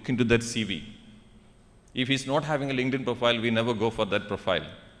look into that CV. If he's not having a LinkedIn profile, we never go for that profile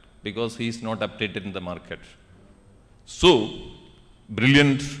because he's not updated in the market. So,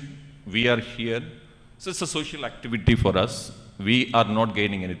 brilliant, we are here. So it's a social activity for us. We are not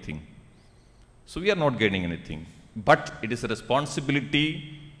gaining anything. So we are not gaining anything. But it is a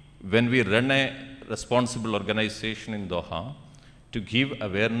responsibility when we run a responsible organization in Doha to give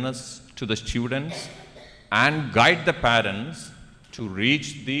awareness to the students and guide the parents to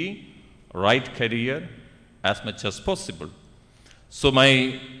reach the right career as much as possible. So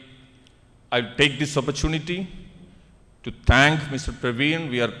I'll take this opportunity to thank Mr. Praveen.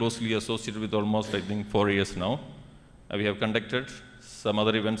 We are closely associated with almost, I think, 4 years now. We have conducted some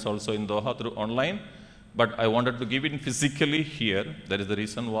other events also in Doha through online, but I wanted to give it physically here. That is the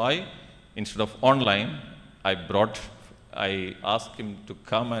reason why, instead of online, I asked him to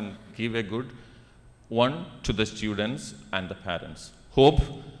come and give a good one to the students and the parents. Hope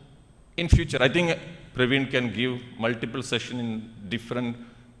in future, I think Praveen can give multiple sessions in different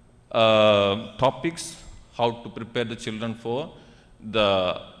topics, how to prepare the children for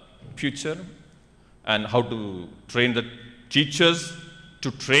the future and how to train the teachers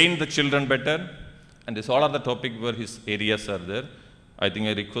to train the children better. And this all are the topics where his areas are there. I think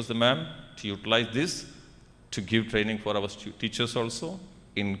I request the ma'am to utilize this to give training for our teachers also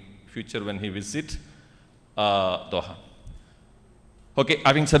in future when he visit Doha. Okay,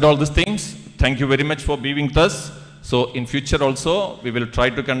 having said all these things, thank you very much for being with us. So in future also, we will try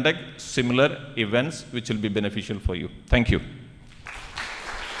to conduct similar events which will be beneficial for you. Thank you.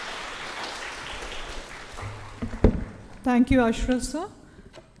 Thank you, Ashraf sir.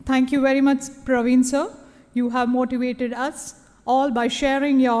 Thank you very much, Praveen sir. You have motivated us all by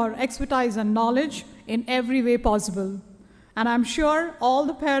sharing your expertise and knowledge in every way possible. And I'm sure all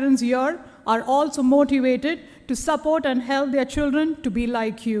the parents here are also motivated to support and help their children to be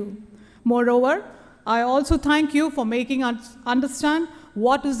like you. Moreover, I also thank you for making us understand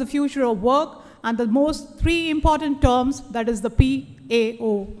what is the future of work and the most three important terms, that is the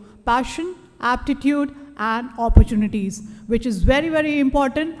PAO, passion, aptitude, and opportunities, which is very, very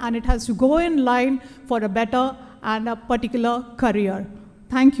important, and it has to go in line for a better and a particular career.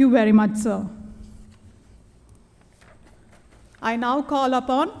 Thank you very much, sir. I now call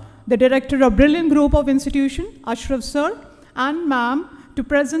upon the Director of Brilliant Group of Institution, Ashraf sir, and ma'am, to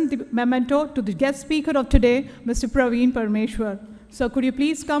present the memento to the guest speaker of today, Mr. Praveen Parameshwar. Sir, could you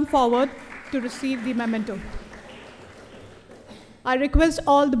please come forward to receive the memento? I request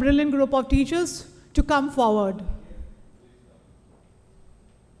all the Brilliant Group of teachers to come forward.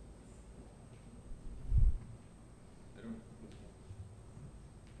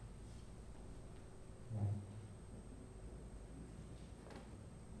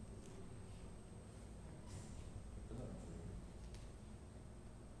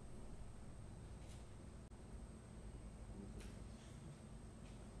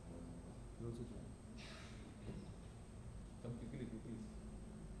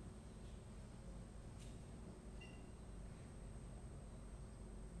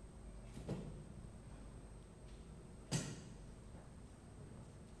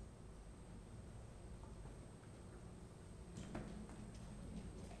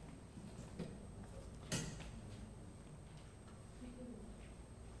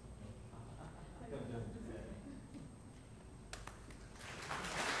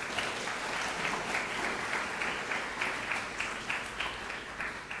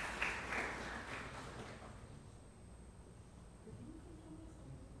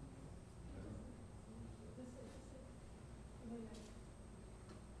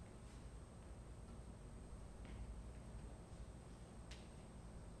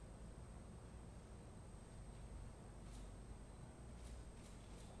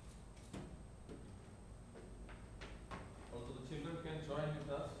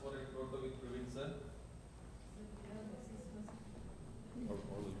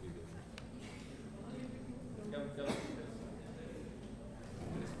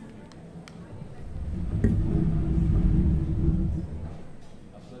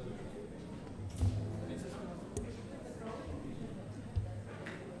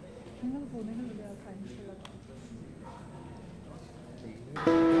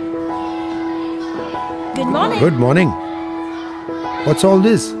 Good morning. Good morning. What's all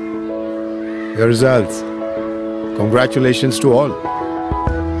this? Your results. Congratulations to all.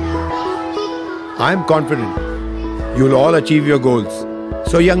 I'm confident you'll all achieve your goals.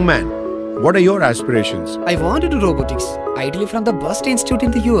 So young man, what are your aspirations? I want to do robotics, ideally from the Bust Institute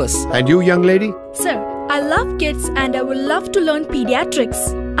in the US. And you, young lady? Sir, I love kids and I would love to learn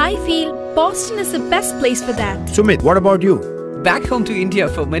pediatrics. I feel Boston is the best place for that. Sumit, what about you? Back home to India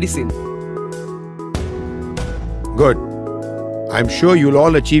for medicine. Good. I'm sure you'll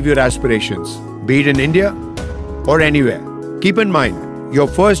all achieve your aspirations, be it in India or anywhere. Keep in mind, your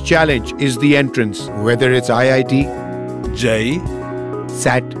first challenge is the entrance, whether it's IIT, JEE,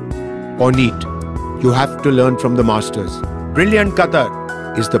 SAT or NEET. You have to learn from the masters. Brilliant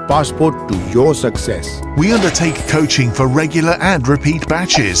Qatar is the passport to your success. We undertake coaching for regular and repeat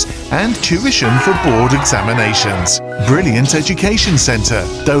batches and tuition for board examinations. Brilliant Education Center,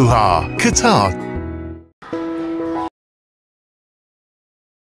 Doha, Qatar.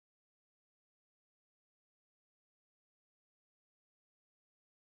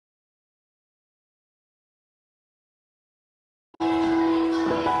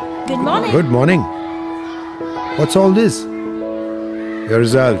 Good morning. Good morning. What's all this? Your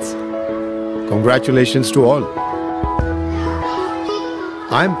results. Congratulations to all.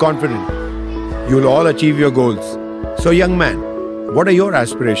 I'm confident you'll all achieve your goals. So young man, what are your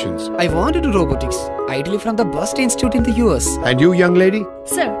aspirations? I want to do robotics, ideally from the Bust Institute in the US. And you, young lady?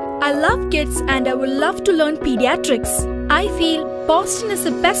 Sir, I love kids and I would love to learn pediatrics. I feel Boston is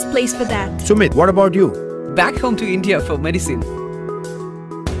the best place for that. Sumit, what about you? Back home to India for medicine.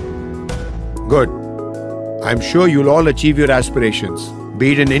 Good. I'm sure you'll all achieve your aspirations,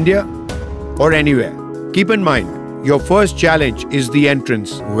 be it in India or anywhere. Keep in mind, your first challenge is the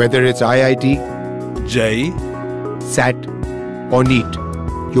entrance, whether it's IIT, JEE, SAT or NEET.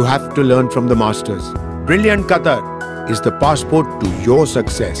 You have to learn from the masters. Brilliant Qatar is the passport to your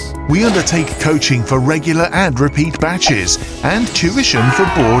success. We undertake coaching for regular and repeat batches and tuition for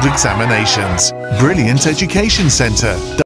board examinations. Brilliant Education Center.